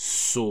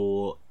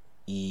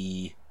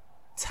So-E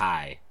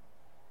Tai.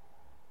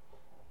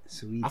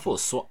 Sweetie. I thought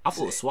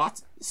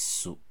Swat.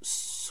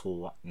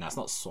 No, it's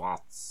not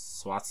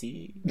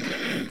Swati.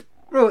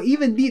 Bro,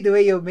 even the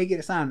way you're making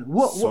it sound.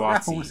 What Swati.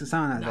 rapper wants to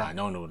sound like that?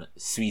 No.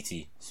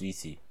 Sweetie.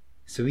 Sweetie,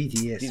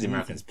 yes. These Sweetie.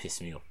 Americans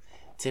piss me off.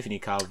 Tiffany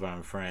Calver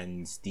and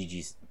Friends,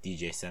 DJ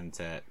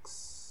Semtex,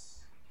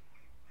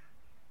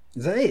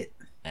 Is that it?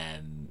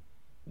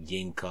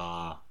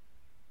 Yinka,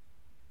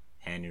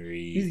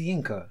 Henry. Who's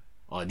Yinka?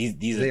 Oh, these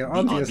Is are they your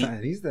auntie or these,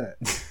 something? Who's that?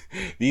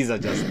 these are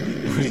just.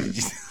 What did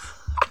you say?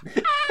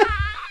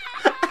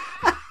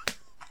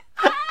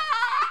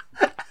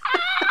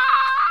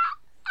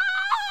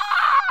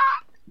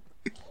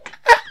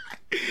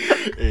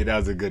 Hey, that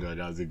was a good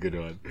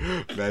one.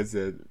 Man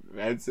said,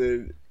 Man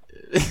said,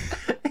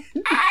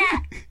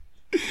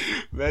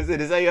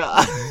 is that your?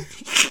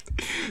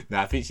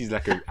 Nah, I think she's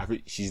like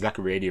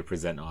a radio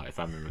presenter, if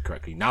I remember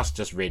correctly. Now it's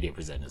just radio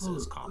presenter, so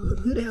it's calm.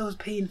 Who the hell is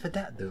paying for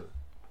that though?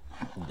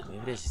 Maybe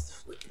there's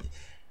just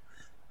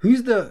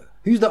Who's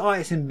the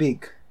artist in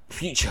Big?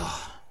 Future.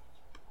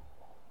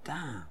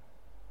 Damn.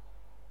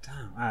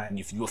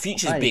 Alright. Well,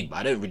 Future's big, but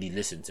I don't really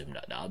listen to him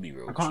like that. I'll be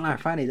real. I can't lie,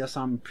 Friday does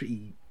sound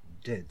pretty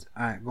dead.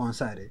 Alright, go on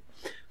Saturday.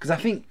 Because I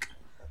think,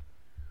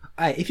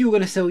 alright, if you were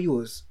gonna sell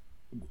yours,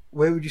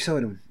 where would you sell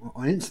them?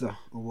 On Insta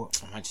or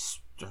what? I'm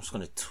just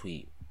gonna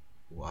tweet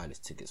wireless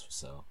tickets for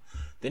sale.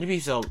 The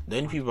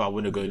only people I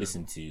want to go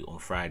listen to on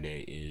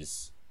Friday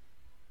is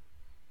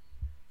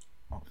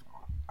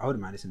I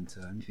wouldn't mind listening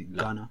to anything.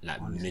 Gunna. like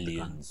I wanna listen to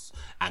Millions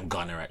and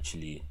Gunna.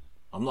 Actually,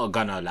 I'm not a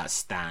Gunna like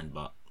stan,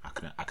 but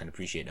I can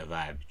appreciate the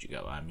vibe. Do you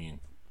get what I mean?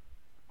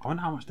 I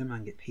wonder how much them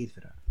man get paid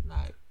for that.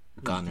 Like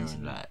Gunna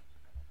and like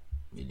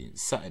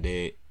Millions.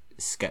 Saturday,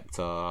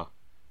 Skepta,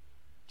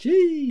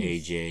 Jeez.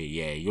 AJ.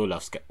 Yeah, you'll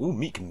love Skepta. Ooh,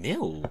 Meek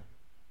Mill.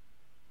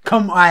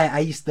 Come, I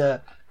used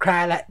to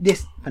cry like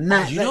this for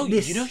nights like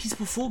this. You know he's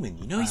performing.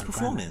 You know he's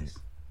performing.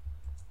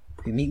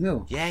 Meek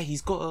Mill. Yeah,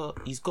 he's got a.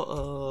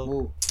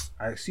 Well,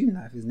 I assume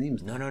that if his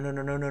name's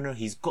No.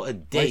 He's got a Why are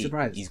you date.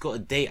 surprised? He's got a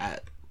date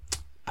at,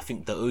 I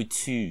think, the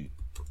O2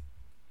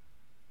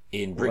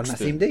 in on Brixton.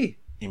 that same day.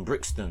 In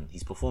Brixton,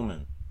 he's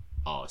performing.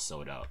 Oh,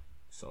 sold out.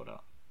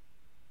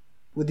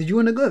 Well, did you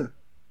want to go?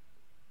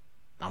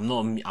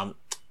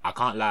 I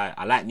can't lie.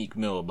 I like Meek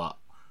Mill, but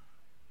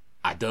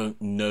I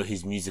don't know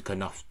his music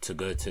enough to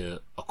go to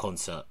a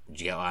concert.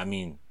 Do you get what I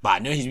mean? But I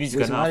know his music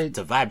Wait, so enough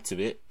to vibe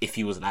to it. If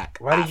he was like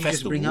Why at did a you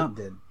festival, just bring up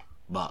then?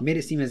 but It made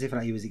it seem as if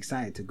like he was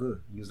excited to go.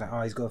 He was like,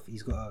 oh, he's got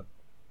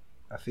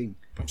a thing.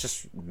 I'm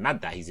just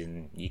mad that he's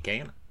in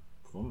UK innit?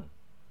 Performing.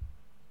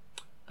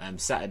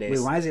 Saturday. Wait,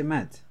 why is it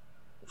mad?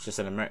 It's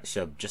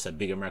just a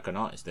big American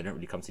artist. They don't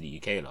really come to the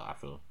UK, like I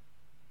feel.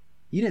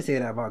 You didn't say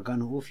that about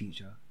Gunna or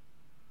Future.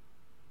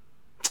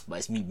 But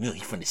it's Meek Mill.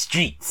 He's from the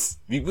streets.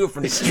 Meek Mill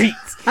from the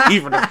streets.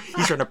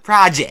 he's from the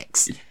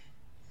projects.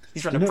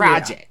 He's from the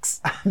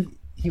projects.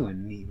 You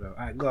and me, bro.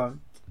 Alright, go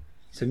on.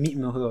 So Meek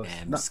Mill, who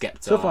else?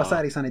 Skepta. So far,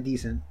 Saturday sounded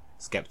decent.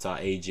 Skepta,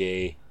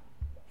 AJ,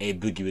 A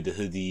Boogie with the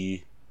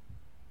hoodie,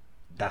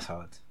 That's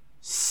hard.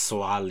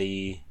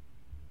 Swally,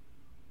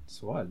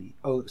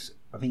 Oh,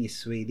 I think it's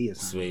Sway Lee or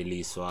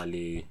something.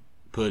 Swally,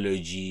 Polo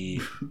G,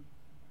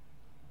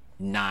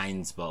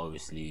 Nines, but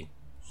obviously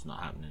it's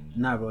not happening.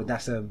 Nah, bro,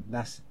 that's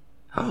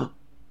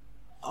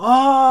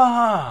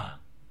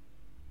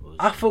What was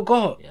I it?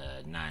 forgot.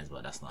 Yeah, Nines,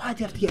 but that's not Why'd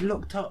you have to happening. get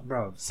locked up,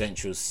 bro?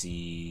 Central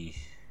C,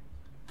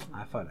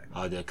 I felt like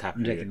Aldo I'm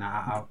Caprio. joking.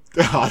 Nah,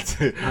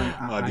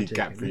 Aldo joking.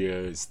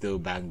 Caprio, Still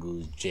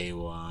Bangles,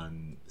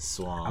 J1,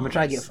 Swan. I'ma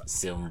try to get-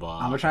 Simba.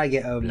 I'm gonna try to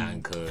get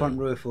Blanco, front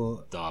row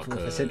for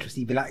Darko, Central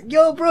C. Be like,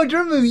 yo, bro, do you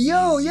remember me?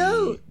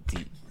 Yo.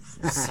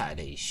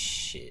 Saturday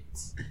shit.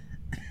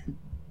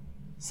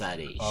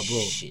 Saturday Oh, bro.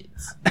 shit.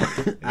 They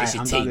Alright,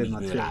 should I'm take done with me my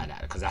like Twitter.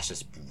 that because that's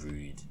just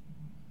rude.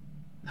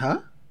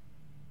 Huh?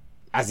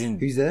 As in,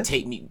 Who's there?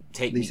 take Meek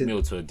said-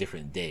 Mill to a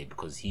different day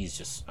because he's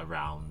just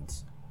around.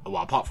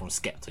 Well, apart from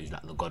Skepta, who's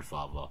like the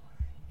Godfather,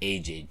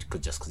 AJ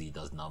could just because he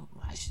does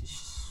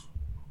it's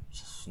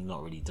just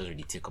not really doesn't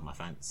really tick on my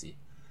fancy.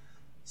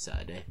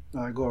 Saturday,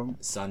 Alright, go on.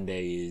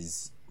 Sunday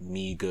is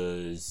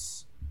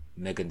Migos,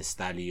 Megan Thee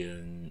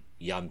Stallion,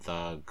 Young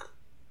Thug,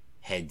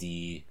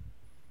 Heady,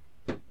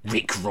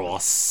 Rick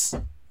Ross,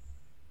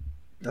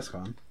 That's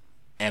calm.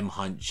 M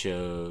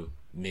Huncho,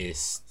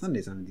 Mist,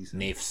 Sunday sounded decent.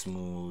 Nath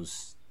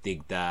Smalls,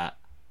 Dig That.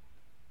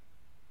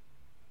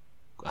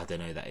 I don't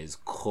know who that is.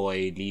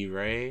 Coy Lee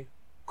Ray.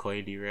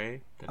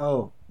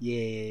 Oh,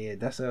 yeah.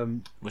 That's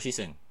What's she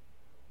sing?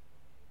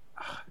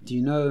 do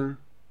you know?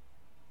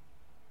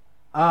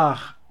 I'ma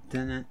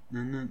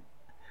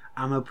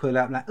pull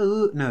up like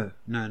no.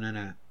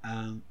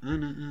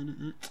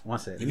 One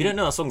second. If you don't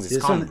know her songs, it's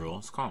There's calm, some- bro.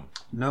 It's calm.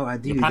 No, I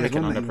do. You're There's panicking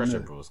one under that you pressure,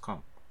 know. bro. It's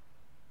calm.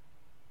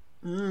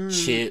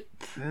 Chip,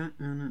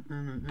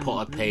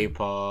 Pot of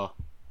Paper.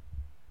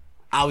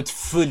 I would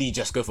fully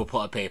just go for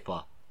Pot of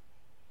Paper.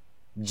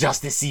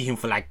 Just to see him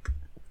for like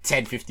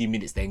 10-15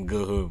 minutes, then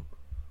go home.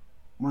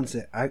 One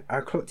sec. I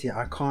clocked it.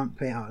 I can't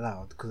play it out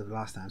loud because of the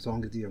last time. So what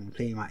I'm gonna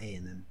play it in my ear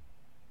and then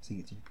sing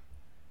it to you.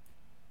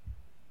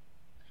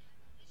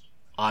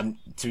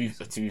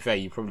 To be fair,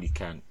 you probably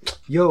can.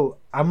 Yo,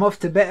 I'm off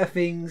to better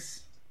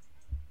things.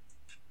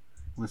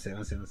 One sec.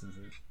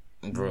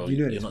 Bro, You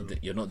know you're this, not bro.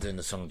 you're not doing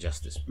the song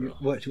justice, bro.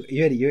 Watch.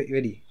 You ready? You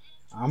ready?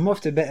 I'm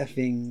off to better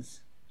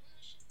things.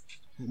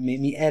 Make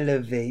me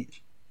elevate.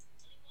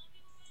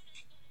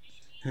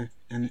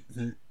 And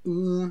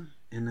ooh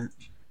and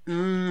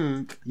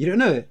you don't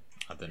know it,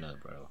 I don't know,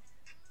 bro.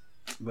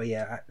 but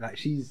yeah,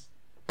 she's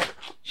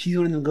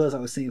one of them girls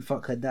that was saying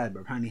fuck her dad,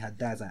 but apparently her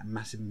dad's like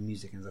massive in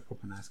music and is a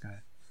proper nice guy.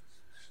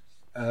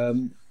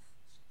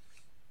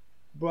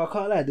 Bro, I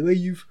can't lie. The way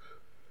you've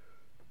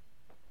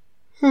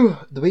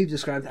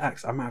described the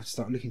acts, I might have to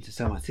start looking to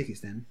sell my tickets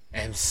then.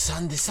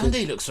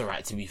 Sunday looks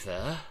alright, to be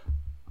fair.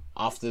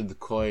 After the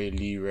Koi,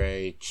 Lee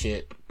Ray,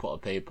 Chip, Pot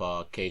of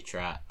Paper,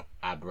 K-Trap,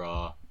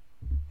 Abra,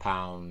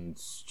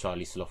 Pounds,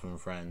 Charlie Sloth and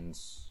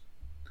Friends.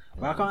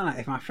 But I can't lie.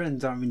 If my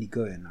friends aren't really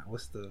going, like,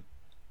 what's the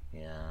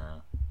point?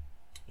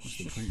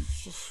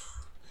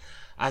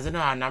 I don't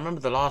know, and I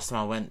remember the last time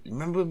I went.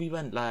 Remember when we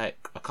went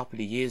like a couple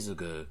of years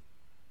ago,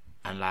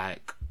 and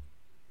like,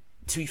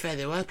 to be fair,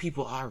 there were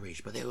people our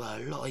age, but there were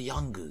a lot of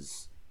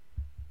youngers.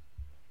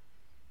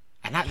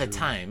 And at the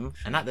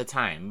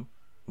time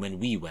when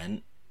we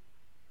went,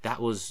 that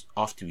was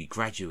after we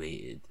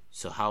graduated.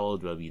 So how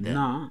old were we then?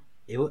 Nah,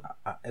 it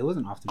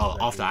wasn't after. Oh,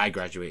 after I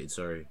graduated.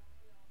 Sorry.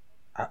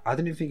 I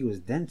didn't think it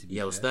was then. To be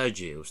Yeah, it was fair. third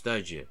year. It was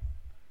third year.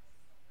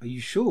 Are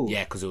you sure?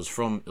 Yeah, because it was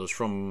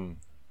from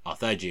our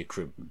third year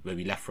crib where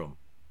we left from.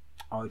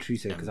 Oh, true.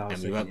 So because I was.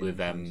 And we went with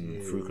yeah.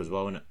 Farouk as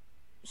well, innit?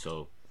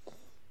 So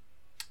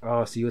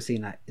Oh, so you're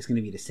saying that it's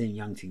gonna be the same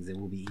young things and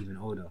we'll be even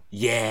older.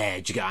 yeah,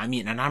 do you get what I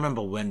mean? And I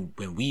remember when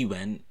we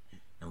went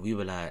and we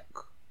were like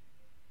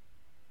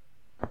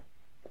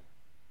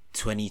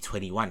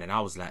 2021, and I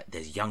was like,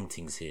 there's young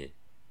things here.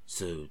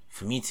 So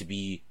for me to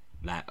be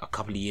like a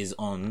couple of years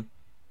on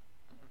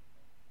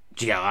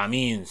Do you get what I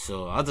mean?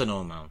 So I don't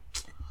know, man.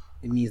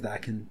 It means that I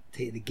can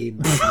take the game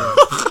back.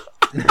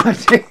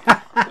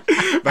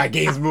 My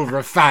game's more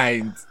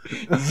refined.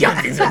 Young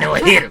things will never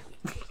hit him.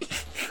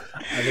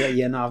 I'll be like,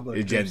 yeah, no, I've got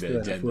a job still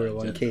at Agenda.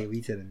 401k.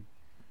 We tell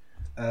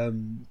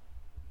them.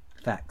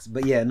 Facts,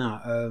 but yeah, no.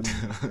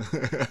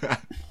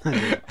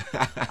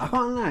 I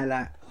can't lie.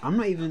 Like, I'm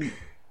not even.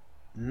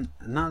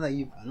 Now that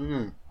you, I don't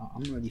know.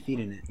 I'm not really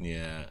feeling it.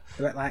 Yeah.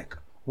 But like,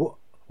 what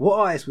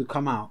artists would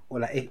come out, or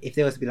like if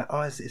there was to be like,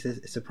 oh, it's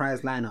a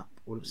surprise lineup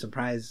or a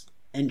surprise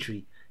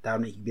entry that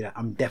would make you be like,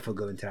 I'm definitely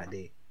going to that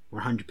day,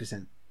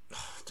 100%.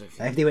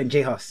 Like if they went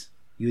J Hus,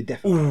 you would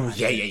definitely. Ooh,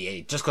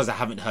 yeah. Just because I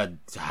haven't heard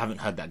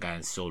that guy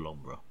in so long,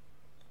 bro.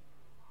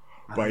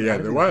 But yeah,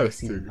 the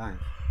worst thing.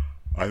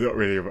 I'm not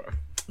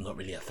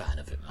really a fan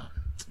of it, man.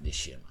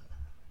 This year, man.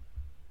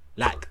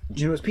 Like,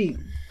 do you know what's Pete?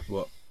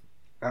 What?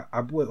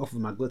 I bought it off of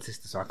my god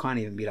sister, so I can't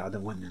even be like I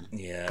don't want them.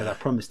 Yeah. Because I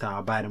promised her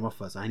I'll buy them off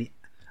her, so I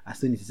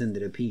still need to send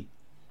her the P.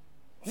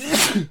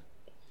 Do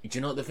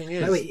you know what the thing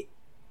is? No, wait.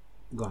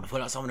 Go on. I feel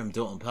like some of them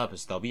do it on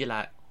purpose. There'll be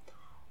like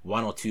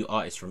 1 or 2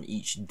 artists from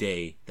each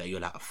day that you're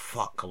like,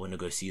 fuck, I want to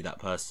go see that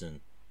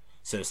person.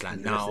 So it's like,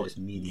 now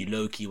you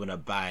low-key want to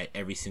buy it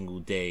every single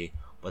day,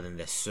 but then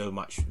there's so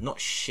much, not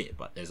shit,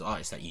 but there's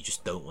artists that you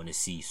just don't want to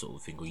see, sort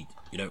of thing, or you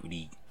don't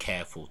really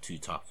care for too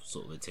tough,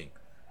 sort of a thing.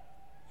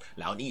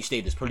 Like on each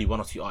day there's probably 1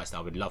 or 2 artists that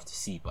I would love to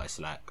see, but it's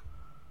like,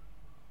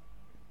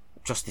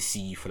 just to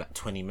see you for like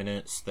 20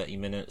 minutes, 30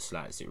 minutes,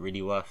 like, is it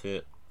really worth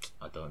it?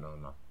 I don't know,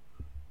 man.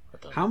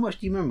 How much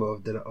do you remember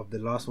of the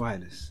last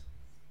Wireless?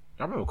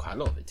 I remember quite a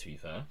lot of it, to be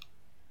fair.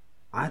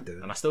 I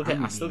don't. And I still get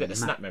the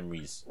snap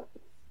memories.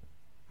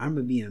 I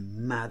remember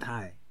being mad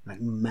high. Like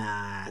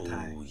mad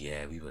high. Oh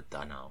yeah, we were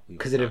done out.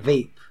 Because of the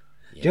vape.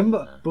 Yeah, do you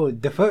remember, bro,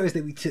 the photos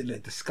that we took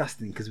looked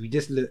disgusting because we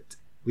looked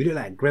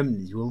like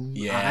gremlins.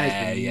 Our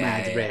eyes were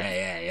mad red.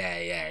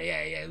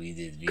 Yeah, we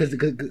did.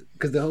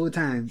 Because the whole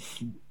time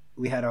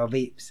we had our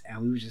vapes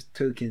and we were just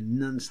toking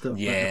non-stop.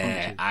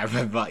 Yeah, I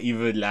remember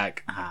even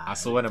like I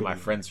saw one of my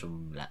friends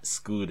from like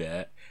school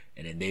there,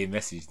 and then they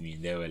messaged me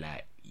and they were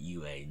like,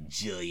 "You are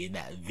enjoying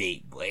that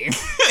vape, boy."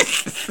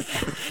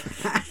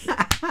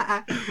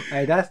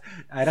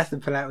 That's the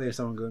polite way of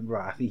someone going,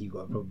 bro, I think you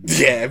got a problem.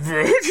 Yeah,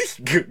 bro,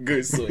 just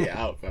go sort it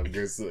out, fam.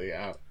 Go sort it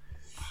out.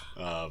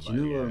 Do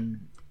you know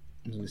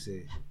I was gonna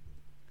say,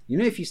 you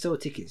know, if you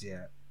sold tickets,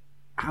 yeah,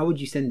 how would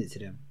you send it to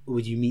them, or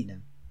would you meet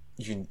them?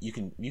 You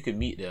can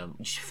meet them.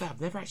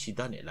 I've never actually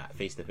done it like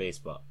face to face,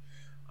 but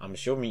I'm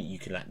sure you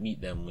can like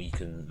meet them, or you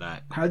can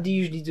like. How do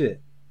you usually do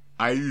it?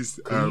 I use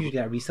you usually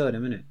like resell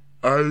them, innit?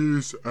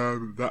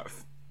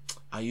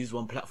 I use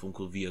one platform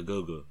called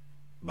Viagogo,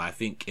 but I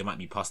think it might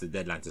be past the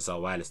deadline to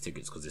sell wireless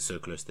tickets because it's so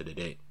close to the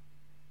date.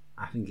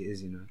 I think it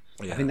is, you know.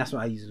 Yeah. I think that's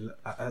what I used.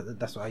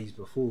 That's what I used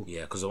before.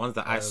 Yeah, because the ones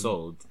that I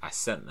sold, I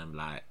sent them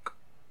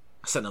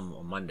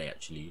on Monday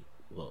actually.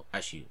 Well,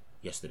 actually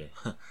yesterday.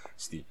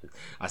 Stupid.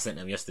 I sent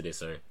them yesterday.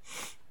 Sorry.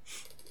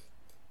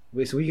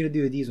 Wait, so what are you gonna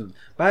do with these ones?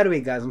 By the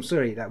way, guys, I'm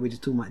sorry that we're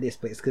just talking about this,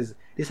 but it's because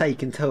this is how you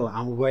can tell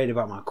I'm worried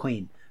about my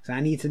coin. So I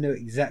need to know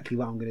exactly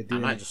what I'm gonna do. I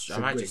might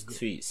just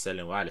tweet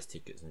selling wireless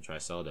tickets and try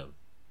to sell them.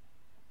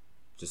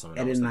 Just someone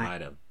else to buy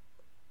them.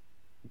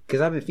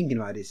 Because I've been thinking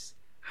about this.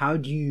 How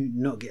do you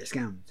not get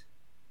scammed?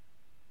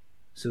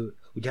 So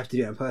would you have to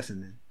do it in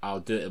person then? I'll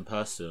do it in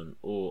person,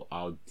 or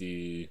I'll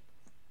do.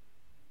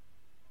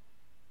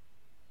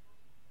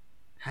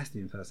 Has to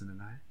be in person,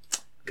 and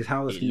because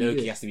how else it can you do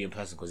it? Has to be in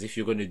person, because if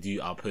you're gonna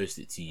do, I'll post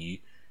it to you.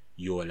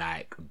 You're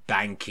like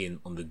banking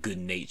on the good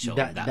nature of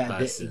that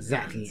person.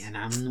 Exactly, and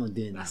I'm not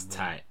doing that. That's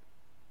tight.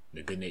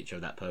 The good nature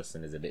of that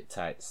person is a bit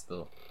tight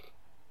still.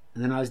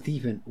 And then I was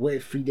deep in, what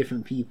if 3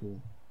 different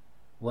people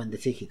want the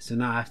ticket? So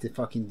now I have to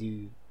fucking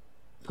do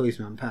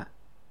Postman Pat.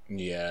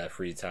 Yeah,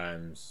 3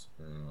 times.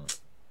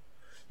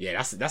 Yeah,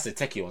 that's a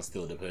techie one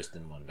still, the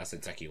posting one. That's a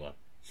techie one.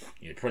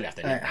 You'd probably have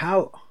to...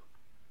 how,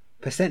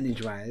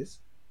 percentage-wise,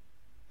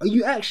 are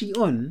you actually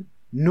on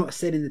not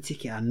selling the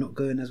ticket and not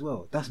going as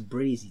well? That's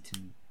brazy to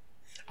me.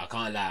 I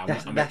can't lie. I'm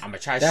going to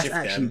try to shift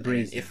them.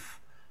 Brazy. If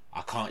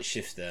I can't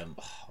shift them,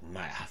 I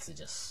might have to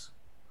just...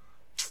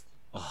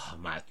 I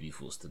might have to be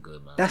forced to go,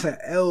 man. That's an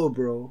L,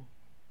 bro.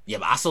 Yeah,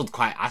 but I sold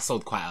quite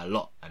a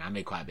lot, and I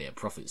made quite a bit of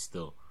profit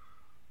still.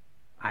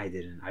 I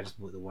didn't. I just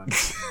bought the one.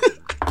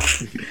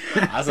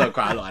 I sold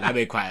quite a lot, and I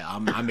made quite. I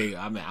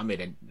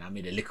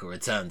made a little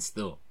return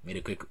still. Made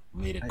a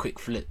quick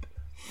flip.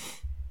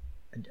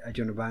 Do you want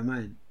to buy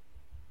mine?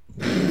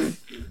 No.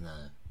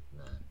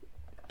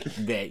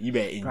 You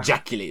better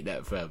ejaculate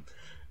that, fam.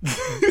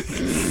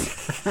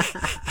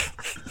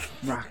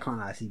 Bro, I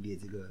can't actually be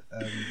able to go.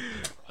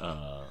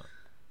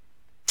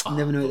 You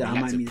never know that I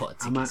might need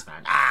tickets, man.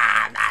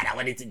 I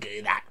wanted to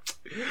go that.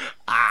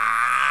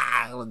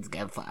 I want to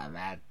get for it,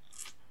 man.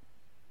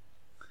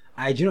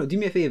 Do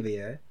me a favor,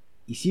 yeah.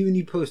 You see when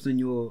you post on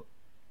your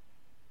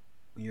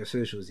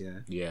socials, yeah.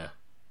 Yeah.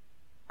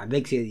 I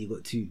beg to say that you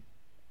got 2.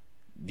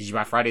 Did you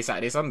buy Friday,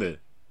 Saturday, Sunday?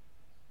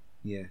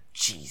 Yeah.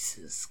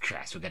 Jesus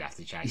Christ, we're gonna have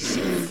to try and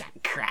shift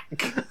like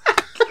crack.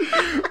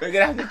 We're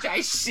gonna have to try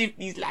and shift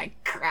these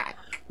like crack.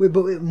 Wait,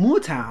 but with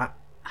more time,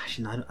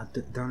 actually, no, I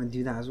don't want to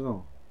do that as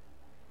well.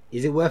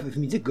 Is it worth it for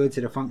me to go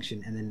to the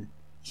function and then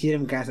see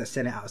them guys that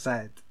sell it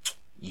outside?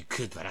 You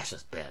could, but that's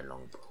just bare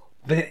long, bro.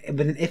 But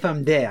then if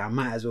I'm there, I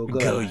might as well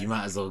go. You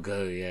might as well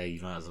go. Yeah,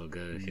 you might as well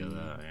go if you're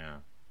there. Yeah.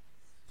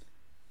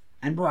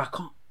 And bro, I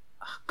can't.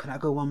 Could I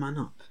go one man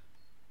up?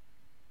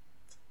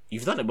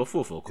 You've done it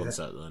before for a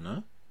concert, though,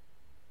 no?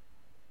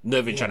 Not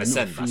even trying to not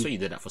send. I free. saw you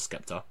did that for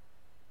Skepta.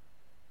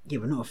 Yeah,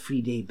 but not a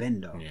 3-day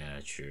bender. Yeah,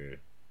 true.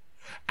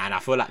 And I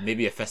feel like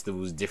maybe a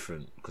festival is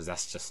different because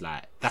that's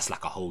like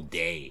a whole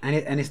day. And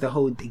it's the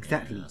whole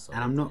exactly. Yeah, that's a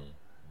and whole day.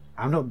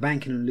 I'm not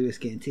banking on Lewis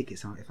getting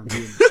tickets. If I'm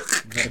being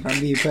if I'm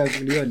being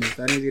perfectly honest,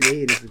 I know he's gonna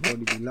hear this and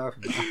probably be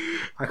laughing. But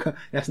I can't,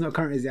 that's not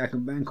currency I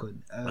can bank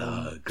on.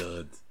 Oh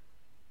god.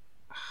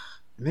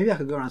 Maybe I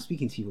could go around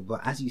speaking to people,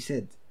 but as you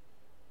said,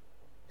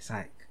 it's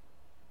like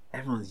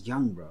everyone's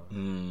young, bro.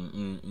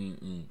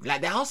 Like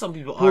there are some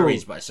people Bro. our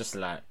age, but it's just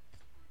like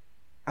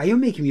Are you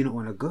making me not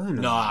want to go?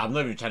 no, I'm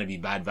not even trying to be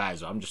bad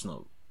vibes. But I'm just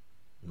not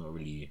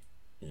really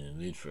in the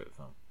mood for it,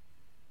 fam.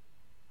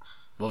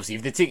 But obviously,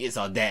 if the tickets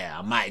are there,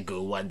 I might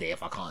go one day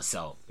if I can't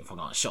shop them.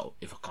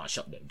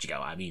 Do you get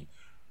what I mean?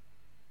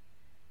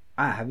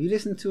 Have you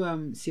listened to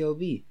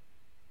CLB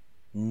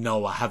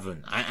No, I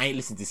haven't. I ain't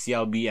listened to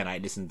CLB and I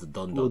ain't listened to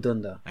Donda. or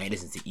Donda? I ain't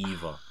listened to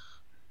either.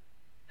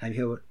 Have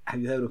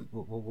you heard of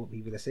what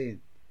people are saying?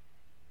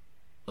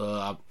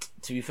 To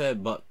be fair,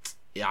 but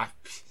yeah,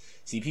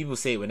 see, people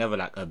say whenever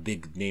like a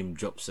big name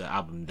drops an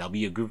album, there'll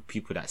be a group of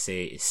people that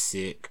say it's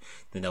sick.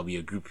 Then there'll be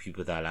a group of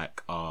people that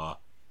like are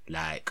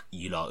like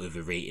you lot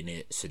overrating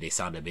it, so they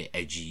sound a bit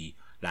edgy.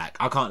 Like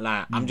I can't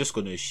lie, I'm just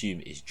gonna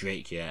assume it's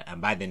Drake, yeah.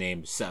 And by the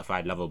name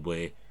Certified Lover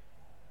Boy,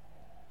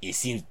 it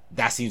seems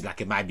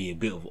like it might be a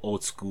bit of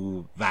old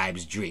school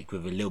vibes Drake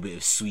with a little bit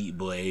of sweet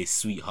boy,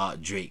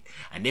 sweetheart Drake.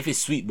 And if it's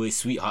sweet boy,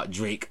 sweetheart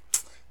Drake,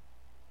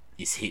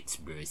 it's hits,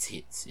 bro. It's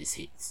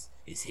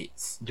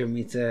hits. Do you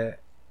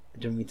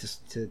want me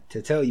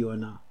to tell you or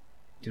not?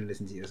 Do you want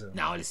to listen to yourself?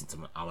 Now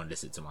I want to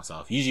listen to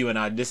myself. Usually when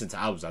I listen to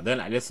albums, I don't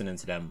like listening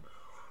to them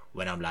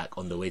when I'm like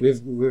on the way.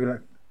 We're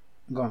like,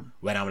 go on.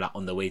 When I'm like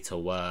on the way to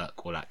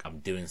work or like I'm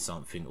doing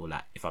something or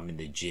like if I'm in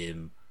the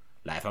gym.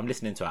 Like if I'm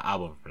listening to an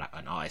album from like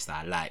an artist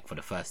that I like for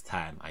the first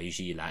time, I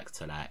usually like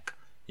to like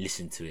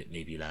listen to it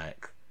maybe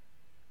like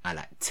at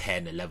like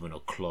 10, 11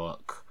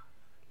 o'clock,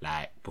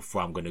 like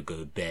before I'm gonna go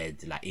to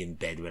bed, like in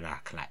bed when I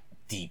can like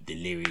deep the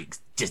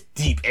lyrics, just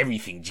deep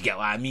everything. Do you get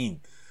what I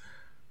mean?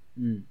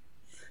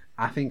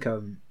 I think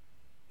And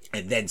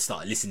then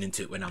start listening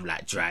to it when I'm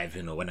like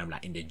driving or when I'm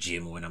like in the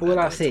gym or when I'm all like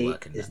I going say to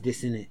work and is that.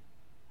 this in it,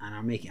 and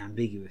I'll make it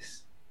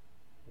ambiguous.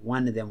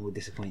 One of them will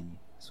disappoint you.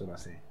 That's what I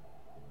say.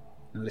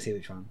 I'm not gonna say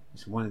which one.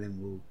 Just one of them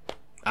will.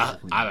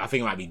 I think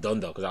it might be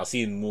Donda because I was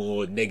seeing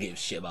more negative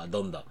shit about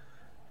Donda.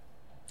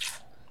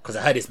 Because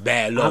I heard it's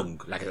bare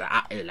long, like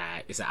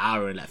it's an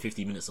hour and like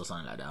 50 minutes or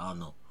something like that. I don't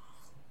know.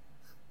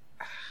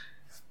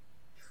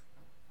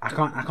 I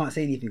can't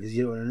say anything because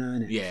you don't want to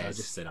know, innit? Yeah, So it's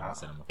just cinema.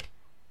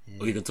 Yeah.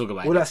 Or you can talk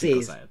about All it I next say week or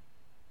is- something.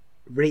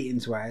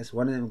 Ratings wise,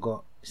 one of them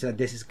got. So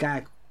there's this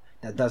guy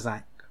that does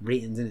like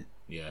ratings, innit?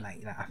 Yeah.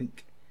 Like I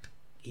think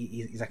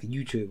he's like a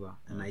YouTuber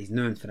and like, he's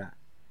known for that.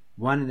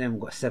 One of them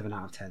got 7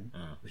 out of 10,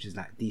 which is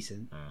like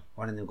decent.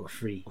 One of them got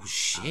 3. Oh out of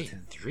shit,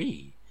 10.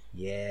 3.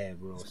 Yeah,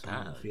 bro. So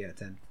bad. 3 out of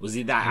 10. Was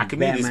it that And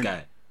Archimedes Batman-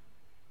 guy?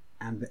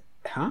 And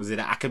huh? Was it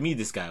that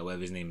Archimedes guy,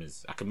 whatever his name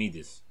is?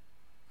 Archimedes.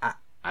 I-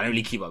 I don't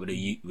really keep up with the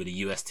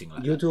US thing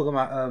like You're that. talking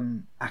about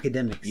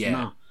academics. Yeah.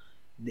 No.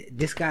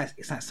 This guy,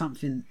 it's like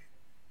something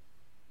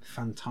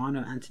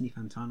Anthony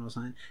Fantano or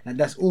something. Like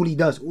that's all he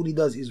does. All he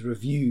does is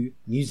review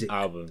music.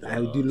 Albums. Like,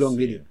 he'll do long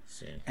video.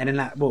 Same. And then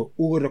like, well,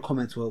 all the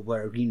comments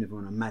were agreeing with him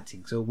on a mad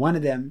thing. So one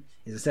of them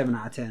is a 7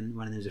 out of 10.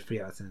 One of them is a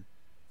 3 out of 10.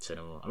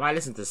 Cinema. I might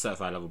listen to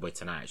Certified Lover Boy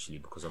tonight actually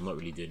because I'm not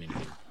really doing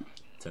anything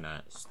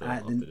tonight. Still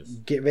Alright, after then this.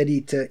 get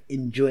ready to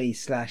enjoy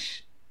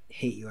 /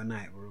 hate your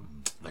night, bro.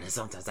 But then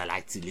sometimes I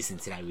like to listen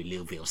to that with a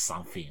little bit of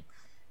something,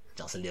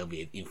 just a little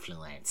bit of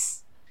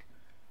influence.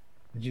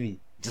 What do you mean?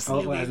 Just a Oh,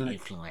 little well, bit as of in,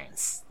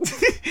 influence.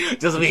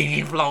 Just a bit of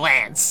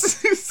influence.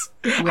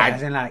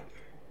 as in like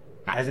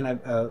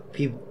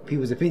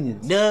people's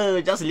opinions. No,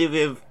 just a little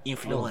bit of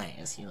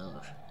influence, you know.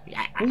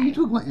 What are you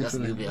talking about? Just a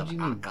little Influence? bit What of do you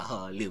mean?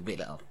 alcohol, a little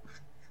bit of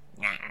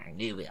a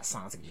little bit of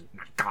something,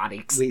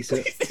 narcotics. Wait, so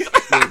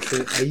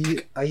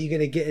are you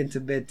gonna get into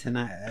bed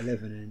tonight at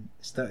 11 and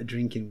start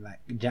drinking like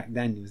Jack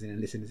Daniels and then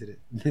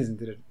listen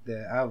to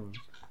the album?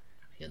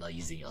 You're not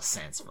using your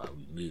sense while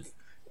we move.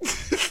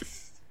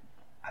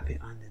 I've been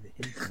under the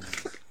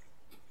influence.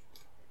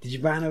 Did you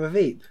buy another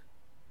vape?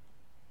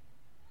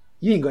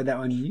 You ain't got that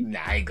on you. Nah,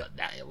 I ain't got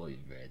that. What you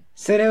read?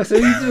 So what are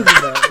you talking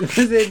about?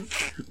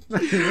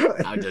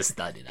 What? I'm just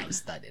studying. I'm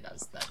studying.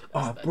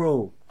 Oh,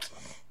 bro,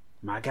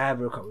 my guy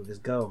broke up with his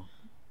girl.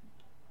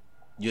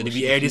 You're gonna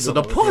she- be airing she this on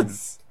the broke up with him.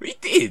 pods. What you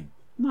did?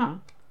 No,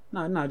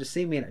 just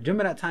say me that. Do you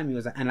remember that time he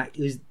was like, and like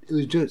it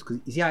was jokes because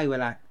you see how you were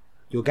like,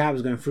 your guy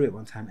was going through it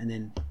one time and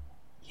then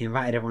he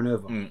invited everyone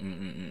over.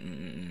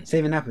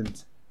 Same thing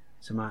happened.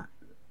 So I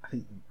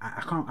think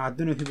I can't. I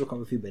don't know who broke up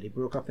with who, but they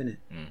broke up in it.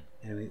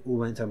 And we all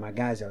went to my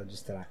guys' out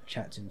just to like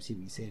chat to him, see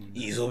what he's saying.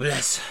 He's all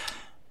blessed.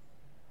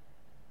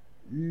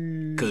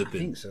 I Coping.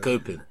 think so.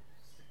 Coping.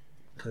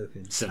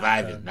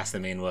 Surviving. Like, That's the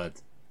main word.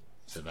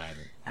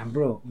 Surviving. and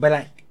bro, but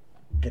like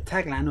the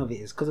tagline of it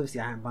is because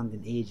obviously I haven't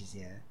bonded in ages,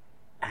 yeah.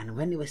 And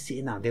when they were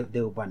sitting down,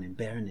 they were bonding,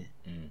 bearing it.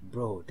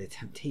 Bro, the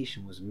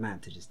temptation was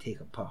mad to just take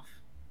a puff.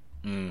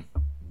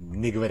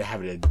 Nigga would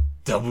having a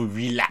double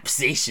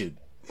relapsation.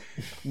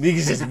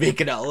 Niggas just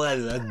making that word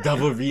a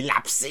double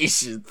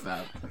relapsation,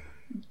 fam.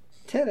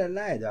 Tell a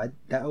lie though.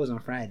 That was on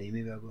Friday.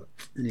 Maybe I got.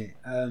 Anyway,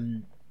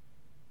 I'm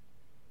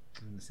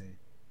gonna say.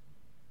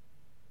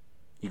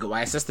 You got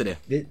YSS today?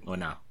 Did, Or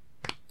now?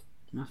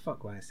 Man, fuck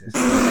YSS.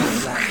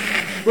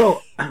 Like,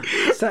 bro,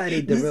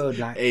 Saturday derailed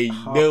like. Hey,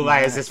 half no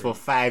my YSS life, for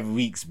 5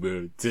 weeks,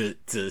 bro.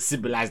 To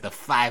symbolize the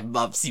 5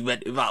 months he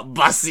went without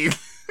bussing.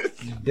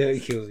 Don't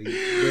kill me.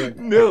 Don't.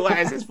 No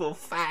YSS for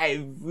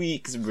 5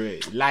 weeks, bro.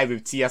 Live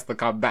with T has to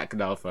come back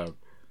now, fam.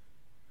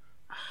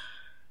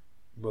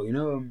 Bro, you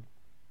know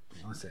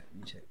one sec, let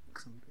me check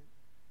something.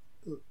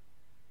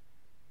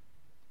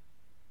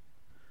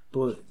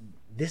 Bro,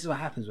 this is what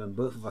happens when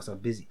both of us are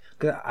busy.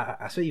 Cause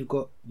I swear you've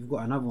got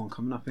another one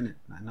coming up, innit?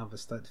 Like another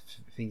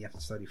thing you have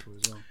to study for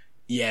as well.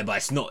 Yeah, but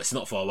it's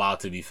not for a while,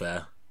 to be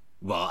fair.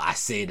 Well, I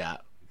say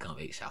that. Can't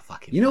make sure I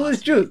fucking. You know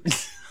what's true?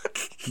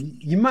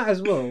 You might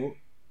as well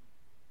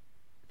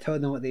tell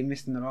them what they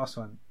missed in the last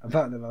one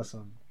about the last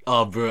one.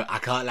 Oh, bro, I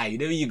can't lie. You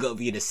know you gotta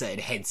be in a certain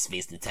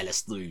headspace to tell a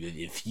story with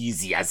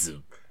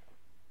enthusiasm.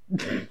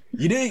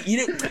 You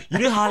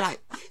know how like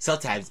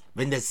sometimes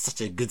when there's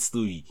such a good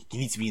story, you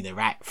need to be in the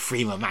right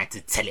frame of mind to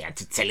tell it and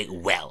to tell it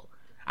well.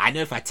 I know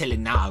if I tell it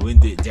now, I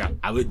wouldn't do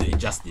it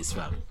justice,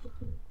 fam.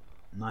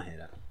 Not hear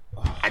that.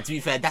 And to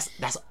be fair, that's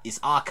it's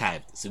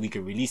archived, so we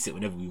can release it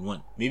whenever we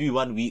want. Maybe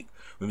 1 week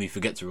when we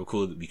forget to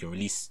record, we can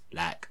release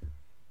like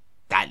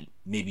that.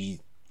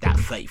 Maybe that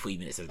 30-40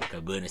 minutes as like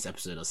a bonus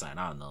episode or something.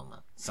 I don't know, man.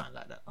 Something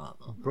like that. I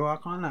don't know. Bro, I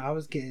can't lie. I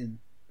was getting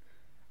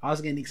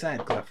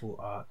excited because I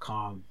thought,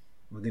 calm.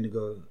 We're gonna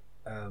go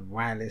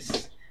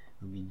wireless.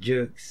 We'll be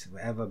jokes,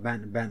 whatever,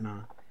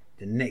 banter.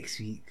 The next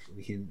week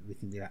we can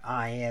be like,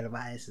 oh yeah, the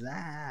wireless is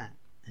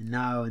and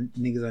now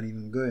niggas aren't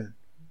even going.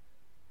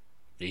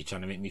 Are you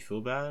trying to make me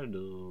feel bad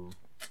or?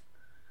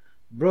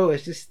 Bro,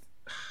 it's just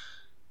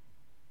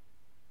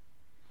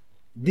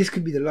this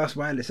could be the last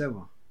wireless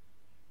ever.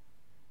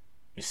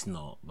 It's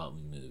not, but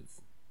we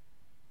move.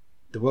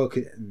 The world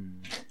could.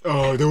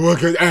 Oh, the world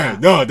could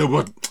end. No, the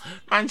world.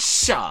 Man,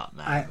 shut up,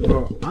 man.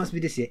 Bro, answer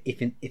me this year.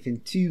 If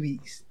in 2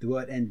 weeks the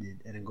world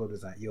ended and then God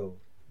was like, yo,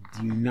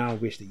 do you now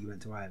wish that you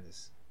went to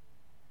wireless?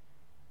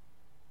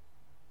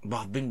 But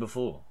I've been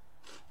before.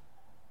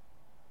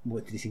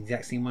 What, to this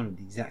exact same one with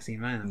the exact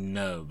same lineup?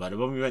 No, but the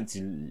one we went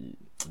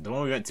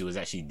to was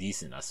actually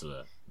decent. I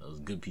swear, there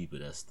was good people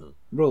there still.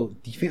 Bro,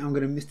 do you think I'm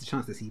gonna miss the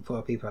chance to see Put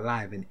a Paper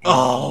live? And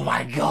oh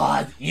my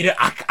god! You know,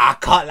 I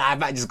can't lie. I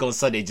might just go on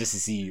Sunday just to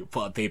see you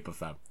Put a Paper,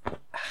 fam.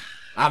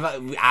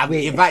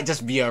 It might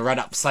just be a run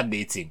up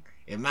Sunday thing.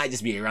 It might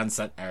just be a run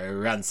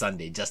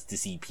Sunday just to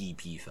see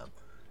PP, fam.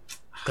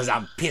 Because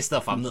I'm pissed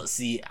off. I've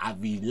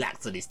been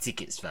laxed on his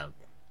tickets, fam.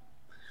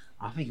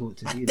 I think what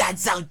to My do.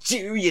 dad's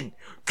Algerian.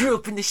 Grew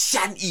up in the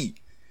shanty.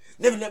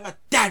 Never let my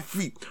dad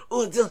free.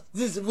 Oh,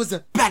 this was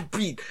a bad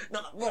breed.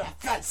 Not what I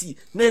fancy.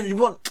 Now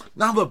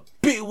I'm a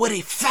bit what they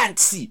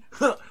fancy.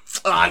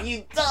 Oh,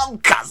 you dumb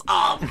cuss.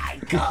 Oh my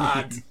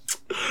god.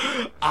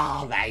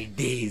 Oh my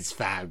days,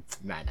 fam.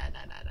 Nah.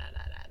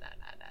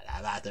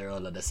 I'm out there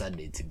all on the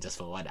Sunday thing just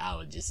for 1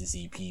 hour just to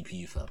see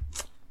PP, fam.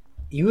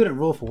 You wouldn't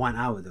roll for 1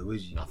 hour though,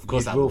 would you? Of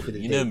course I roll would. for the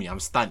You day. know me, I'm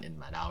stunting,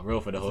 man. I'll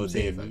roll for the whole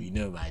day, fam. You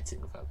know my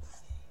thing, fam.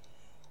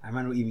 I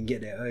might not even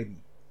get there early.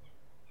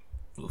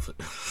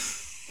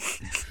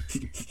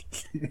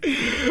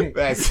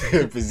 Man's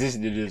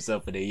positioning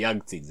himself for the young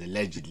things,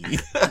 allegedly.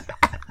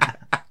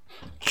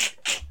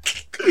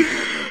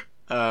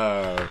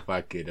 Oh,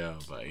 fuck it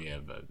up, but yeah,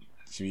 man.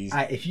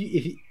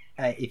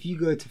 If you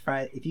go to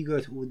Friday, if you go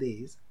to all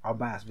days, I'll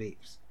buy us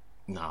vapes.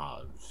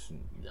 No,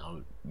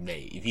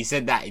 mate. If you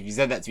said that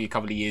to me a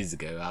couple of years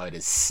ago, I would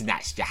have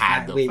snatched your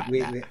hand off. Wait.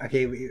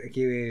 Okay,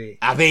 wait.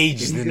 I've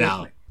aged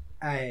now.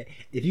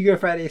 If you go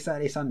Friday,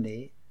 Saturday,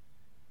 Sunday,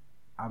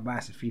 I'll buy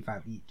us a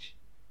 3-5 each.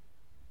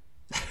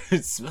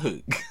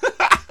 Smoke.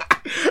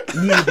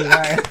 Neither do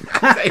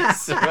I.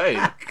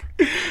 Smoke.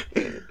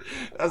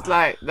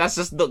 That's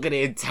just not gonna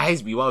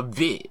entice me one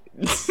bit.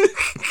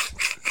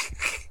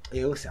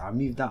 Hey, also, I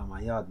moved out of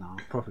my yard now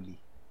properly.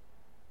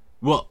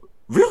 What?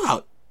 Real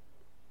out?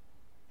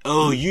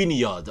 Oh, uni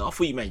yard. I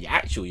thought you meant your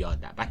actual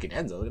yard. That back in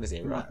Enzo. I was gonna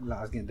say right. Like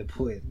I was getting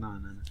deported. No.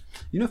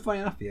 You know,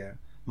 funny enough, yeah.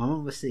 My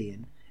mum was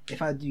saying,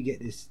 if I do get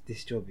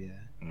this job,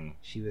 yeah,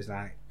 she was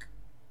like,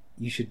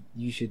 you should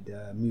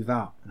move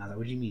out. And I was like,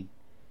 what do you mean?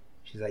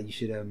 She's like, you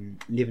should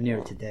live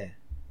nearer to there.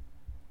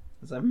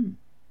 I was like,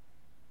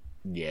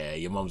 Yeah,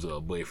 your mum's got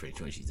a boyfriend.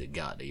 She wants you to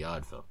get out the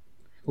yard, fam.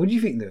 What do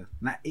you think though?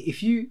 Like,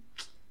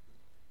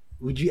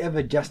 would you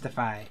ever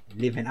justify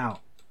living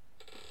out?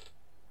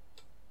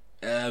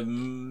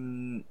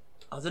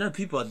 I don't know.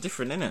 People are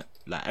different, innit?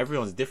 Like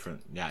everyone's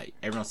different. Yeah,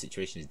 everyone's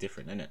situation is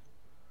different, innit?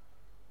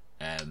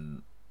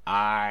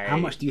 How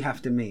much do you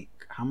have to make?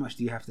 How much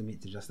do you have to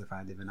make to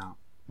justify living out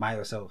by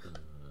yourself?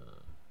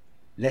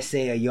 Let's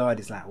say a yard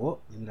is like what?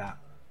 Maybe like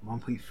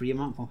 1.3 a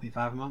month,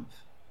 1.5 a month.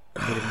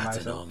 I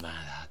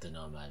don't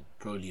know, man.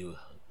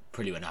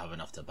 Probably when I have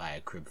enough to buy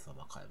a crib from.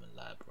 I can't even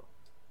lie, bro.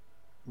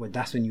 Well,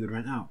 that's when you would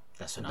rent out.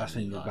 That's when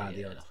you would buy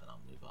the yard. That's when I'll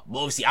move out. But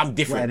obviously, I'm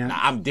different. Like,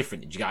 I'm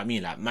different. Do you get what I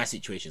mean? Like my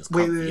situation's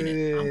calm.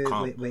 I'm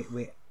calm.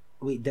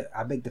 Wait.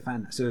 I beg to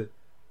find that. So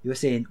you're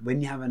saying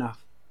when you have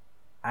enough,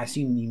 I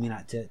assume you mean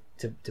like to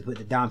put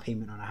the down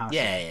payment on a house.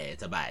 Yeah,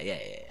 to buy it.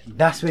 Yeah.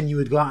 That's when you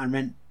would go out and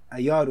rent a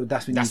yard, or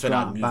that's when you go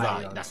out and buy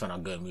a yard? That's when I'll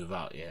go and move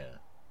out. Yeah.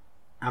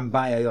 And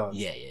buy a yard.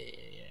 Yeah.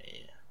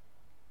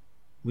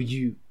 Would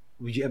you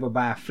ever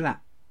buy a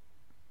flat?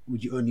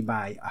 Would you only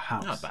buy a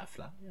house? No, I'd buy a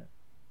flat. Yeah.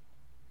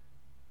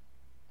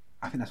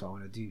 I think that's what I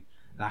want to do.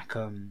 Like,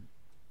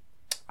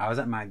 I was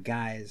at my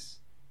guy's.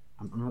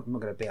 I'm not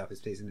gonna bait up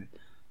his place, innit?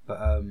 But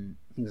I think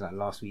it was like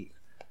last week.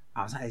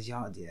 I was at his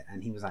yard, yeah,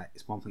 and he was like,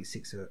 "It's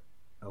 1.6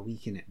 a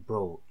week in it,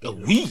 bro." A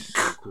week?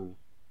 So cool.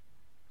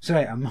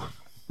 Sorry, I'm not.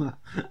 I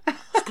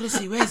was gonna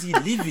say, where's he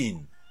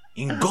living?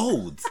 In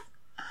gold.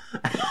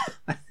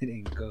 I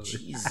didn't go.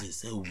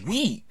 Jesus, a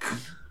week.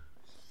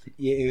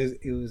 Yeah,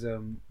 it was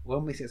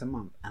 1.6 a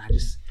month, and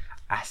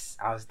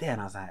I was there,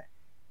 and I was like,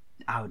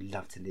 I would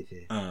love to live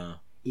here.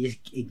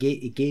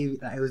 It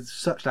gave like, it was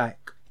such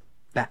like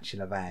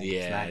bachelor vibes.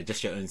 Yeah, like,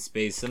 just your own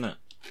space, innit?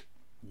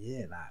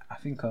 Yeah, like I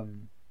think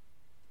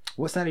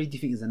what salary do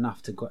you think is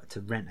enough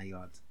to rent a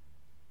yard?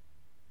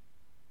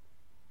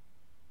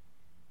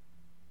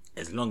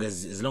 As long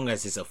as it's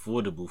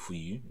affordable for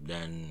you,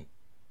 then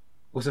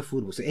what's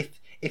affordable? So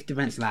if the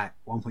rent's like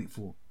 1.4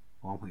 or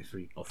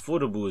 1.3,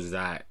 affordable is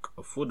like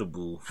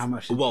affordable. How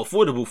much? Well,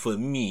 affordable for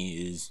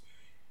me is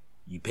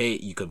you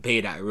can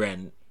pay that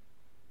rent,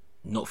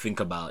 not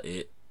think about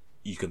it.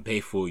 You can pay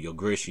for your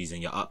groceries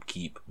and your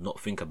upkeep, not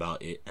think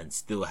about it, and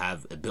still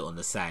have a bit on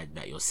the side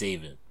that you're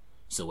saving.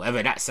 So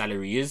whatever that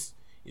salary is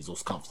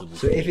what's comfortable.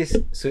 So if it's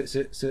so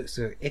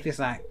if it's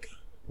like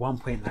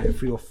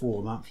 1.3 or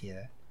 4 a month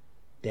here,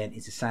 then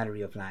it's a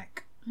salary of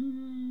like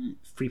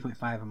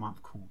 3.5 a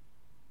month. Cool.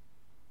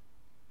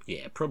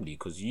 Yeah, probably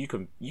because you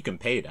can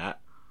pay that,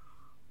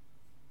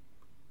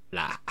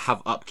 like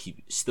have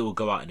upkeep, still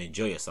go out and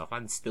enjoy yourself,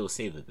 and still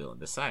save a bit on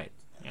the side.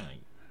 Yeah,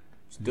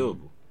 it's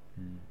doable.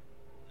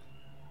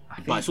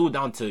 But it's all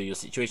down to your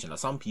situation. Like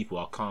some people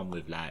are calm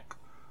with like,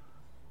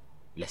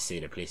 let's say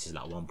the place is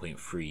like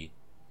 1.3.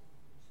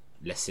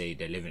 Let's say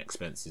their living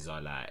expenses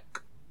are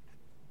like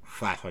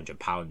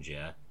 £500.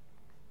 Yeah.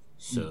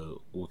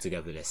 So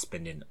altogether they're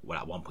spending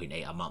like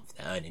 1.8 a month.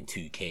 They're earning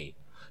 2k.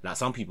 Like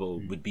some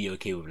people would be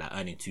okay with like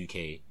earning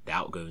 2k. The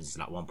outgoings is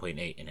like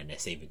 1.8, and then they're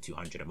saving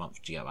 200 a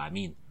month. Do you get what I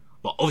mean?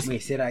 But obviously,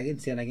 wait, say that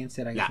again.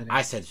 Like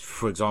I said,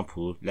 for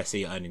example, let's say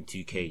you're earning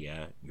 2k.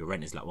 Yeah, your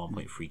rent is like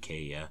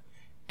 1.3k. Yeah,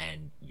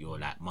 and your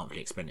like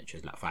monthly expenditure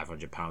is like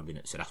 £500 in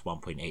it. So that's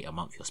 1.8 a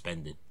month you're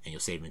spending, and you're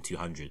saving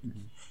 200.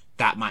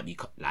 That might be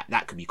like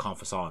that could be calm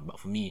for someone, but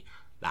for me,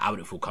 like I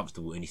wouldn't feel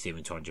comfortable only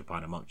saving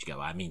 £200 a month. Do you get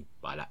what I mean?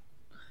 But like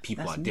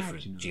people are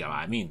different. Do you get what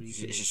I mean?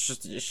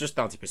 It's just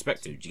down to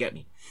perspective. Do you get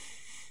me?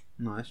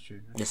 No, that's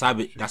true.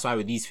 That's why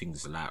with these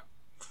things, like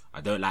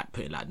I don't like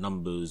putting like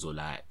numbers or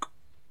like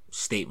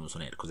statements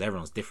on it, because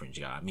everyone's different.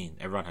 Do you get what I mean?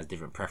 Everyone has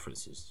different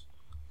preferences.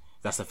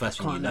 That's the first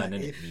thing you learn,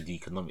 innit? You do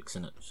economics,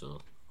 innit?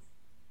 So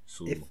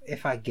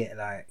if I get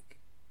like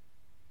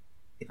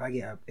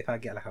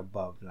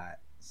above like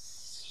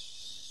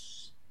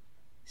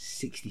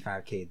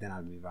 65k, then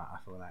I'd move out. I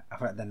feel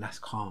like then that's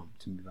calm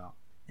to move out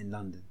in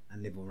London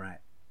and live alright.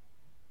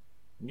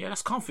 Yeah,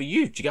 that's calm for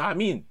you. Do you get what I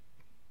mean?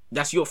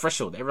 That's your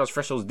threshold. Everyone's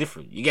threshold is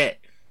different. You get?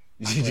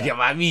 Do you get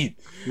what I mean?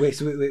 Wait.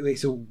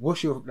 So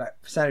what's your like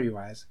salary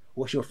wise?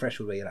 What's your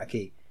threshold where you're like,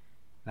 okay,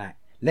 like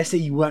let's say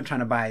you weren't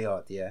trying to buy a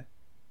yard, yeah.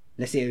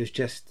 Let's say it was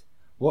just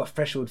what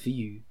threshold for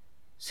you,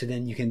 so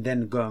then you can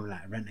then go and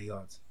like rent a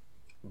yard.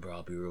 Bro,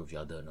 I'll be real with you.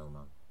 I don't know,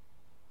 man.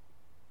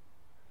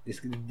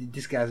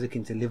 This guy's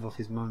looking to live off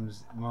his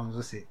mum's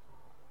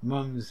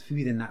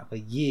food and that for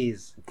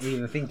years. Didn't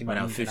even think about.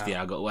 When I'm 50,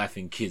 I got wife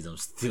and kids.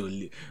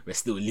 We're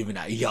still living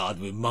at a yard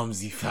with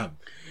mumsy fam.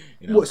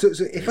 You know, what? So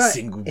if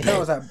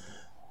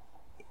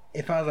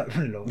I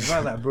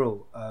was like,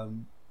 bro,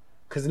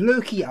 because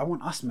low key, I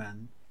want us,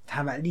 man, to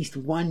have at least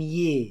 1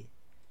 year.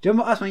 Do you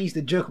remember us, man, used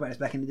to joke about this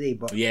back in the day?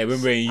 But yeah,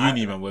 when we're in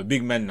uni, man, we're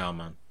big men now,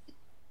 man.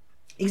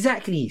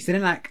 Exactly. So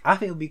then, like, I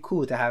think it would be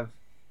cool to have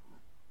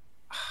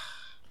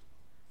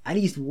at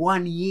least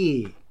 1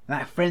 year,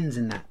 like friends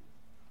and that.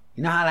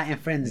 You know how like in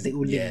Friends they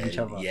all live with each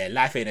other. Yeah,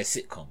 life ain't a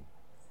sitcom.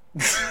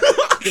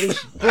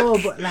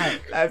 Bro, but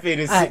like life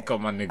ain't a sitcom,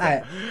 my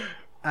nigga.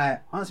 Alright,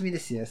 answer me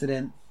this year. So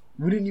then,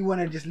 Wouldn't you want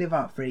to just live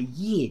out for a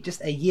year,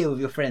 just a year with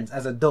your friends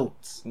as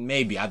adults?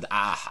 Maybe.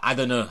 I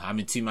don't know. I'm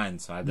in two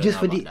minds, so I don't Just know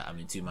for about the- that. I'm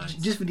in two minds.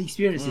 Just for the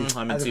experiences,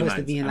 I'm in as two opposed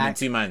to minds. being I'm like, in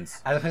two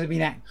minds. as opposed to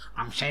being like,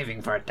 I'm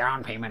saving for a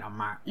down payment on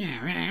my,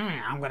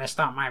 I'm gonna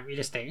start my real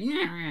estate. Do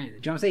you know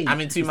what I'm saying?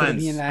 I'm in two Instead of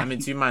minds. being like- I'm in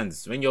two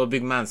minds. When you're a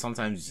big man,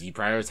 sometimes you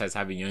prioritize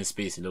having your own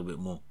space a little bit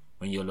more.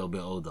 When you're a little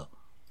bit older.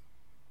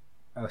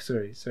 Oh,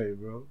 sorry,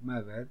 bro, my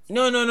bad.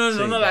 No,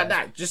 Sorry, not like guys.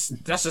 that.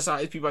 Just that's just how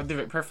people have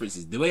different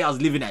preferences. The way I was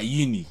living at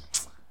uni,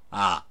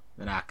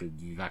 then I could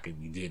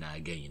be doing that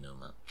again, you know,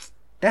 man.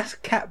 That's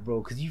cap, bro,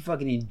 because you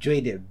fucking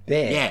enjoyed it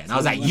bare. Yeah, and So I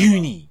was you at wanna-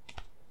 uni.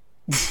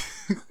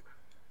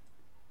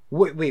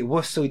 Wait,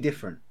 what's so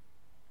different?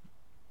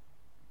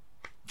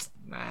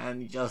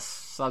 Man,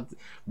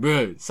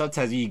 bro.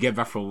 Sometimes when you get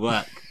back from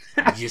work,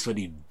 you just want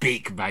to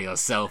bake by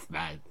yourself,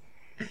 man.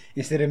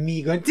 Instead of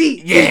me going,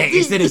 "Tee, Yeah, tee, tee."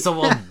 instead of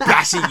someone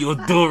bashing your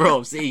door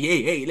up, saying,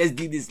 hey, let's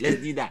do this,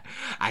 let's do that.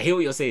 I hear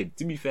what you're saying.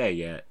 To be fair,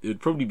 yeah, it would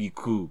probably be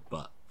cool,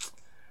 but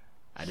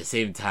at the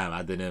same time,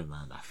 I don't know,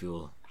 man. I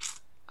feel,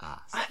 I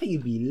think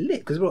it'd be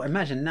lit, because bro,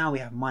 imagine now we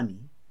have money,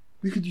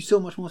 we could do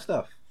so much more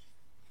stuff.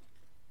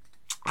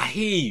 I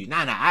hear you.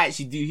 Nah, I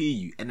actually do hear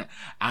you, and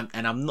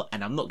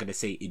I'm not gonna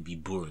say it'd be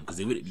boring because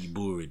it wouldn't be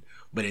boring,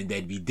 but then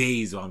there'd be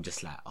days where I'm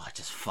just like, oh,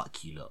 just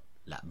fuck you lot,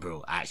 like,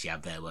 bro, I actually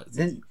have better work to do.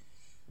 Then,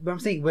 but I'm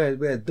saying we're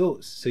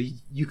adults, so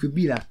you could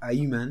be like, are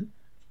you man?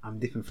 I'm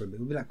different from it.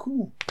 We'll be like,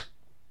 cool.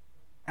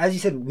 As you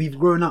said, we've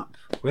grown up.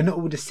 We're not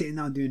all just sitting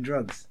down doing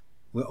drugs.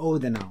 We're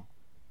older now.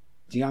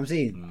 Do you know what I'm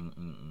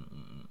saying?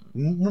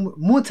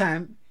 More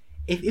time.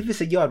 If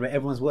it's a yard where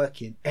everyone's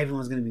working,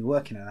 everyone's gonna be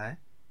working, alright?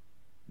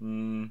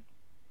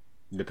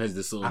 Depends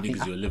the sort of I think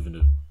niggas you're living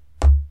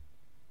with.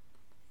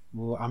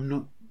 Well, I'm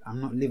not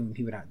living with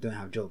people that don't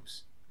have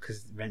jobs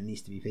because rent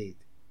needs to be paid.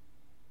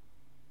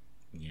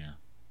 Yeah.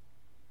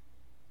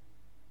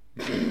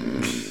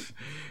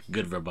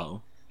 Good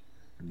rebuttal.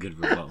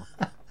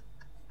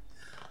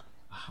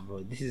 Oh,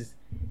 bro, this is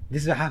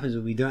what happens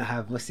when we don't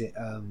have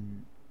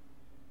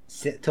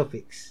set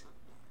topics.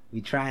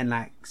 We try and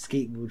like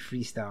skateboard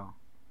freestyle.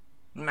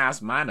 Nah,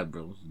 it's minor,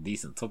 bro.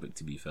 Decent topic,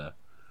 to be fair.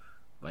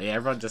 But yeah,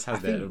 everyone just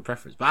has their own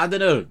preference. But I don't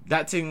know.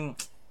 That thing,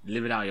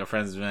 living out with your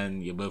friends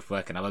when you're both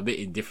working, I'm a bit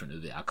indifferent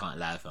with it. I can't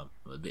lie, fam.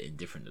 I'm a bit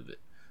indifferent with it.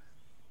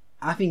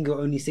 I think you're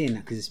only saying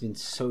that because it's been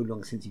so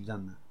long since you've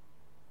done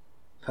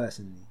that.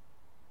 Personally.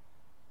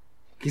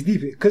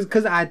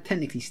 Because I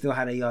technically still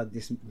had a yard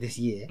this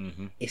year.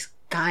 Mm-hmm. It's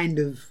kind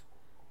of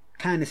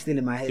still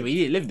in my head. Yeah, but you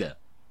didn't live there?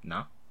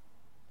 No?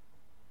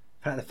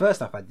 For like the first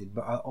stuff I did,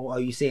 but are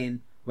you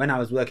saying when I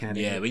was working? I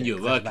didn't Yeah, live when there you were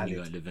 'cause that's working, you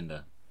valid? weren't living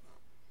there.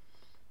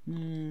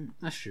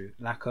 That's true.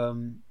 Like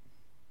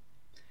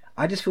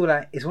I just feel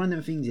like it's one of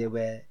them things here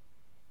where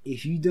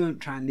if you don't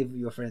try and live with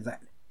your friends, like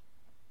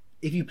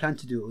if you plan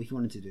to do it or if you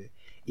wanted to do it,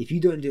 if you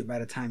don't do it by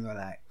the time you're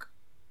like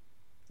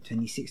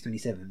 26,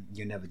 27,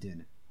 you're never doing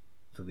it.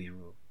 For being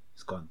real,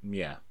 it's gone.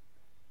 Yeah.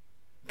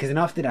 Because then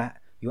after that,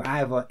 you're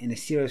either in a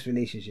serious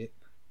relationship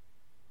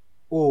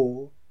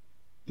or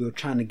you're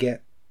trying to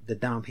get the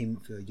down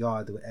payment for your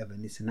yard or whatever,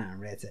 and this and that, and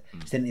rare to.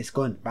 So then it's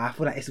gone. But I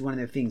feel like it's one of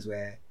them things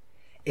where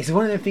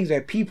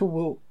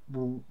people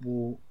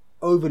will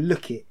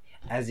overlook it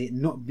as it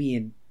not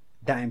being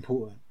that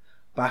important.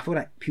 But I feel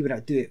like people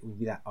that do it will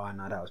be like, oh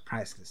no, that was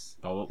priceless.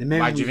 But The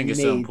why do you think memories it's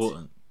we so made-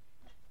 important?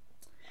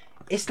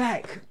 It's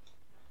like,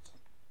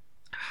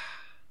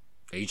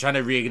 Are you trying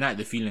to reignite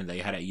the feeling that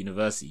you had at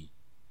university?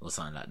 Or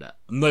something like that?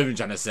 I'm not even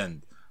trying to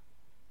send.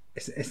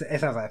 it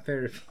sounds like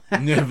therapy.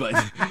 No, but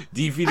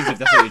do you feel as if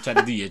that's what you're trying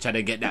to do? You're trying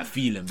to get that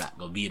feeling back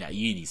of being at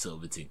uni sort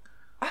of a thing.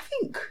 I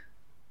think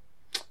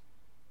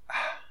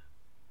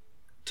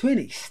to an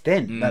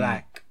extent, but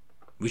like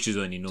Which is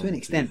only normal, to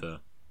extent. be fair.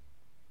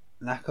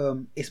 like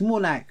it's more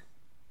like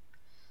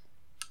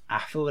I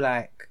feel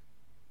like,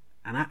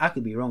 and I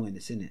could be wrong in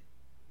this, innit?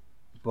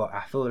 But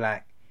I feel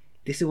like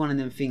this is one of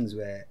them things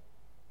where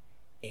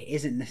it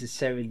isn't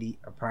necessarily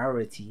a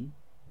priority,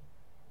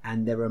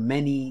 and there are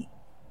many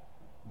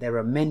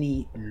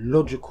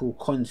logical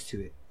cons to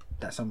it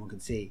that someone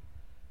could say,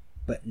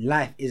 but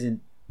life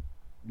isn't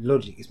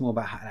logic. It's more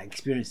about how, like,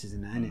 experiences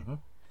and that, innit? Mm-hmm.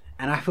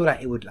 And I feel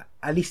like it would, like,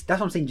 at least that's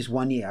what I'm saying. Just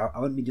 1 year, I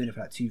wouldn't be doing it for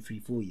like 2, 3,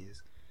 4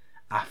 years.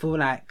 I feel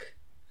like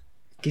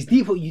because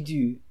deep what you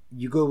do,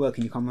 you go work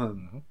and you come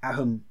home. Mm-hmm. At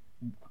home,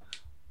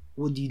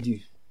 what do you do?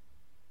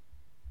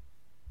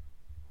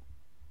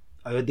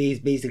 Are your days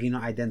basically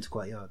not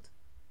identical at yard?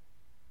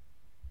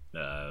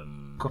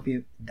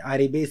 Copy? Are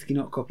they basically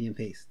not copy and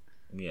paste?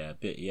 Yeah, a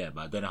bit, yeah,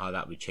 but I don't know how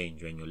that would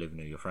change when you're living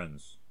with your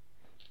friends.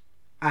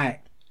 Alright,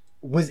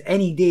 was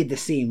any day the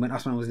same when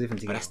us man was living But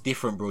together? that's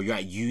different, bro. You're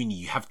at uni.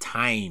 You have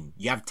time.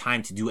 You have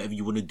time to do whatever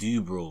you want to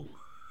do, bro.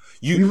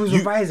 We was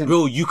revising.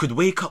 Bro, you could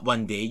wake up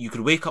one day.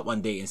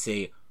 And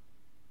say,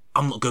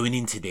 "I'm not going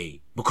in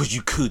today," because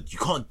you could. You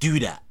can't do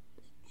that.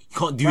 You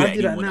can't do Why that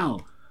do that anymore now?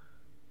 now.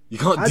 You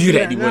can't I do do that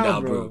that anymore now,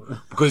 now, bro. bro.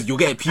 Because you'll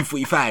get a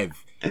P45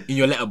 in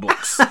your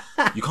letterbox.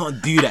 You can't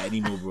do that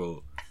anymore,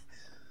 bro.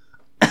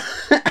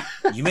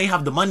 You may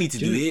have the money to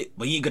do it,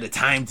 but you ain't got the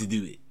time to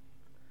do it.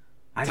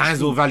 I just Time's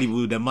think- more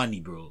valuable than money,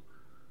 bro.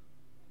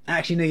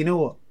 Actually, no. You know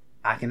what?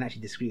 I can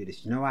actually disagree with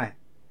this. You know why?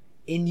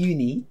 In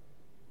uni,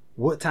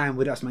 what time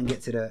would us man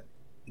get to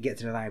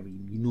the library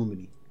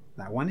normally?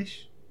 Like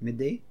 1ish,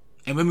 midday,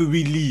 And when will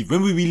we leave?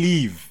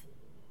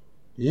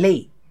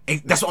 late.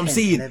 That's what I'm 10,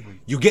 saying.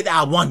 11. You get there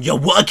at 1. You're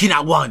working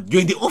at 1.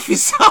 You're in the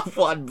office at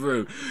 1,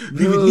 bro.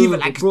 We would No, leave at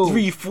like bro.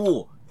 3,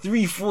 4.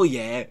 3, 4,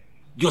 yeah.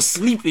 You're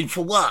sleeping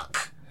for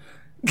work.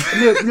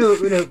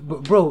 No,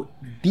 but bro,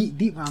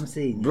 deep what I'm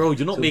saying. Bro,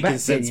 you're not So making back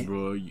sense, then,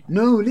 bro.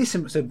 No,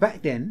 listen. So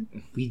back then,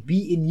 we'd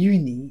be in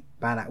uni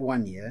by like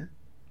 1 year,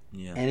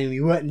 Yeah. and then we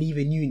weren't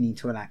leaving uni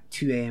till like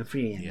 2 a.m.,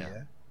 3 a.m. Yeah.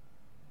 Yeah.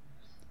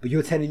 But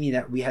you're telling me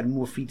that we had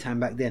more free time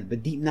back then.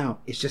 But deep now,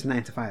 it's just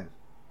 9 to 5.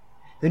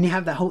 Then you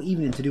have that whole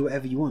evening to do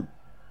whatever you want.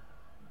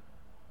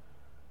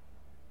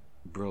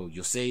 Bro,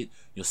 you're saying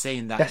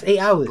that That's 8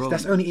 hours. bro,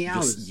 That's only 8 you're-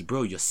 hours.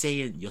 Bro, you're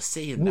saying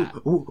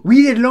that.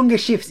 We did longer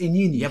shifts in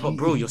uni. Yeah, but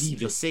bro, you're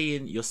deep it.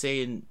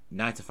 saying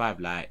 9 to 5,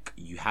 like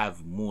you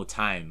have more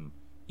time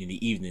in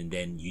the evening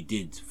than you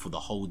did for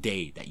the whole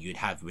day that you'd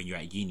have when you're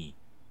at uni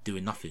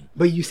doing nothing.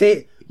 But you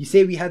say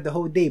we had the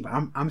whole day, but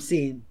I'm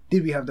saying,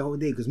 did we have the whole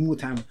day? Because more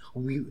time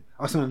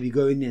we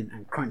going in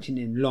and crunching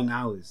in long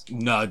hours.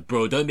 No,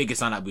 bro, don't make it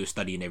sound like we were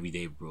studying every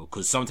day, bro.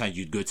 Because sometimes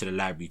you'd go to the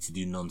library to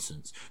do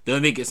nonsense.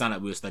 Don't make it sound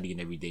like we were studying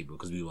every day, bro.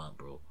 Because we weren't,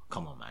 bro.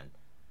 Come on, man.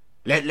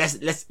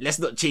 Let's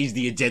not change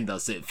the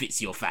agenda so it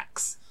fits your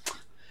facts.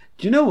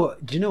 Do you know what?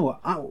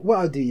 What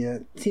I'll do, yeah.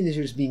 Seeing as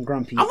you're just being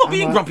grumpy. I'm not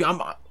being grumpy. I'm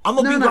not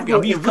being grumpy. bro,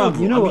 I'm being it's real, calm.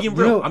 bro. You know I'm what? being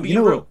real. I'm being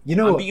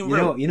real. I'm being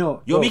real.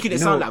 You're bro, making it you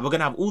know sound what? like we're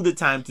gonna have all the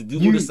time to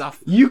do all the stuff.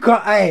 You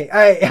can't.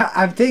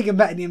 I've taken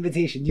back the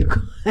invitation. You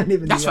can't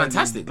even. That's do that,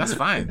 fantastic. man. That's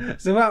fine.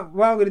 So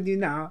what I'm gonna do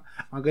now?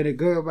 I'm gonna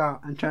go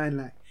about and try and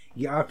like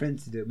get our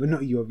friends to do it, but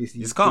not you, obviously.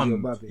 It's because you're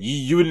calm. above it.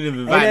 You wouldn't have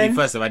invited then- me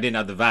first if I didn't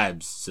have the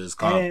vibes. So it's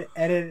calm.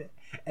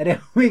 And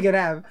then we could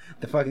have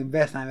the fucking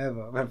best time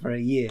ever for a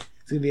year.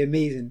 It's gonna be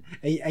amazing.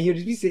 And you'll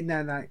just be sitting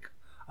there like,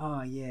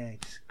 oh yeah,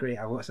 it's great.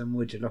 I got some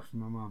more jollof from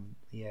my mum.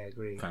 Yeah,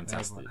 great.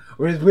 Fantastic.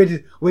 Whatever. Whereas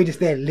we're just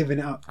there living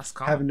it up, That's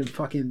calm. having the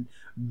fucking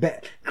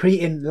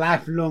creating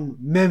lifelong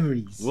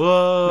memories.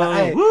 Whoa.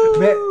 Like,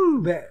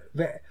 woo.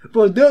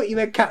 bro, don't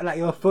even cap like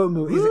your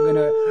FOMO isn't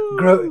gonna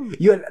grow.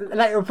 Your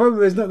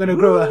FOMO is not gonna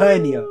grow a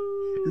hernia.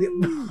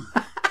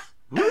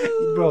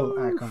 Bro,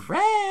 I can't.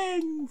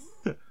 Friends.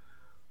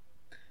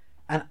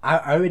 And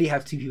I already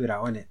have 2 people that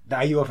are on it. That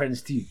are your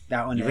friends too. That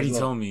are on You it. already as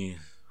well. told me.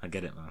 I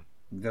get it, man.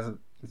 That's what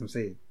I'm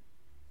saying.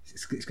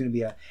 It's gonna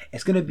be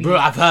It's gonna be. Bro,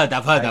 I've heard.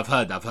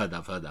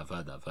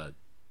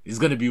 It's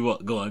gonna be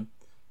what? Go on.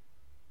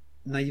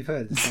 No, you've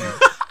heard. Bro,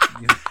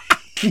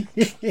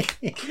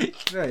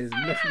 it's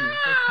messing me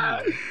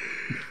up.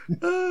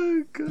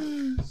 Oh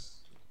gosh.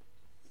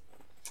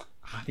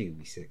 I think it'd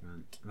be sick,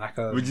 man. Like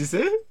What'd you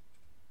say?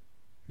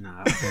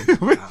 Nah.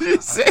 What'd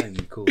you say? I think it'd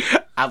be cool.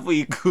 I thought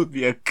you called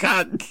me a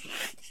cunt.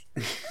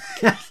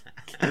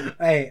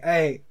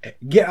 Hey,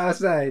 get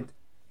outside.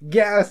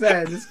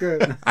 Let's go.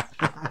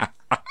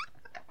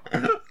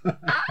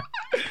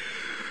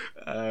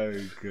 Oh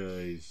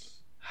gosh.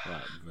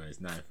 Right, bro, it's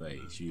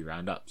 9:30. Should we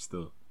round up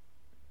still?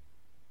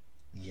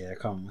 Yeah,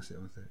 come on, what's it?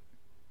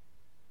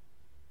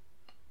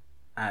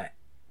 Alright.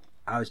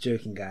 I was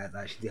joking, guys.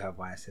 I actually do have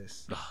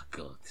biases. Oh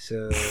god.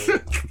 So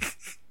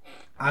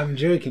I'm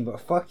joking, but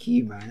fuck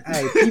you, man.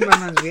 Hey, keep my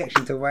man's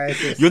reaction to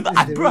biases. You're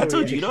not, bro, I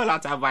told you, you're not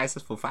allowed to have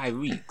biases for 5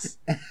 weeks.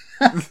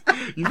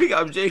 You think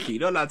I'm joking?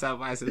 You're not allowed to have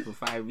biases for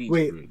 5 weeks,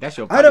 Wait, bro. That's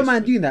your I don't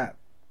mind punishment.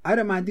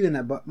 doing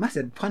that, but I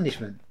said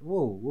punishment.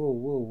 Whoa.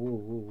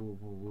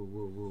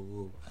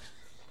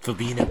 For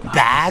being a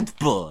bad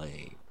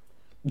boy.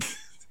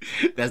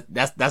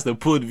 That's the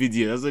porn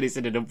video. That's what they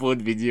said in the porn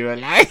video.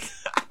 Like,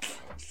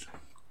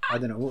 I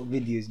don't know what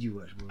videos you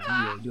watch, bro.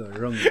 You are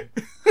wrong.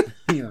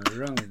 You are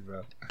wrong,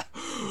 bro.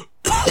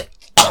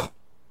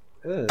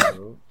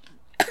 Bro.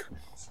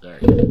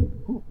 sorry.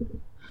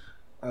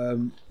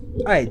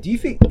 Alright, do you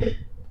think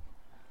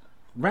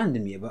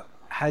randomly, but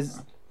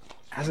has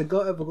a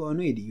girl ever got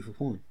annoyed at you for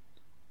porn?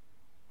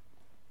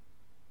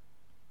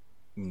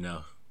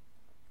 No,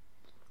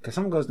 Because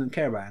some girls don't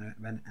care about it,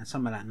 and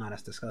some are like, nah,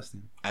 that's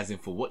disgusting. as in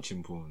for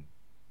watching porn.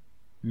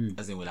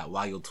 As in, like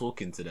while you're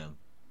talking to them,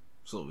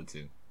 sort of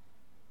thing.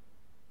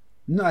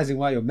 Not as in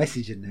why you're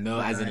messaging them. No,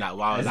 but as in like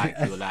while like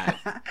you're like,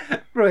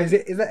 bro, is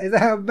that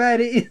how bad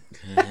it is?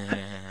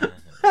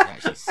 you're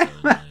actually so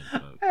annoying,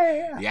 bro.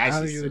 Hey, You're actually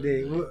how was your so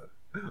day?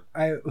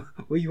 annoying.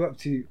 What are you up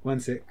to? One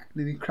sec.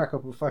 Let me crack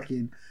up a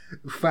fucking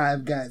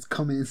 5 guys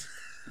comments.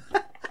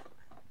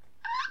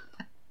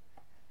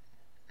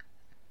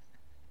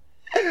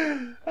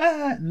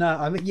 No,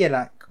 I mean, yeah,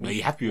 like. Are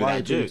you happy with why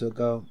that you talking joke? to a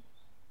girl?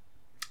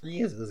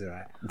 Yes, it was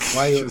alright.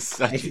 Why you? You're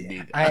such a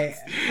nigga.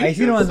 I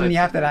see the ones when you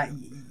have to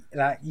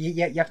like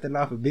you have to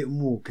laugh a bit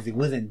more because it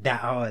wasn't that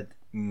hard.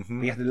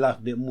 Mm-hmm. You have to laugh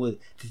a bit more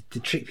to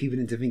trick people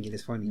into thinking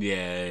it's funny.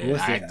 Yeah,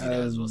 What's I it, do that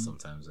as well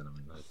sometimes when I'm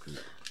in that group.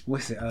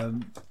 What's it?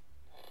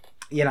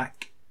 Yeah,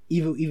 like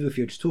either if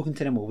you're just talking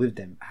to them or with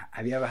them,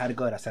 have you ever had a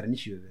girl that's had an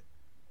issue with it?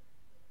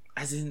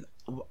 As in,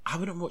 I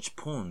wouldn't watch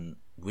porn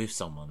with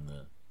someone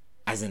though.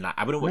 As in, like,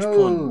 I wouldn't watch No,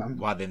 porn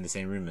while they're in the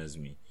same room as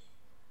me.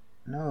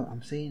 No,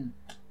 I'm saying.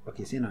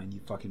 Okay, so you're not you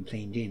fucking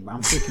plain Jane, but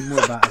I'm talking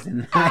more about as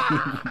in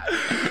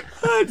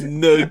like,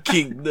 No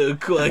kink, no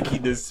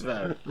quirkiness,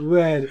 fam.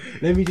 word.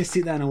 Let me just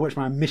sit down and watch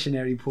my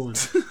missionary porn.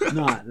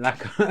 No,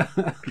 like,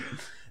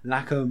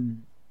 like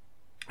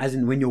as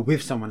in when you're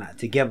with someone like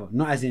together,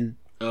 not as in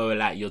Oh,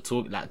 like you're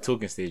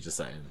talking stage or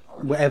something.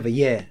 whatever.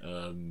 Yeah.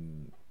 To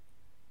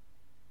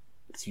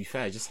be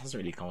fair, it just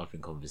hasn't really come up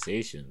in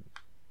conversation.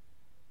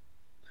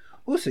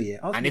 Also, yeah.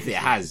 And if it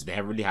has, they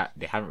haven't really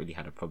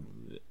had a problem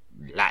with it.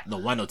 Like the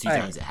one or two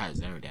Alright. times it has,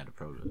 they haven't really had a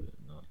problem with it.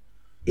 No.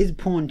 Is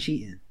porn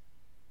cheating?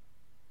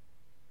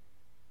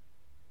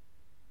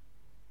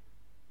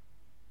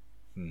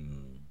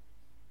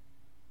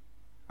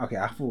 Okay,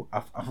 I thought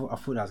that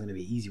was gonna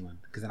be an easy one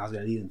because then I was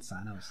gonna lead into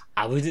something else.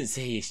 I wouldn't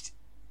say it's.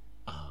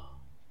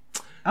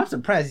 I'm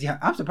surprised.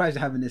 I'm surprised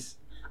you're having this.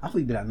 I thought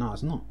you'd be like, no,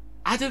 it's not.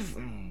 I'd have.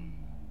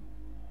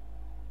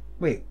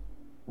 Wait,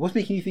 what's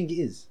making you think it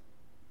is?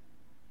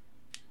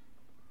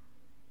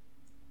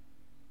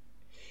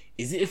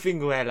 Is it a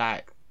thing where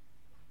like?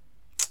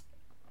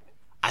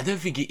 I don't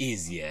think it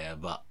is, yeah,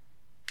 but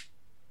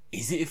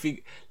is it a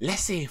thing?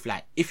 Let's say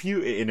if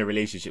you're in a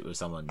relationship with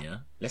someone, yeah.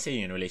 Let's say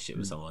you're in a relationship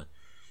with someone,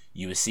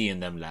 you were seeing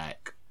them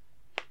like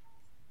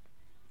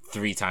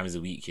 3 times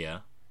a week, yeah.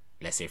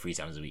 Let's say 3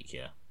 times a week,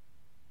 yeah.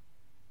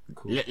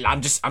 Cool.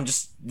 I'm just.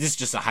 This is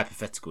just a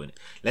hypothetical. Innit?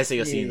 Let's say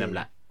you're seeing them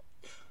like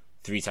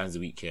 3 times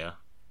a week, yeah.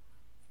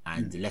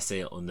 And let's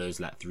say on those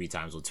like 3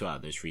 times or 2 out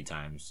of those 3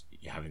 times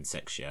you're having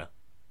sex, yeah.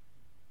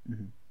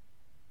 Mm-hmm.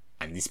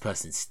 And this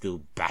person's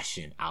still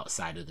bashing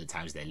outside of the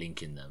times they're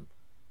linking them.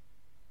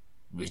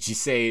 Would you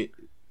say?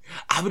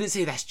 I wouldn't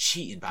say that's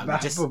cheating, but I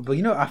would just. But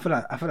you know, I feel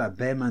like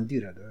bare man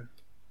do that though.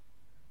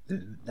 I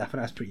feel like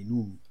that's pretty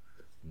normal.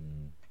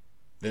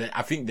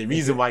 I think the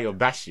reason why you're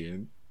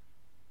bashing,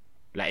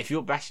 like if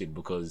you're bashing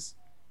because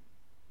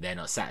they're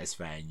not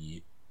satisfying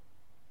you,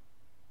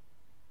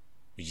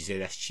 would you say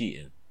that's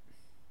cheating?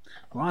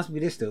 Well, ask me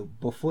this though: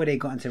 before they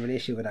got into a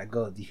relationship with that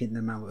girl, do you think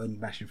the man were only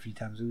bashing 3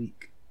 times a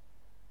week?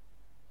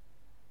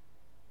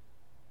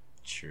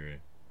 True.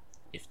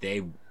 If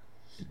they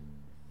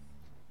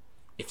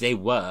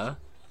were,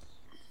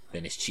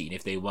 then it's cheating.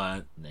 If they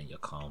weren't, then you're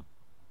calm.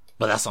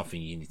 But that's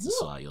something you need to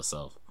sort out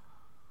yourself.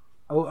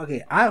 Oh,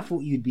 okay. I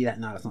thought you'd be like,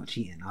 no, that's not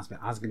cheating. I was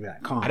gonna be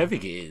like, calm. I don't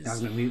think it is. I was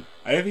gonna move.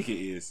 I don't think it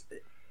is.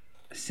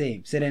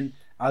 Same. So then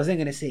I was then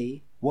gonna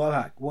say,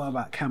 what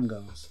about cam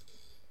girls?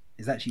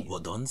 Is that cheating?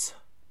 What dons?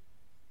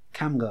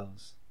 Cam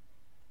girls,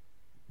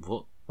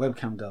 What?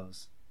 webcam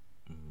girls.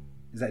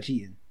 Is that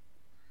cheating?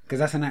 Because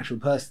that's an actual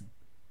person.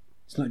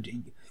 It's not.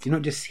 You're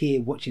not just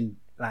here watching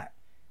like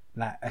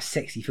a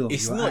sexy film.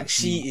 It's You're not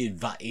actually cheating,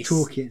 but it's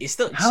talking. It's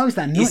not. How is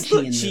that not it's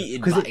cheating? Not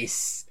cheating, though? but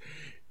it's.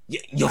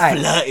 You're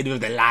flirting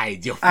with the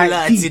lines. You're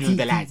flirting with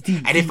the lines.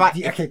 And if I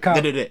okay,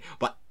 calm. no.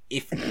 But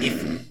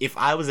if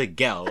I was a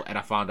girl and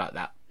I found out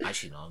that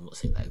actually no, I'm not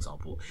saying that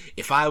example.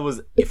 If I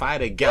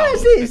had a girl,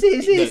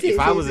 if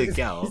I was a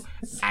girl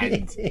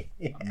and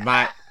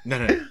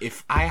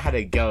if I had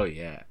a girl,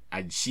 yeah,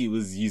 and she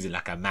was using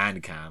like a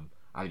man cam,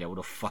 I'd be like, what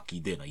the fuck you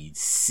doing? Are you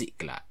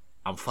sick? Like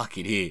I'm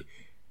fucking here.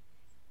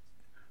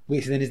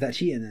 Wait, so then is that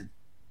cheating then?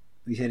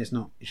 You said it's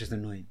not. It's just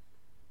annoying.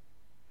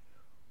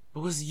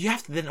 Because you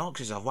have to then ask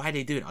yourself, why are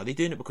they doing it? Are they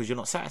doing it because you're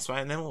not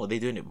satisfying them, or are they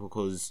doing it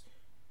because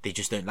they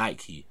just don't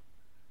like you?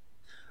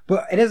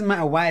 But it doesn't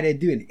matter why they're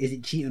doing it. Is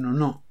it cheating or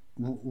not?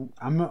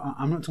 I'm not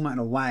talking about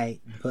the why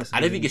the person. I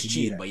don't think it's to do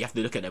cheating, that. but you have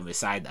to look at them with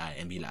side eye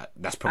and be like,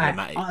 that's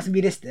problematic. Answer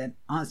me this then.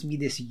 Answer me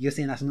this. You're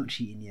saying that's not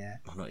cheating, yeah?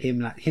 I'm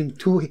not Him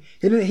talking.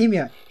 Hear me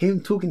out.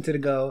 Him talking to the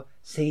girl,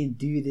 saying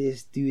do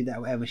this, do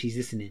that, whatever. She's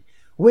listening.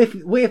 What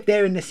if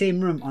they're in the same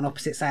room on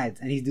opposite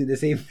sides and he's doing the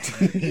same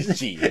thing? He's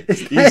cheating.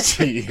 He's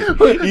cheating. So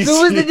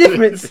what's the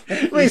difference?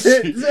 Wait,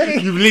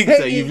 You've linked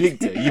her. You've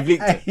linked her. You've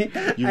linked her.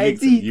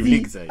 You've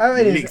linked her.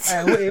 You've linked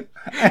her. What if?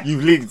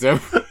 You've linked her.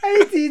 What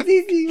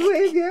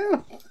if,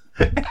 yo?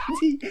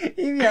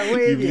 Hear me out.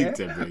 What if, You've yeah? linked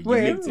her, bro. You've What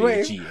linked her.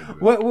 You're cheating,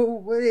 bro.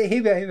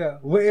 Hear me out.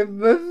 What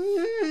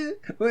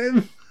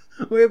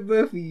if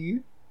both of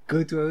you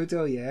go to a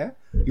hotel, yeah?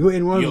 You're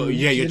in one room,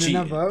 you're in cheating.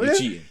 another. You're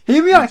cheating.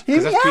 Hear me out.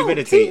 Because that's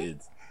premeditated.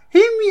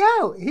 Hear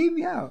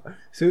me out.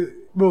 So,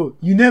 bro,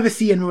 you never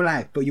see in real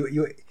life, but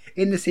you're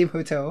in the same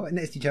hotel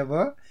next to each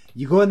other.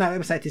 You go on that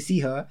website to see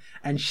her,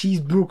 and she's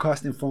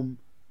broadcasting from,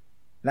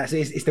 like, so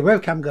it's the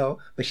webcam girl,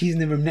 but she's in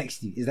the room next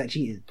to you. Is that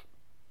cheating?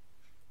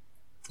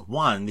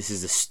 One, this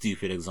is a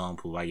stupid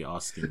example why you're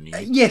asking me.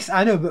 Yes,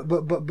 I know,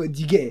 but do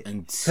you get it?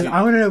 And Because two,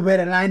 I want to know where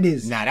the line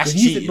is. nah, that's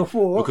You've used cheating. it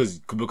before.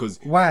 Because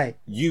Why?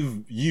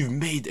 you've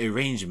made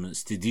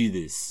arrangements to do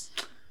this.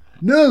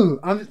 No,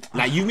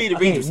 Like you made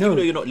arrangements, no. even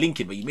though you're not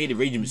linking, but you made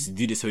arrangements to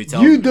do this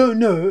hotel. You don't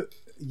know.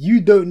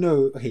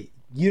 Okay,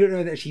 you don't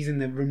know that she's in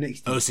the room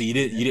next to you. Oh, so you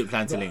didn't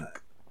plan to link.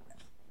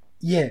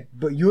 Yeah,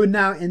 but you're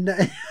now in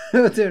the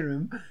hotel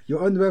room.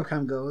 You're on the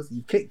webcam, girls.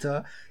 You clicked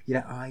her. You're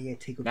like, oh yeah,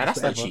 take off. Nah,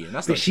 that's not cheating.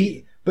 That's not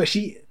cheating.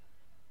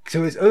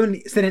 So it's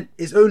only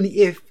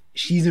if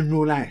she's in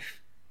real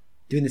life.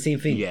 doing the same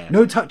thing. Yeah.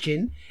 No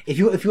touching. If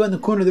you're in the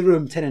corner of the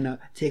room telling her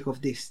take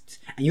off this,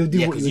 and you'll do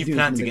Yeah, what because you're you doing.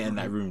 plan to from get the- in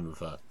that room with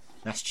her.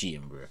 That's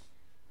cheating, bro.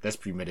 That's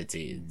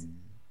premeditated.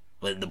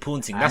 But the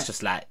porn thing, that's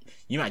just like,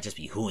 you might just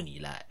be horny,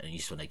 like, and you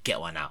just want to get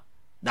one out.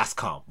 That's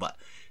calm. But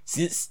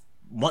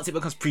once it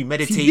becomes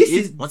premeditated, this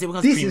is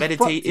premeditated,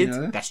 fucked, you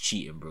know? that's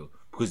cheating, bro.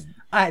 Because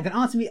Alright, then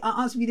answer me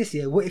this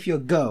here. What if your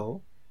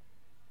girl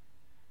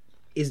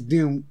is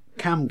doing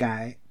cam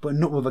guy, but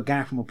not with a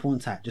guy from a porn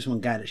site, just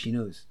one guy that she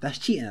knows? That's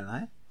cheating,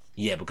 right?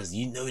 yeah, because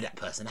you know that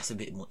person, that's a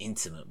bit more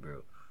intimate,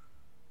 bro.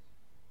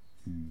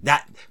 Hmm.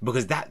 That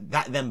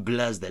then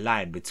blurs the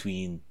line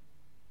between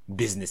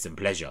business and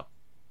pleasure.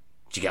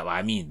 Do you get what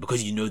I mean?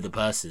 Because you know the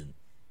person.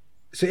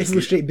 So if it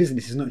was straight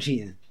business, it's not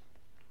cheating.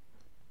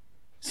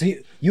 So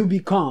you'll be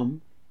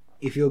calm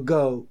if your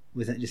girl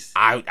was that just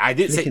I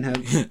did say flicking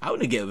her. I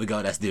wouldn't get with a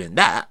girl that's doing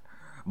that,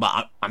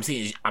 but I'm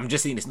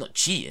just saying it's not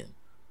cheating.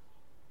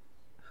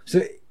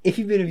 So if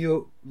you've been with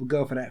your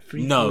girl for like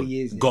 3-4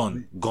 years,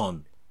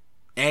 Gone.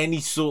 Any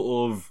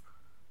sort of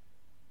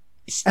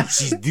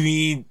she's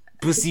doing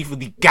pussy for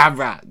the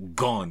camera,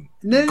 gone.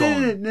 No.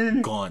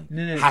 Gone.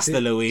 No. Hasta So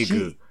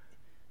luego.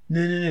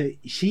 No.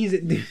 She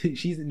isn't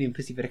doing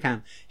pussy for the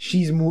cam.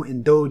 She's more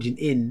indulging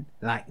in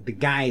like the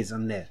guys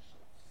on there.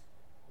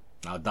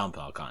 I'll dump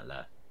her, I can't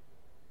lie.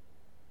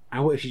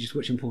 And what if she's just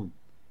watching porn?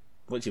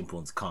 Watching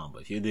porn's calm,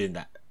 but if you're doing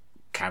that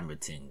camera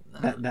thing,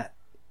 nah. That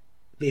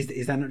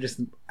is that not just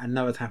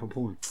another type of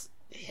porn?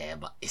 Yeah,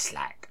 but it's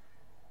like,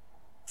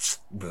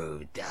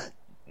 bro,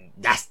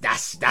 that's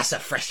a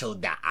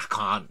threshold that I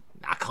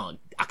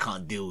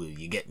can't deal with.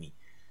 You get me?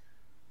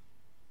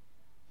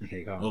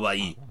 Okay, go on. What about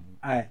you?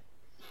 Alright.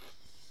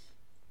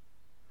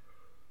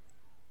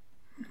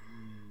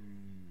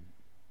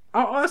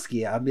 I'll ask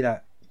you. I'll be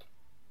like,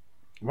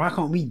 why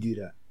can't we do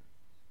that?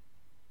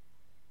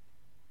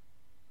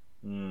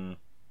 Mm.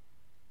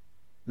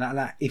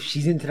 Like if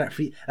she's into that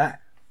free, like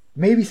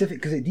maybe something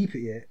because it deep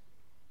it yet.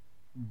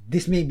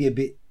 This may be a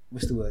bit,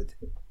 what's the word?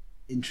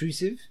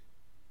 Intrusive.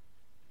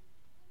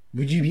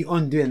 Would you be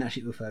on doing that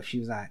shit with her if she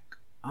was like,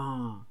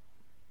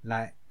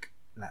 like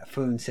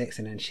phone sex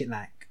and then shit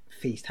like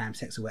FaceTime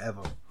sex or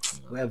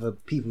whatever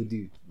people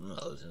do?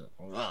 Oh,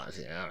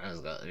 shit, I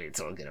was gonna be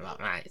talking about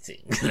my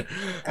thing. We've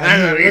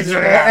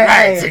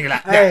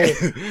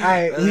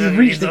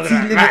reached the T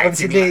limit of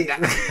today.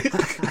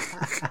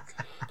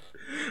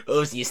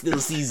 Oh, so you're still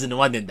season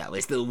 1 in that.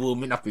 We're still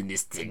warming up in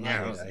this thing.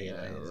 I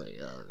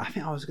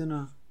think I was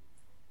gonna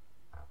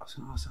ask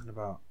something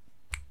about.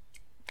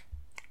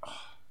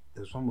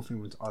 There was one more thing I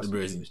wanted to ask.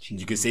 Bro, It was cheap.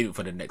 you can save it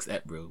for the next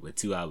ep, bro. We're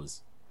 2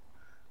 hours.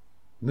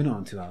 We're not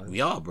on 2 hours.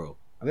 We are, bro.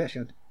 Are we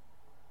actually on?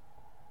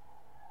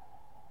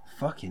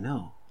 Fucking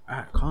hell.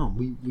 Alright, calm.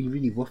 We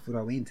really waffled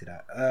our way into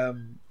that.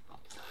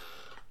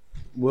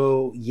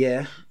 Well,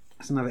 yeah,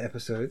 that's another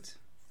episode.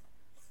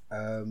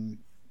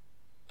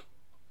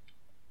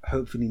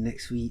 Hopefully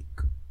next week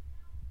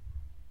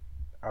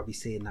I'll be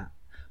saying that.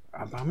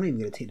 I'm not even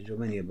gonna take the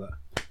job anyway, but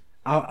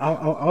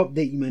I'll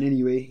update you, man.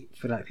 Anyway,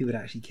 for like people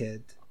that actually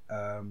cared.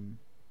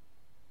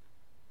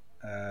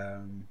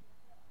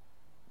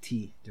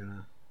 T, do you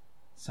wanna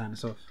sign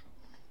us off?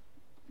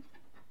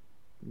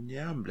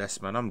 Yeah, I'm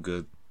blessed, man. I'm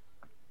good.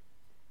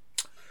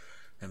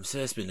 So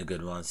it's been a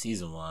good one.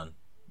 Season 1,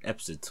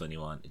 episode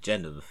 21.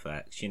 Agenda of the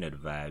facts. You know the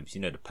vibes.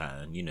 You know the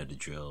pattern. You know the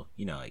drill.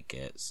 You know how it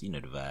gets. You know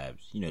the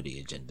vibes. You know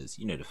the agendas.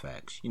 You know the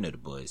facts. You know the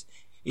boys.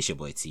 It's your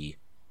boy T.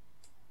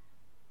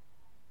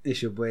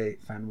 It's your boy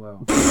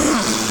Fanwell.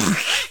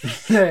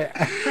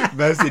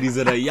 Man said he's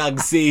on a young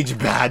sage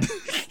bad.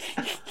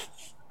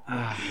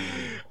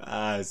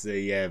 So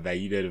yeah, man,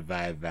 you know the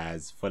vibe, man.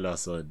 Follow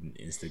us on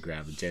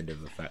Instagram, Agenda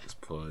of the Facts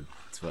Pod,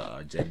 Twitter,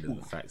 Agenda of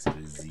the Facts with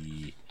a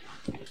Z.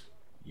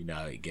 You know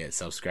how it gets.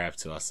 Subscribe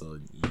to us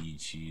on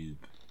YouTube.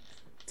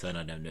 Turn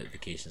on them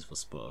notifications for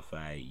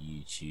Spotify,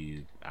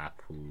 YouTube,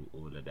 Apple,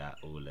 all of that.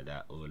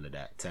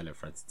 Tell a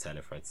friend to tell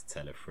a friend to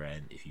tell a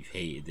friend. If you've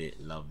hated it,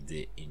 loved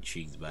it,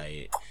 intrigued by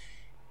it,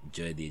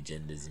 enjoy the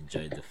agendas,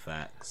 enjoy the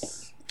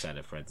facts. Tell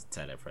a friend to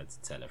tell a friend to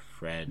tell a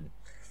friend.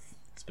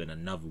 It's been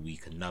another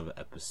week, another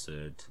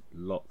episode,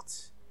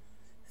 locked,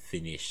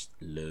 finished,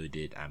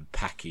 loaded, and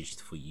packaged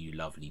for you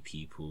lovely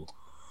people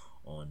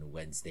on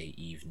Wednesday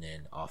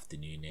evening,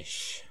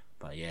 afternoonish.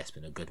 But yeah, it's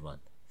been a good one.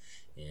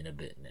 In a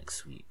bit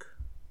next week.